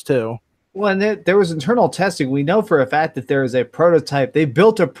like the first two. Well, and there was internal testing. We know for a fact that there is a prototype. They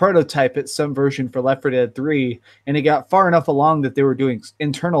built a prototype at some version for Left 4 Dead 3, and it got far enough along that they were doing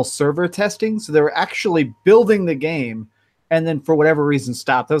internal server testing. So they were actually building the game, and then for whatever reason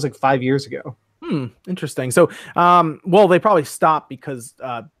stopped. That was like 5 years ago. Interesting. So, well, they probably stopped because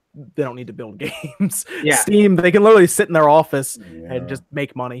they don't need to build games. Yeah. Steam, they can literally sit in their office and just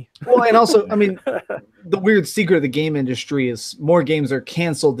make money. Well, and also, I mean, the weird secret of the game industry is more games are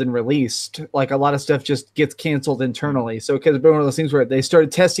canceled than released. Like a lot of stuff just gets canceled internally. So because it's been one of those things where they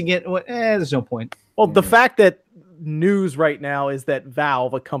started testing it and went, there's no point. Well, the fact that news right now is that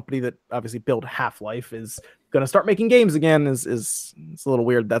Valve, a company that obviously built Half-Life, is going to start making games again is it's a little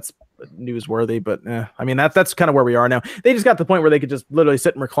weird. That's newsworthy, but I mean that's kind of where we are now. They just got to the point where they could just literally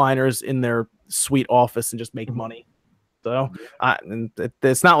sit in recliners in their sweet office and just make money. So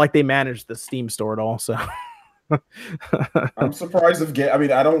it's not like they manage the Steam store at all. So I'm surprised if Gabe. I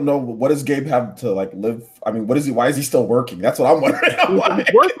mean, I don't know what does Gabe have to like live. I mean, what is he? Why is he still working? That's what I'm wondering.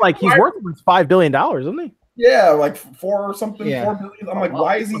 He's worth $5 billion, isn't he? Yeah, like 4 or something, Yeah. 4 billion. I'm like,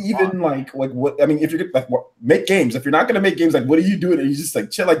 why is he even like what? I mean, if you're like make games, if you're not gonna make games, like what are you doing? Are you just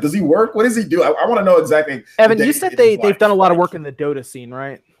like chill? Like, does he work? What does he do? I want to know exactly. Evan, you said they've done a lot of work in the Dota scene,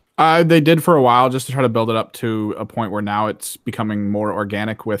 right? They did for a while just to try to build it up to a point where now it's becoming more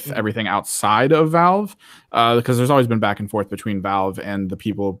organic with everything outside of Valve, because there's always been back and forth between Valve and the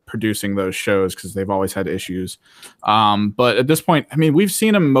people producing those shows because they've always had issues. But at this point, I mean, we've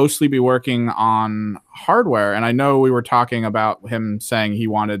seen him mostly be working on hardware, and I know we were talking about him saying he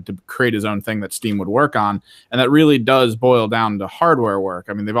wanted to create his own thing that Steam would work on, and that really does boil down to hardware work.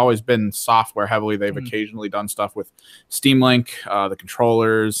 I mean, they've always been software heavily. They've occasionally done stuff with Steam Link, the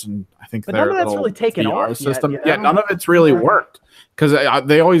controllers, and I think but none of that's really taken VR off system. yet, Yeah, none of it's really worked because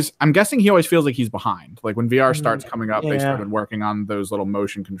I'm guessing he always feels like he's behind. Like when VR starts coming up, they started working on those little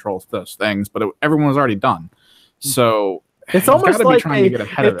motion control things, but everyone was already done. So it's almost like trying to get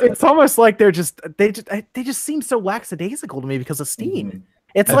ahead of it. It's almost like they just seem so lackadaisical to me because of Steam.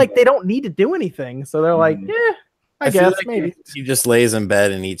 It's like they don't need to do anything, so they're like, I guess like maybe he just lays in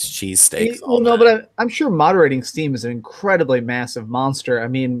bed and eats cheesesteaks. Well, no, but I'm sure moderating Steam is an incredibly massive monster. I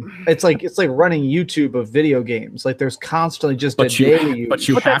mean, it's like running YouTube of video games. Like there's constantly just But you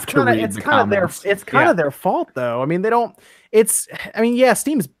have to read it's the kind of comments. it's kind of their fault though. I mean, they don't. Yeah,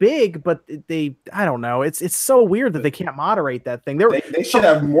 Steam's big, but I don't know. It's so weird that they can't moderate that thing. They should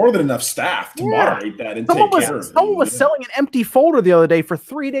have more than enough staff to moderate that and take care of it. Someone was selling an empty folder the other day for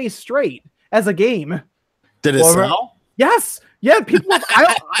 3 days straight as a game. Did it sell? Yes. Yeah, people.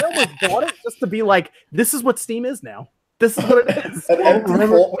 I almost bought it just to be like, this is what Steam is now. This is what it is.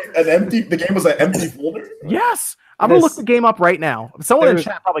 The game was an empty folder? Yes. I'm going to look the game up right now. Someone in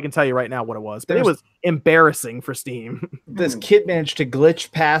chat probably can tell you right now what it was, but it was embarrassing for Steam. This kid managed to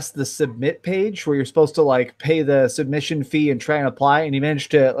glitch past the submit page where you're supposed to like pay the submission fee and try and apply. And he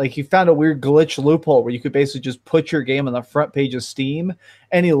managed to he found a weird glitch loophole where you could basically just put your game on the front page of Steam.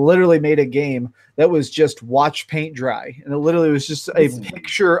 And he literally made a game that was just watch paint dry. And it literally was just a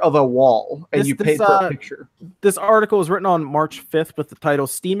picture of a wall. And you paid for a picture. This article was written on March 5th with the title,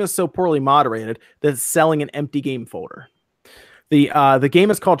 Steam is so poorly moderated that it's selling an empty game folder. The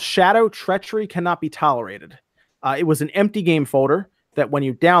game is called Shadow Treachery Cannot Be Tolerated. It was an empty game folder that when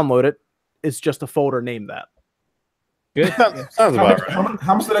you download it, it's just a folder named that. Good. Sounds about right.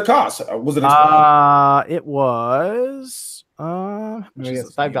 How much did it cost? Was it expensive? It was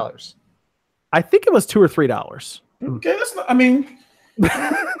 $5. I think it was $2 or $3. Okay, that's not. I mean,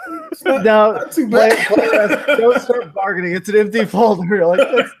 No, not too bad. don't start bargaining. It's an empty folder. Like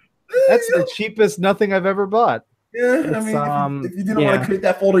that's the cheapest nothing I've ever bought. Yeah, I mean, if you didn't want to create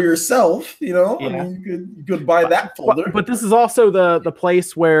that folder yourself, I mean, you could buy that folder. But this is also the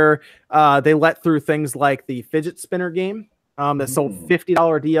place where they let through things like the fidget spinner game that sold $50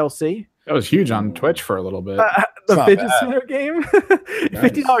 DLC. That was huge on Twitch for a little bit. The fidget spinner game,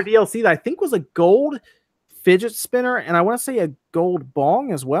 $50 DLC that I think was a gold fidget spinner, and I want to say a gold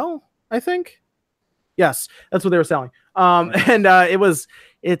bong as well. I think, yes, that's what they were selling. And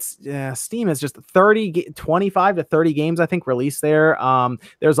Steam is just 25 to 30 games I think released there.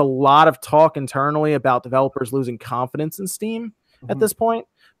 There's a lot of talk internally about developers losing confidence in Steam at this point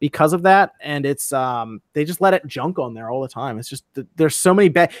because of that, and it's they just let it junk on there all the time. It's just there's so many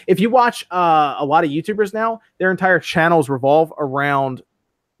bad. If you watch a lot of YouTubers now, their entire channels revolve around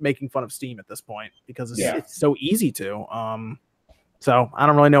making fun of Steam at this point because it's so easy to. So I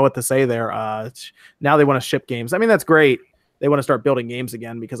don't really know what to say there. Now they want to ship games. I mean, that's great. They want to start building games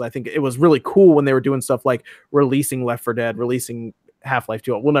again because I think it was really cool when they were doing stuff like releasing Left 4 Dead, releasing Half-Life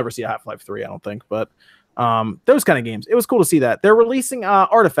 2. We'll never see a Half-Life 3, I don't think, but those kind of games. It was cool to see that. They're releasing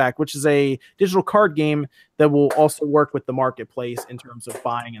Artifact, which is a digital card game that will also work with the marketplace in terms of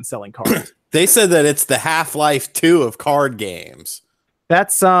buying and selling cards. They said that it's the Half-Life 2 of card games.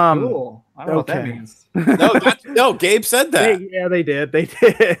 That's cool. I don't know what that means. No, Gabe said that. They did. They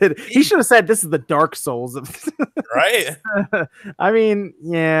did. He should have said this is the Dark Souls of right. I mean,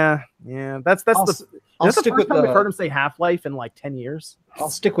 yeah. That's the stick first with time I've heard him say Half-Life in like 10 years. I'll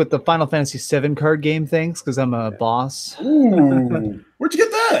stick with the Final Fantasy VII card game things because I'm a boss. Ooh, where'd you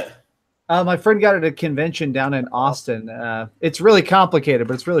get that? My friend got it at a convention down in Austin. It's really complicated,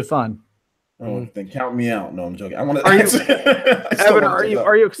 but it's really fun. Oh, then count me out. No, I'm joking. I want to. Evan, are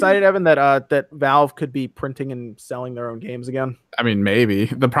you excited, Evan, that Valve could be printing and selling their own games again? I mean, maybe.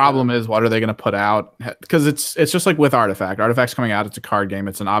 The problem is, what are they going to put out? Because it's just like with Artifact. Artifact's coming out. It's a card game.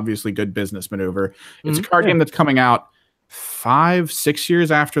 It's an obviously good business maneuver. It's a card game that's coming out 5-6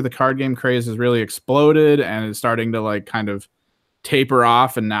 years after the card game craze has really exploded and is starting to like kind of taper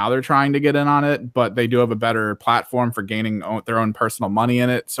off, and now they're trying to get in on it, but they do have a better platform for gaining their own personal money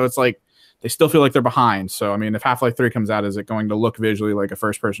in it. So it's like they still feel like they're behind. So I mean, if Half-Life 3 comes out, is it going to look visually like a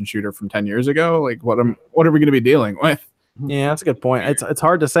first-person shooter from 10 years ago? Like what are we going to be dealing with? Yeah, that's a good point. It's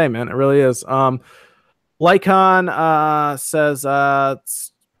hard to say, man. It really is. Lycon says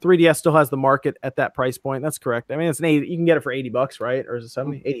 3DS still has the market at that price point. That's correct. I mean, it's an 80. You can get it for $80, right? Or is it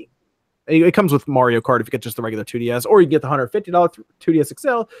 70? 80. It comes with Mario Kart if you get just the regular 2DS, or you get the $150 2DS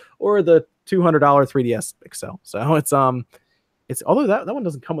XL or the $200 3DS XL. So it's although that one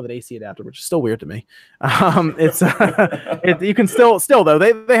doesn't come with an AC adapter, which is still weird to me. You can still though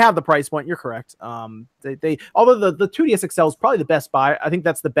they have the price point. You're correct. They although the 2DS XL is probably the best buy. I think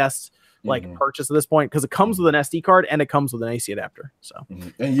that's the best purchase at this point because it comes with an SD card and it comes with an AC adapter. So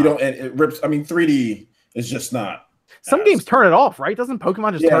and you don't and it rips. I mean, 3D is just not. Some games turn it off, right? Doesn't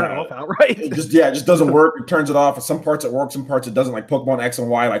Pokemon just turn it off outright? It just doesn't work. It turns it off. Some parts it works, some parts it doesn't. Like Pokemon X and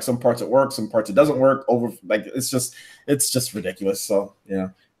Y, like some parts it works, some parts it doesn't work. It's just ridiculous. So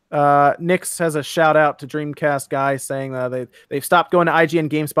yeah. Nix has a shout out to Dreamcast guy saying they've stopped going to IGN,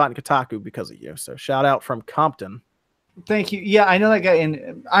 GameSpot, and Kotaku because of you. So shout out from Compton. Thank you. Yeah, I know that guy,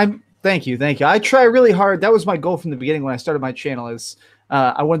 and thank you. I try really hard. That was my goal from the beginning when I started my channel.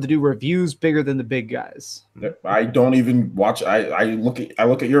 I wanted to do reviews bigger than the big guys. I don't even watch. I look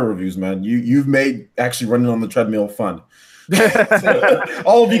at your reviews, man. You've made actually running on the treadmill fun.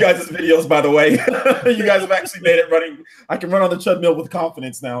 All of you guys' videos, by the way, you guys have actually made it running. I can run on the treadmill with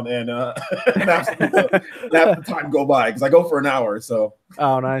confidence now and have the time go by because I go for an hour. So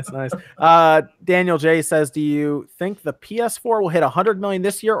nice. Daniel J says, do you think the PS4 will hit 100 million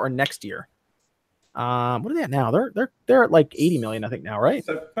this year or next year? What are they at now? They're at like 80 million, I think now, right?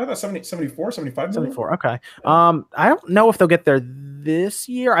 I thought 74, 75 million. 74. Okay. I don't know if they'll get there this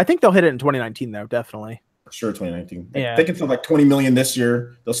year. I think they'll hit it in 2019 though, definitely. For sure, 2019. Yeah. They can sell like 20 million this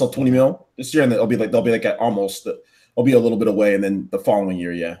year. They'll sell 20 mil this year, and they'll be like at almost. They'll be a little bit away, and then the following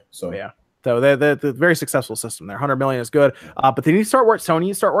year, yeah. So yeah. So they're very successful system there. 100 million is good, but they need to start Sony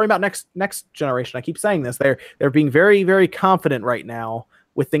needs to start worrying about next generation. I keep saying this. They're being very, very confident right now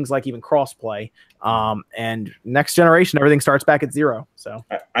with things like even crossplay. And next generation, everything starts back at zero. So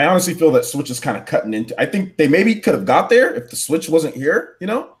I honestly feel that Switch is kind of cutting into. I think they maybe could have got there if the Switch wasn't here.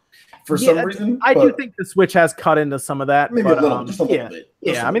 For some reason. I do think the Switch has cut into some of that. Maybe just a little bit.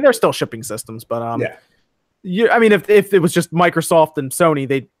 Yeah, I mean, they're still shipping systems, but I mean, if it was just Microsoft and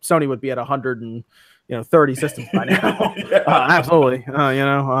Sony, Sony would be at 130 systems by now. Absolutely. What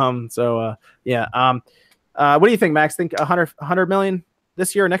do you think, Max? Think 100 million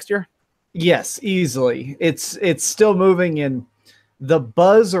this year or next year? Yes, easily. It's still moving, and the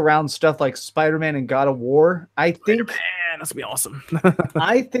buzz around stuff like Spider-Man and God of War, I think that's gonna be awesome.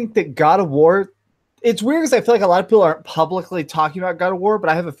 I think that God of War, it's weird because I feel like a lot of people aren't publicly talking about God of War, but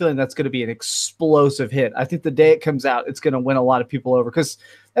I have a feeling that's going to be an explosive hit. I think the day it comes out, it's going to win a lot of people over because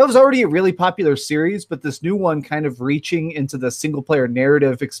that was already a really popular series, but this new one kind of reaching into the single player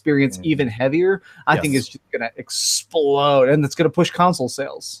narrative experience even heavier, I think is just going to explode, and it's going to push console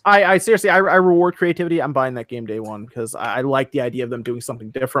sales. I seriously, I reward creativity. I'm buying that game day one because I like the idea of them doing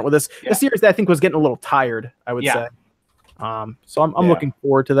something different with this. The series that I think was getting a little tired, I would say. So I'm looking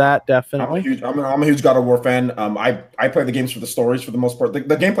forward to that, definitely. I'm a huge God of War fan. I play the games for the stories for the most part. The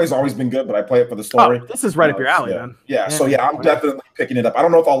gameplay's always been good, but I play it for the story. Oh, this is right up your alley, man. Yeah, so I'm definitely picking it up. I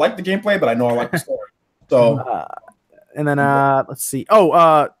don't know if I'll like the gameplay, but I know I like the story. So and then let's see.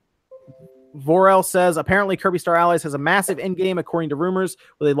 Oh, Vorel says apparently Kirby Star Allies has a massive end game according to rumors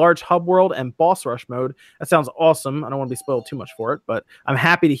with a large hub world and boss rush mode. That sounds awesome. I don't want to be spoiled too much for it, but I'm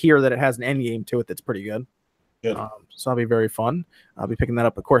happy to hear that it has an end game to it that's pretty good. So that'll be very fun. I'll be picking that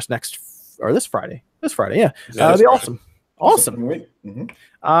up, of course, this Friday. Yeah, that'll be awesome. Awesome. With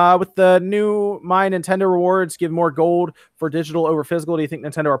the new My Nintendo rewards, give more gold for digital over physical. Do you think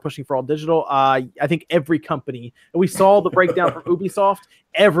Nintendo are pushing for all digital? I think every company. We saw the breakdown from Ubisoft.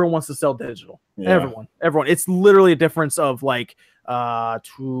 Everyone wants to sell digital. Yeah. Everyone. It's literally a difference of like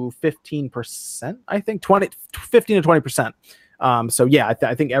to 15%. I think 15 to 20%. So yeah,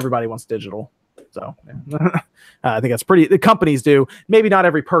 I think everybody wants digital. So I think that's pretty. The companies do. Maybe not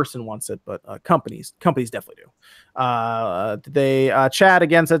every person wants it, but companies definitely do. Did they? Chad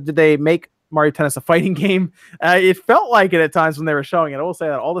again said, did they make Mario Tennis a fighting game? It felt like it at times when they were showing it. I will say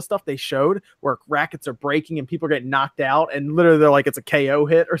that all the stuff they showed where rackets are breaking and people are getting knocked out, and literally they're like it's a KO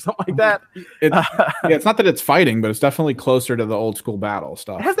hit or something like that. It's not that it's fighting, but it's definitely closer to the old school battle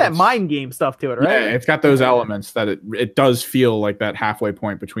stuff. It has that mind game stustuff to it, right? Yeah, it's got those elements that it does feel like that halfway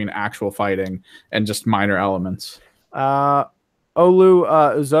point between actual fighting and just minor elements. Olu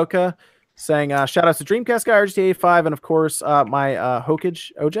Uzoka saying shout out to Dreamcast guy RGT85 and of course my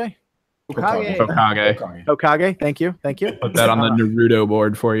Hokage OJ. Hokage. Thank you. Put that on the Naruto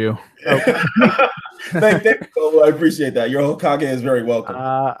board for you. Okay. Thank you. I appreciate that. Your Hokage is very welcome.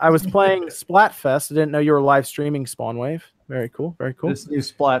 I was playing Splatfest. I didn't know you were live streaming Spawnwave. Very cool. This new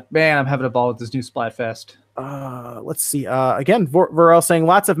Splat, man, I'm having a ball with this new Splatfest. Let's see. Again, Vorel saying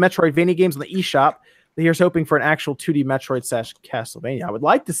lots of Metroidvania games on the eShop. Here's hoping for an actual 2D Metroid / Castlevania. I would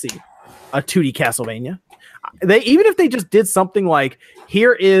like to see a 2D Castlevania. Even if they just did something like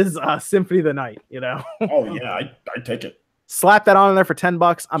here is Symphony of the Night, you know. Oh yeah, I take it. Slap that on there for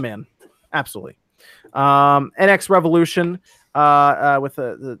 $10. I'm in. Absolutely. NX Revolution with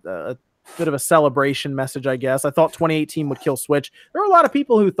a bit of a celebration message, I guess. I thought 2018 would kill Switch. There were a lot of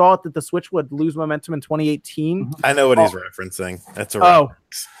people who thought that the Switch would lose momentum in 202018. I know what he's referencing. That's a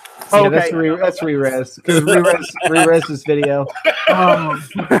reference. Oh, okay. That's Rerez. Because Rerez this video. I'm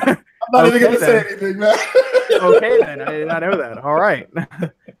not even going to say anything, man. Okay, then. I did not know that. All right.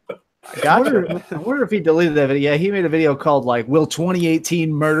 I wonder if he deleted that video. Yeah, he made a video called like "Will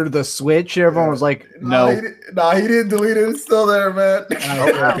 2018 murder the Switch?" And everyone was like, "No, he didn't delete it. It's still there, man."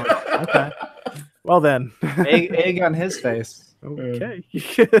 Okay. Well then, egg on his face. Okay.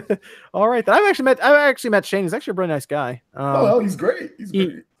 All right. I've actually met Shane. He's actually a really nice guy. He's great.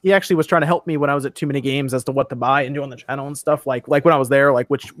 He actually was trying to help me when I was at Too Many Games as to what to buy and do on the channel and stuff. Like when I was there, like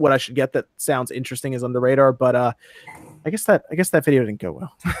what I should get that sounds interesting is on the radar. But I guess that video didn't go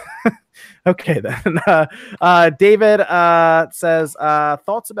well. Okay then. David says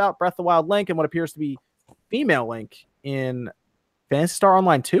thoughts about Breath of the Wild Link and what appears to be female Link in Phantasy Star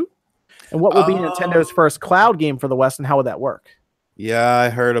Online 2, and what will be Nintendo's first cloud game for the West, and how would that work? Yeah, I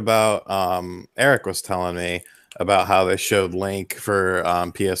heard about. Eric was telling me about how they showed Link for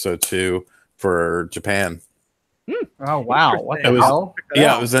PSO2 for Japan. Oh wow! What the hell?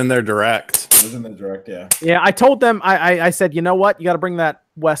 Yeah, it was in their direct. Yeah, I told them. I said, you know what? You got to bring that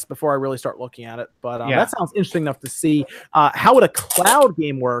west before I really start looking at it. But that sounds interesting enough to see. How would a cloud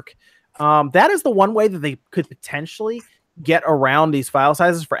game work? That is the one way that they could potentially get around these file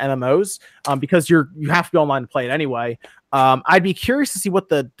sizes for MMOs, because you have to be online to play it anyway. I'd be curious to see what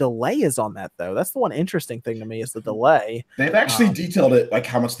the delay is on that, though. That's the one interesting thing to me is the delay. They've actually detailed it, like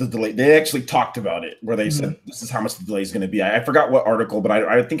how much the delay. They actually talked about it, where they said this is how much the delay is going to be. I forgot what article, but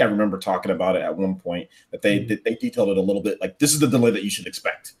I think I remember talking about it at one point. That they detailed it a little bit. Like this is the delay that you should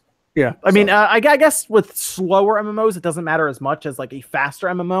expect. Yeah, I mean, I guess with slower MMOs, it doesn't matter as much as like a faster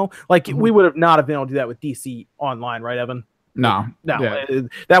MMO. Like we would have not have been able to do that with DC Online, right, Evan? No. Yeah.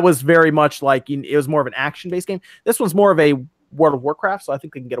 That was very much like it was more of an action-based game. This one's more of a World of Warcraft, so I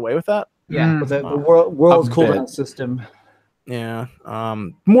think they can get away with that. Yeah, with the world cooldown system. Yeah.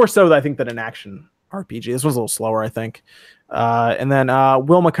 More so, I think, than an action RPG. This was a little slower, I think. And then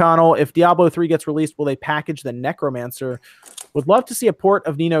Will McConnell, if Diablo 3 gets released, will they package the Necromancer? Would love to see a port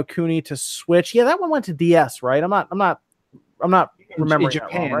of Ni no Kuni to Switch. Yeah, that one went to DS, right? I'm not remembering in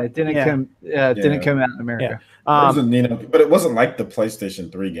Japan. Wrong, right? It didn't come out in America. Yeah. But it wasn't like the PlayStation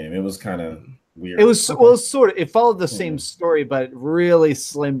 3 game. It was kind of weird. It was sort of. It followed the same story, but really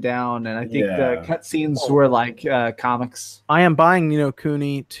slimmed down. And I think the cutscenes were like comics. I am buying Ni no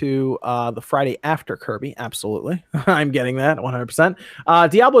Kuni to the Friday after Kirby. Absolutely, I'm getting that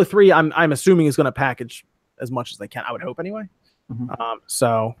 100%. Diablo 3, I'm assuming is going to package as much as they can. I would hope anyway. Mm-hmm.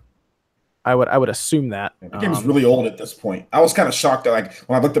 So I would assume that. The game's really old at this point. I was kind of shocked that, like,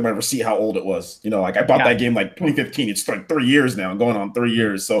 when I looked at my receipt, how old it was. You know, like, I bought that game like 2015. It's like 3 years now, going on 3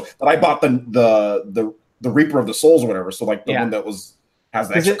 years. So, but I bought the Reaper of the Souls or whatever. So, like, the one that has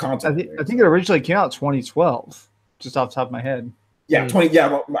the extra content. I think it originally came out 2012, just off the top of my head. Yeah,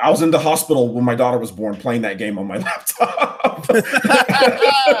 I was in the hospital when my daughter was born, playing that game on my laptop.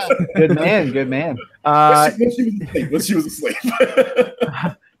 Good man. When she was asleep.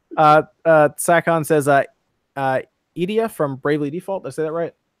 Sakon says, Idia from Bravely Default. Did I say that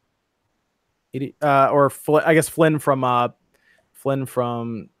right? I guess Flynn from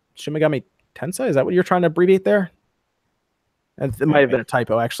Shin Megami Tensei. Is that what you're trying to abbreviate there? It might have been a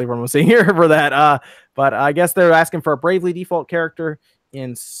typo, actually, from what I'm seeing here for that. But I guess they're asking for a Bravely Default character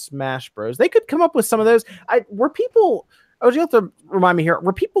in Smash Bros. They could come up with some of those. Were people? You have to remind me here.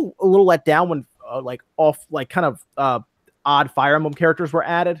 Were people a little let down when odd Fire Emblem characters were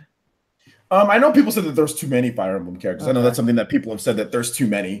added? I know people said that there's too many Fire Emblem characters. I know that's something that people have said, that there's too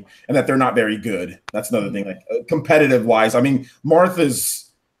many and that they're not very good. That's another thing. Like, competitive wise, I mean,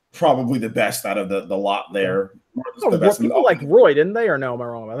 Martha's probably the best out of the lot there. People like Roy, didn't they? Or no, am I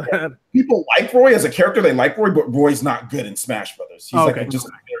wrong about that? People like Roy as a character. They like Roy, but Roy's not good in Smash Brothers. He's he's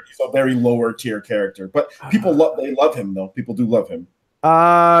a very lower tier character. But people love him though. People do love him.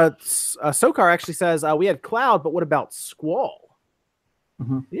 Sokar actually says we had Cloud, but what about Squall?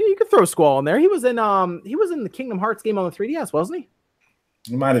 Mm-hmm. Yeah, you could throw Squall in there. He was in the Kingdom Hearts game on the 3DS, wasn't he?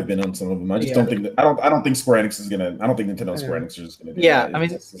 He might have been on some of them. I just don't think I don't think Square Enix is gonna. I don't think Nintendo Square Enix is just gonna do that. I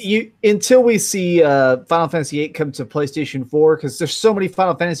mean, until we see Final Fantasy VIII come to PlayStation 4, because there's so many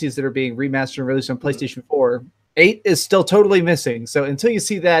Final Fantasies that are being remastered and released on PlayStation 4. 8 is still totally missing. So until you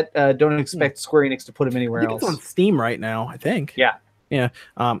see that, don't expect Square Enix to put him anywhere else. It's on Steam right now, I think. Yeah. Yeah.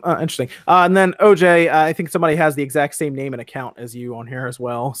 Interesting. And then OJ, I think somebody has the exact same name and account as you on here as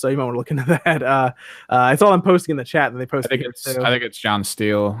well. So you might want to look into that. I saw them posting in the chat, and they posted. I think it's John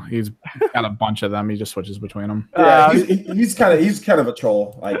Steele. He's got a bunch of them. He just switches between them. Yeah, he's kind of a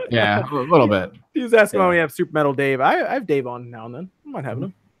troll. Like, yeah, a little bit. He's asking when we have Super Metal Dave. I have Dave on now and then. I might have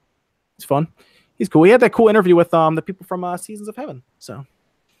him. It's fun. He's cool. We had that cool interview with the people from Seasons of Heaven. So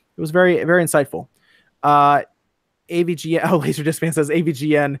it was very, very insightful. AVGN, Laserdisc says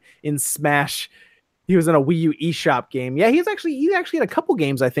AVGN in Smash. He was in a Wii U eShop game. Yeah, he actually had a couple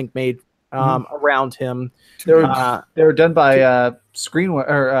games I think made around him. They were done by Screw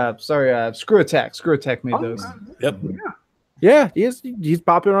Attack. Screw Attack made those. Yep. Yeah, he's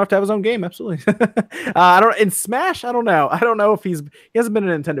popular enough to have his own game. Absolutely. In Smash, I don't know if he hasn't been in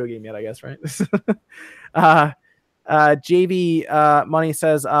a Nintendo game yet, I guess, right? JV Money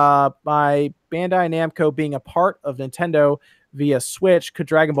says by Bandai Namco being a part of Nintendo via Switch, could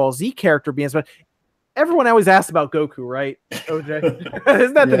Dragon Ball Z character be inspired? Everyone always asks about Goku, right, OJ?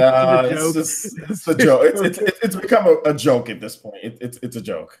 Isn't that the joke? It's a joke. It's become a joke at this point. It's a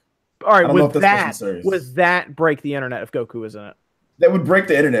joke. All right, would that break the internet if Goku was in it? That would break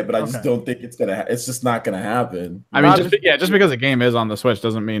the internet, but I just don't think it's gonna. It's just not gonna happen. I mean, just because a game is on the Switch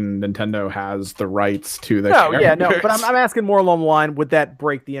doesn't mean Nintendo has the rights to the. But I'm asking more along the line: would that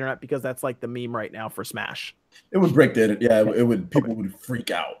break the internet? Because that's like the meme right now for Smash. It would break the internet. Yeah, it would. People would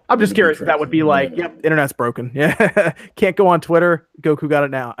freak out. I'm just curious if that would be like, yep, internet's broken. Yeah, can't go on Twitter. Goku got it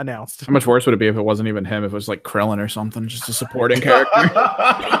now announced. How much worse would it be if it wasn't even him? If it was like Krillin or something, just a supporting character.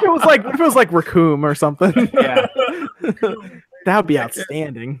 If it was like Raccoon or something. Yeah. That would be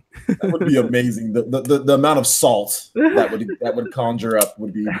outstanding. That would be amazing. The amount of salt that would conjure up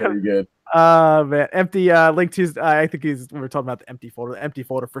would be very good. Man, empty link to. I think we're talking about the empty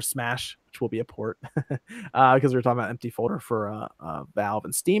folder for Smash, which will be a port, because we're talking about empty folder for Valve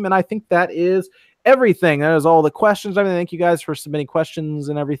and Steam, and I think that is everything. That is all the questions. I mean, thank you guys for submitting questions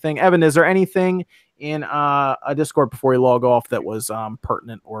and everything. Evan, is there anything in a Discord before we log off that was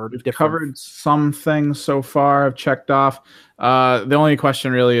pertinent or different? Covered some things so far. I've checked off. The only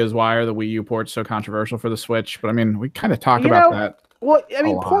question really is why are the Wii U ports so controversial for the Switch? But I mean, we kind of talked about that. Well, I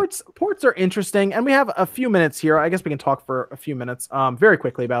mean, ports are interesting, and we have a few minutes here. I guess we can talk for a few minutes, very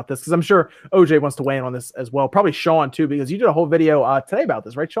quickly about this, because I'm sure OJ wants to weigh in on this as well. Probably Sean too, because you did a whole video today about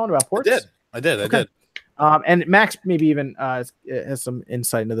this, right, Sean, about ports? I did. And Max maybe even has some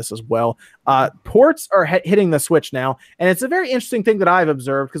insight into this as well. Ports are hitting the Switch now, and it's a very interesting thing that I've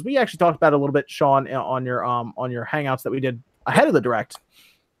observed, because we actually talked about it a little bit, Sean, on your Hangouts that we did ahead of the Direct.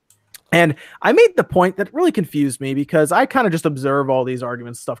 And I made the point that really confused me, because I kind of just observe all these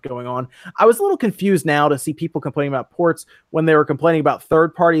arguments, stuff going on. I was a little confused now to see people complaining about ports when they were complaining about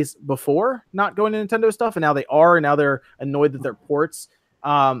third parties before not going to Nintendo stuff, and now they are, and now they're annoyed that they're ports.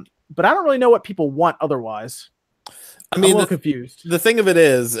 But I don't really know what people want otherwise. I mean, I'm a little confused. The thing of it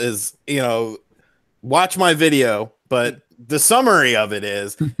is, watch my video, but the summary of it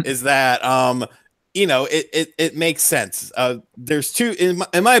is that, it makes sense. There's two,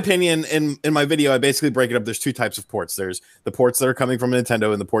 in my opinion, in my video, I basically break it up. There's two types of ports. There's the ports that are coming from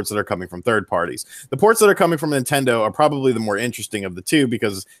Nintendo and the ports that are coming from third parties. The ports that are coming from Nintendo are probably the more interesting of the two,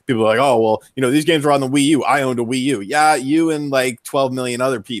 because people are like, oh, well, these games are on the Wii U. I owned a Wii U. Yeah, you and like 12 million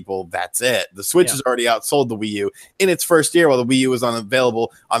other people. That's it. The Switch has already outsold the Wii U in its first year, while the Wii U was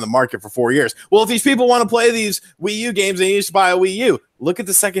available on the market for 4 years. Well, if these people want to play these Wii U games, they need to buy a Wii U. Look at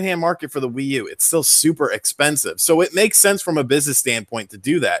the secondhand market for the Wii U. It's still super expensive. So it makes sense from a business standpoint to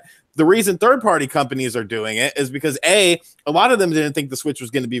do that. The reason third-party companies are doing it is because, A, a lot of them didn't think the Switch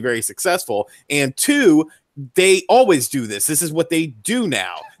was going to be very successful. And two, they always do this. This is what they do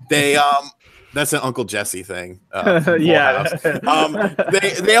now. They that's an Uncle Jesse thing. Yeah.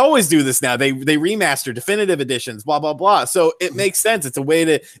 They always do this now. They remaster definitive editions, blah, blah, blah. So it makes sense. It's a way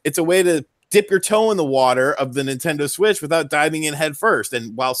to dip your toe in the water of the Nintendo Switch without diving in head first.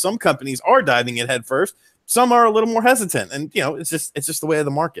 And while some companies are diving in head first, some are a little more hesitant. And it's just the way of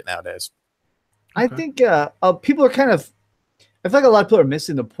the market nowadays. I think people are kind of, I feel like a lot of people are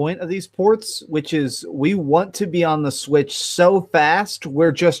missing the point of these ports, which is we want to be on the Switch so fast,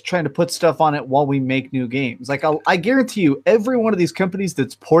 we're just trying to put stuff on it while we make new games. Like I guarantee you, every one of these companies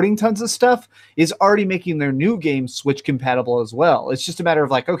that's porting tons of stuff is already making their new games Switch compatible as well. It's just a matter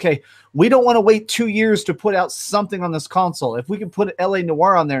of like, okay, we don't want to wait 2 years to put out something on this console. If we can put LA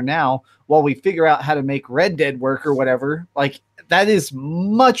Noire on there now while we figure out how to make Red Dead work or whatever, like that is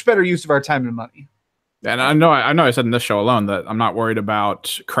much better use of our time and money. And I know I said in this show alone that I'm not worried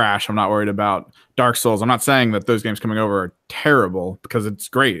about Crash. I'm not worried about Dark Souls. I'm not saying that those games coming over are terrible, because it's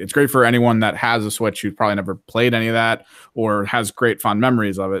great. It's great for anyone that has a Switch who's probably never played any of that or has great fond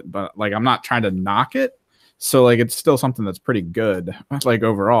memories of it. But like, I'm not trying to knock it. So like, it's still something that's pretty good, like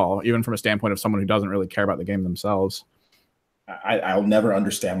overall, even from a standpoint of someone who doesn't really care about the game themselves. I'll never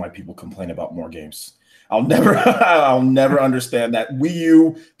understand why people complain about more games. I'll never understand that. Wii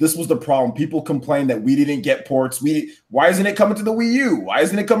U, this was the problem. People complain that we didn't get ports. Why isn't it coming to the Wii U? Why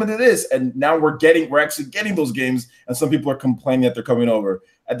isn't it coming to this? And now we're actually getting those games, and some people are complaining that they're coming over.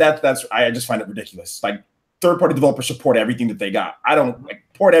 And I just find it ridiculous. Like, third-party developers should port everything that they got. I don't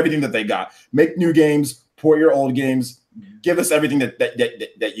port everything that they got. Make new games, port your old games. Give us everything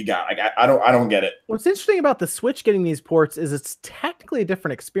that you got. Like, I don't get it. What's interesting about the Switch getting these ports is it's technically a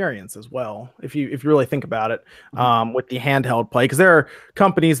different experience as well, if you really think about it, with the handheld play, because there are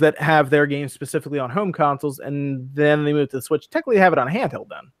companies that have their games specifically on home consoles, and then they move to the Switch. Technically, have it on handheld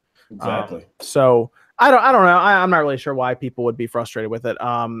then. Exactly. So I don't know. I'm not really sure why people would be frustrated with it.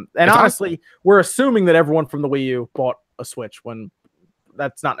 And honestly, we're assuming that everyone from the Wii U bought a Switch when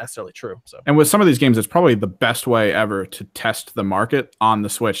that's not necessarily true. So, and with some of these games, it's probably the best way ever to test the market on the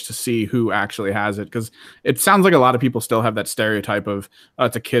Switch to see who actually has it, because it sounds like a lot of people still have that stereotype of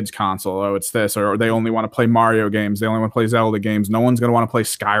it's a kid's console, oh it's this, or they only want to play Mario games, they only want to play Zelda games, no one's going to want to play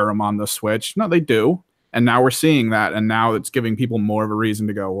Skyrim on the Switch. No, they do, and now we're seeing that, and now it's giving people more of a reason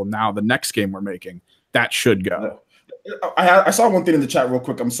to go, well, now the next game we're making, that should go. I saw one thing in the chat real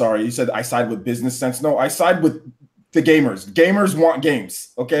quick. I'm sorry. You said I side with business sense. No, I side with the gamers. Gamers want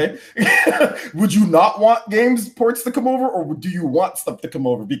games, okay? Would you not want games ports to come over, or do you want stuff to come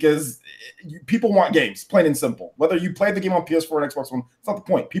over? Because people want games, plain and simple. Whether you play the game on PS4 and Xbox One, it's not the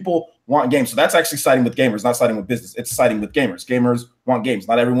point. People want games. So that's actually siding with gamers, not siding with business. It's siding with gamers. Gamers want games.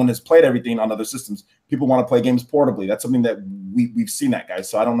 Not everyone has played everything on other systems. People want to play games portably. That's something that we've seen that, guys.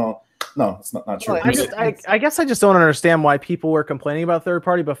 So I don't know. No, it's not true. Well, I guess I just don't understand why people were complaining about third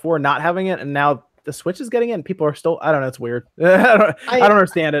party before not having it, and now the Switch is getting it and people are still, I don't know, it's weird. I don't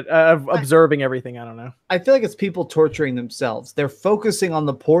understand it. Observing everything, I don't know. I feel like it's people torturing themselves. They're focusing on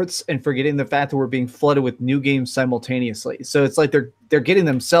the ports and forgetting the fact that we're being flooded with new games simultaneously. So it's like they're getting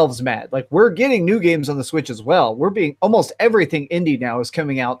themselves mad. Like, we're getting new games on the Switch as well. We're being, almost everything indie now is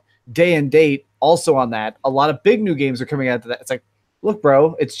coming out day and date also on that. A lot of big new games are coming out to that. It's like, look,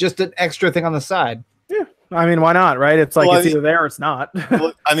 bro, it's just an extra thing on the side. Yeah, I mean, why not, right? It's like it's either there or it's not.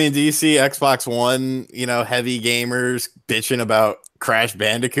 I mean, do you see Xbox One, heavy gamers bitching about Crash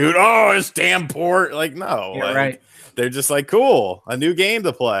Bandicoot? Oh, it's damn port. Like, no, Yeah, like, right. they're just like, cool, a new game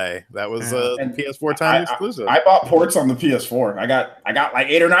to play. That was And PS4 time exclusive. I bought ports on the PS4. I got like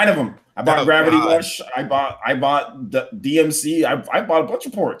 8 or 9 of them. I bought Gravity Rush. I bought the DMC. I bought a bunch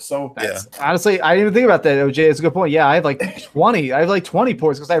of ports. So honestly, I didn't even think about that. OJ, it's a good point. Yeah, I have like 20. I have like 20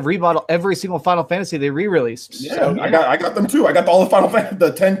 ports because I've rebought every single Final Fantasy they re-released. Yeah, so, I got them too. I got all the Final Fantasy,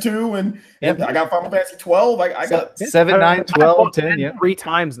 the 10-2, and I got Final Fantasy 12. I got 7, 9, 12, 10. Yeah, 3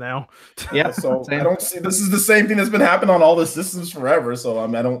 times now. Yeah, so I don't see this is the same thing that's been happening on all the systems forever. So I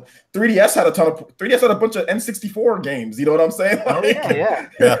mean, I don't. 3DS had a bunch of N64 games. You know what I'm saying? Like, yeah.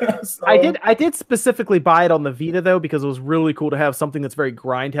 So, I did specifically buy it on the Vita though because it was really cool to have something that's very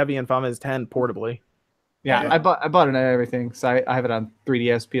grind heavy in Final Fantasy X portably. Yeah, I bought it on everything. So I have it on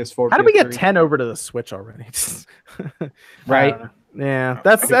 3DS, PS4. How did we get 10 over to the Switch already? Right. Yeah,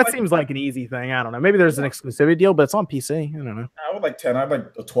 that seems like an easy thing. I don't know. Maybe there's an exclusivity deal, but it's on PC. I don't know. I would like 10. I'd like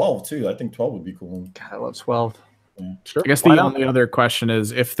a 12 too. I think 12 would be cool. God, I love 12. Sure. I guess the only other question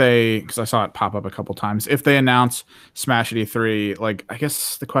is if they, because I saw it pop up a couple times, if they announce Smash at E3, like I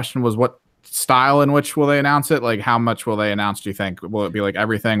guess the question was what style in which will they announce it? Like how much will they announce? Do you think will it be like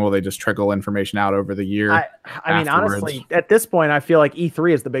everything? Will they just trickle information out over the year? I mean, honestly, at this point, I feel like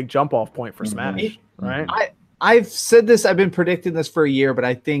E3 is the big jump off point for Smash, right? I've said this, I've been predicting this for a year, but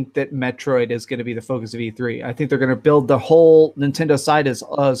I think that Metroid is going to be the focus of E3. I think they're going to build the whole Nintendo side is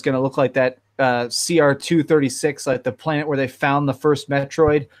going to look like that CR236, like the planet where they found the first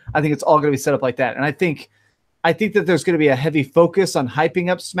Metroid. I think it's all going to be set up like that. And I think that there's going to be a heavy focus on hyping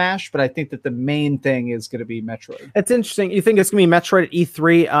up Smash, but I think that the main thing is going to be Metroid. It's interesting. You think it's going to be Metroid at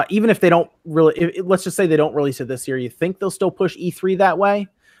E3, even if they don't really, let's just say they don't release it this year. You think they'll still push E3 that way?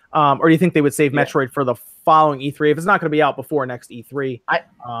 Or do you think they would save Metroid for the following E3 if it's not going to be out before next E3?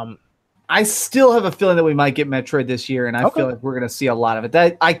 I still have a feeling that we might get Metroid this year, and I feel like we're going to see a lot of it.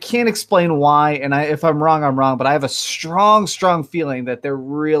 That I can't explain why, and if I'm wrong, I'm wrong. But I have a strong feeling that they're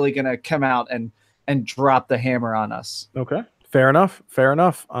really going to come out and drop the hammer on us. Okay, fair enough.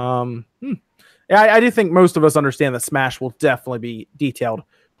 Yeah, I do think most of us understand that Smash will definitely be detailed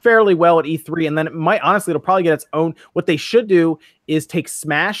fairly well at E3, and then it'll probably get its own. What they should do is take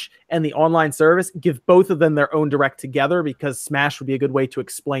Smash and the online service, give both of them their own direct together, because Smash would be a good way to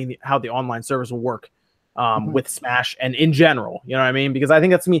explain how the online service will work with Smash and in general. You know what I mean? Because I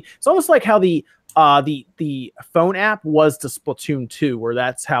think it's almost like how the phone app was to Splatoon 2, where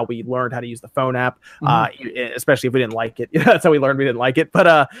that's how we learned how to use the phone app, especially if we didn't like it. That's how we learned we didn't like it.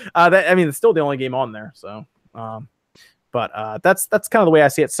 But it's still the only game on there. So. But that's kind of the way I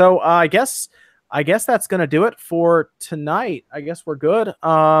see it. So I guess that's gonna do it for tonight. I guess we're good.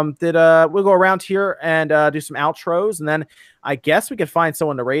 We'll go around here and do some outros, and then I guess we could find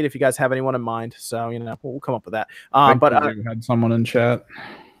someone to rate if you guys have anyone in mind. So we'll come up with that. We had someone in chat.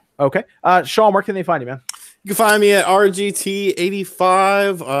 Okay, Sean, where can they find you, man? You can find me at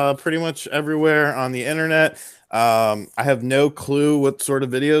RGT85, pretty much everywhere on the internet. I have no clue what sort of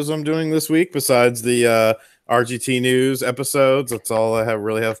videos I'm doing this week besides the RGT News episodes. That's all I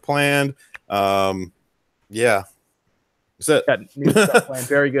really have planned. Yeah. That's it. News stuff planned.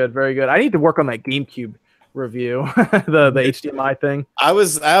 Very good. I need to work on that GameCube review, the HDMI thing. I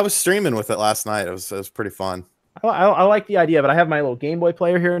was streaming with it last night. It was pretty fun. I like the idea, but I have my little Game Boy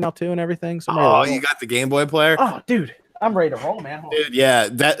player here now too and everything. So you got the Game Boy player? Oh, dude. I'm ready to roll, man. Dude, yeah,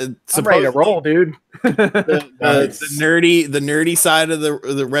 I'm ready to roll, dude. the nerdy side of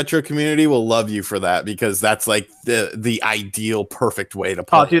the retro community will love you for that, because that's like the ideal perfect way to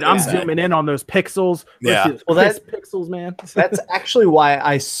play. Oh, dude, I'm zooming in on those pixels. Yeah, well, that's pixels, man. That's actually why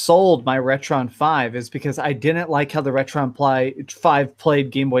I sold my Retron 5, is because I didn't like how the Retron 5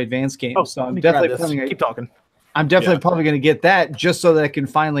 played Game Boy Advance games. Oh, so I'm definitely keep talking. I'm definitely probably going to get that just so that I can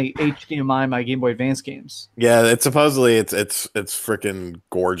finally HDMI my Game Boy Advance games. Yeah, it's supposedly it's freaking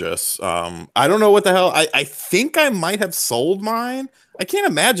gorgeous. I don't know what the hell. I think I might have sold mine. I can't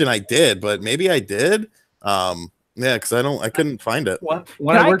imagine I did, but maybe I did. Yeah, because I couldn't find it.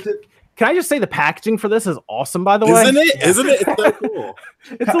 Can I just say the packaging for this is awesome, by the way? Isn't it? Isn't it? It's so cool.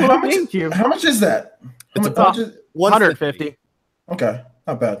 It's a little GameCube. How much is that? It's about 150. Okay,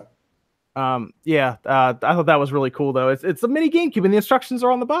 not bad. I thought that was really cool though. It's a mini GameCube and the instructions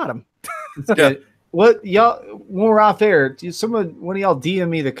are on the bottom. It's good. What y'all, when we're off air, one of y'all DM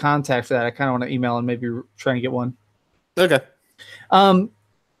me the contact for that? I kind of want to email and maybe try and get one. Okay.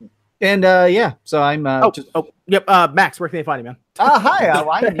 And yeah, so I'm yep. Max, where can they find you, man? Hi, I'm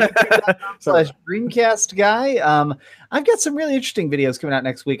YouTube.com/Dreamcast guy. I've got some really interesting videos coming out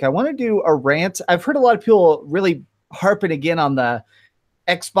next week. I want to do a rant. I've heard a lot of people really harping again on the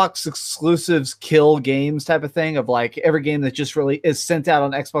Xbox exclusives kill games type of thing, of like every game that just really is sent out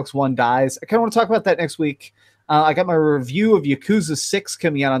on Xbox One dies. I kind of want to talk about that next week. I got my review of Yakuza 6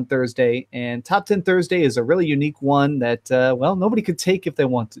 coming out on Thursday, and Top 10 Thursday is a really unique one that, well, nobody could take if they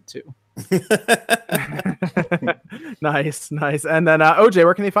wanted to. Nice. And then OJ,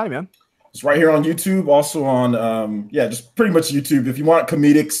 where can they find you, man? It's right here on YouTube, also on just pretty much YouTube. If you want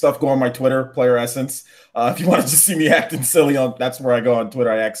comedic stuff, go on my Twitter, Player Essence. If you want to just see me acting silly, that's where I go on Twitter.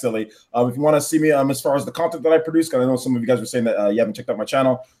 I act silly. If you want to see me as far as the content that I produce, because I know some of you guys were saying that you haven't checked out my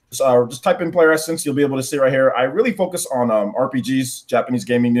channel, just type in Player Essence. You'll be able to see right here. I really focus on RPGs, Japanese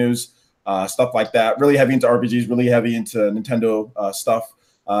gaming news, stuff like that. Really heavy into RPGs, really heavy into Nintendo stuff.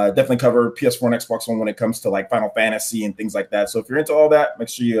 Definitely cover PS4 and Xbox One when it comes to like Final Fantasy and things like that. So if you're into all that, make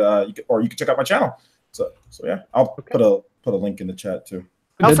sure you can check out my channel. So yeah, I'll put a link in the chat too.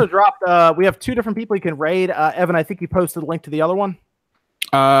 I also dropped. We have 2 different people you can raid. Evan, I think you posted a link to the other one.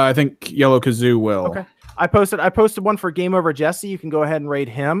 I think Yellow Kazoo will. Okay. I posted one for Game Over Jesse. You can go ahead and raid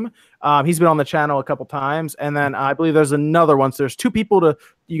him. He's been on the channel a couple times, and then I believe there's another one. So there's 2 people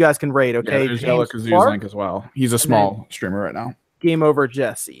you guys can raid. Okay, yeah, there's Yellow Kazoo's link as well. He's a small streamer right now. Game Over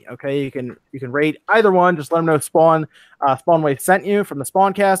Jesse. Okay, you can rate either one. Just let them know Spawnwave sent you from the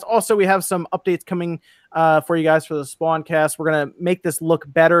Spawncast. Also, we have some updates coming for you guys for the Spawncast. We're gonna make this look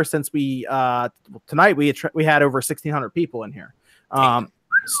better since we tonight we had over 1,600 people in here.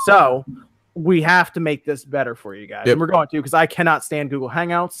 So we have to make this better for you guys. Yep. And we're going to, because I cannot stand Google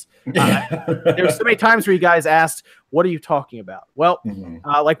Hangouts. There's so many times where you guys asked, what are you talking about? Well,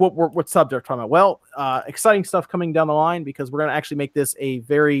 like what subject we're talking about? Well, exciting stuff coming down the line, because we're going to actually make this a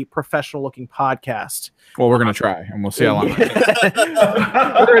very professional looking podcast. Well, we're going to try, and we'll see how long. We're going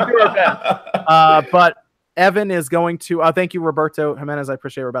to do our best. But Evan is going to thank you, Roberto Jimenez. I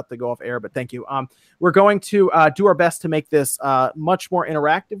appreciate we're about to go off air, but thank you. We're going to do our best to make this much more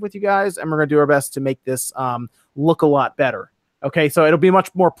interactive with you guys, and we're going to do our best to make this look a lot better. Okay, so it'll be a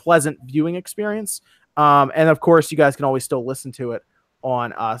much more pleasant viewing experience. And of course, you guys can always still listen to it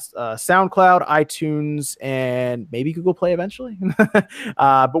on SoundCloud, iTunes, and maybe Google Play eventually.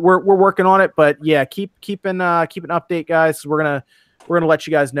 But we're working on it. But yeah, keep an update, guys. We're gonna let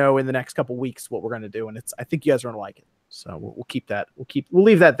you guys know in the next couple weeks what we're gonna do, and I think you guys are gonna like it. So we'll keep that. We'll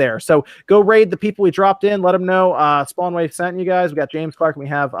leave that there. So go raid the people we dropped in. Let them know Spawnwave sent you guys. We got James Clark, and we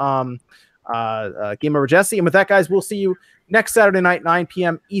have Game Over Jesse. And with that, guys, we'll see you next Saturday night, 9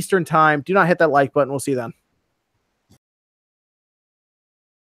 p.m. Eastern time. Do not hit that like button. We'll see you then.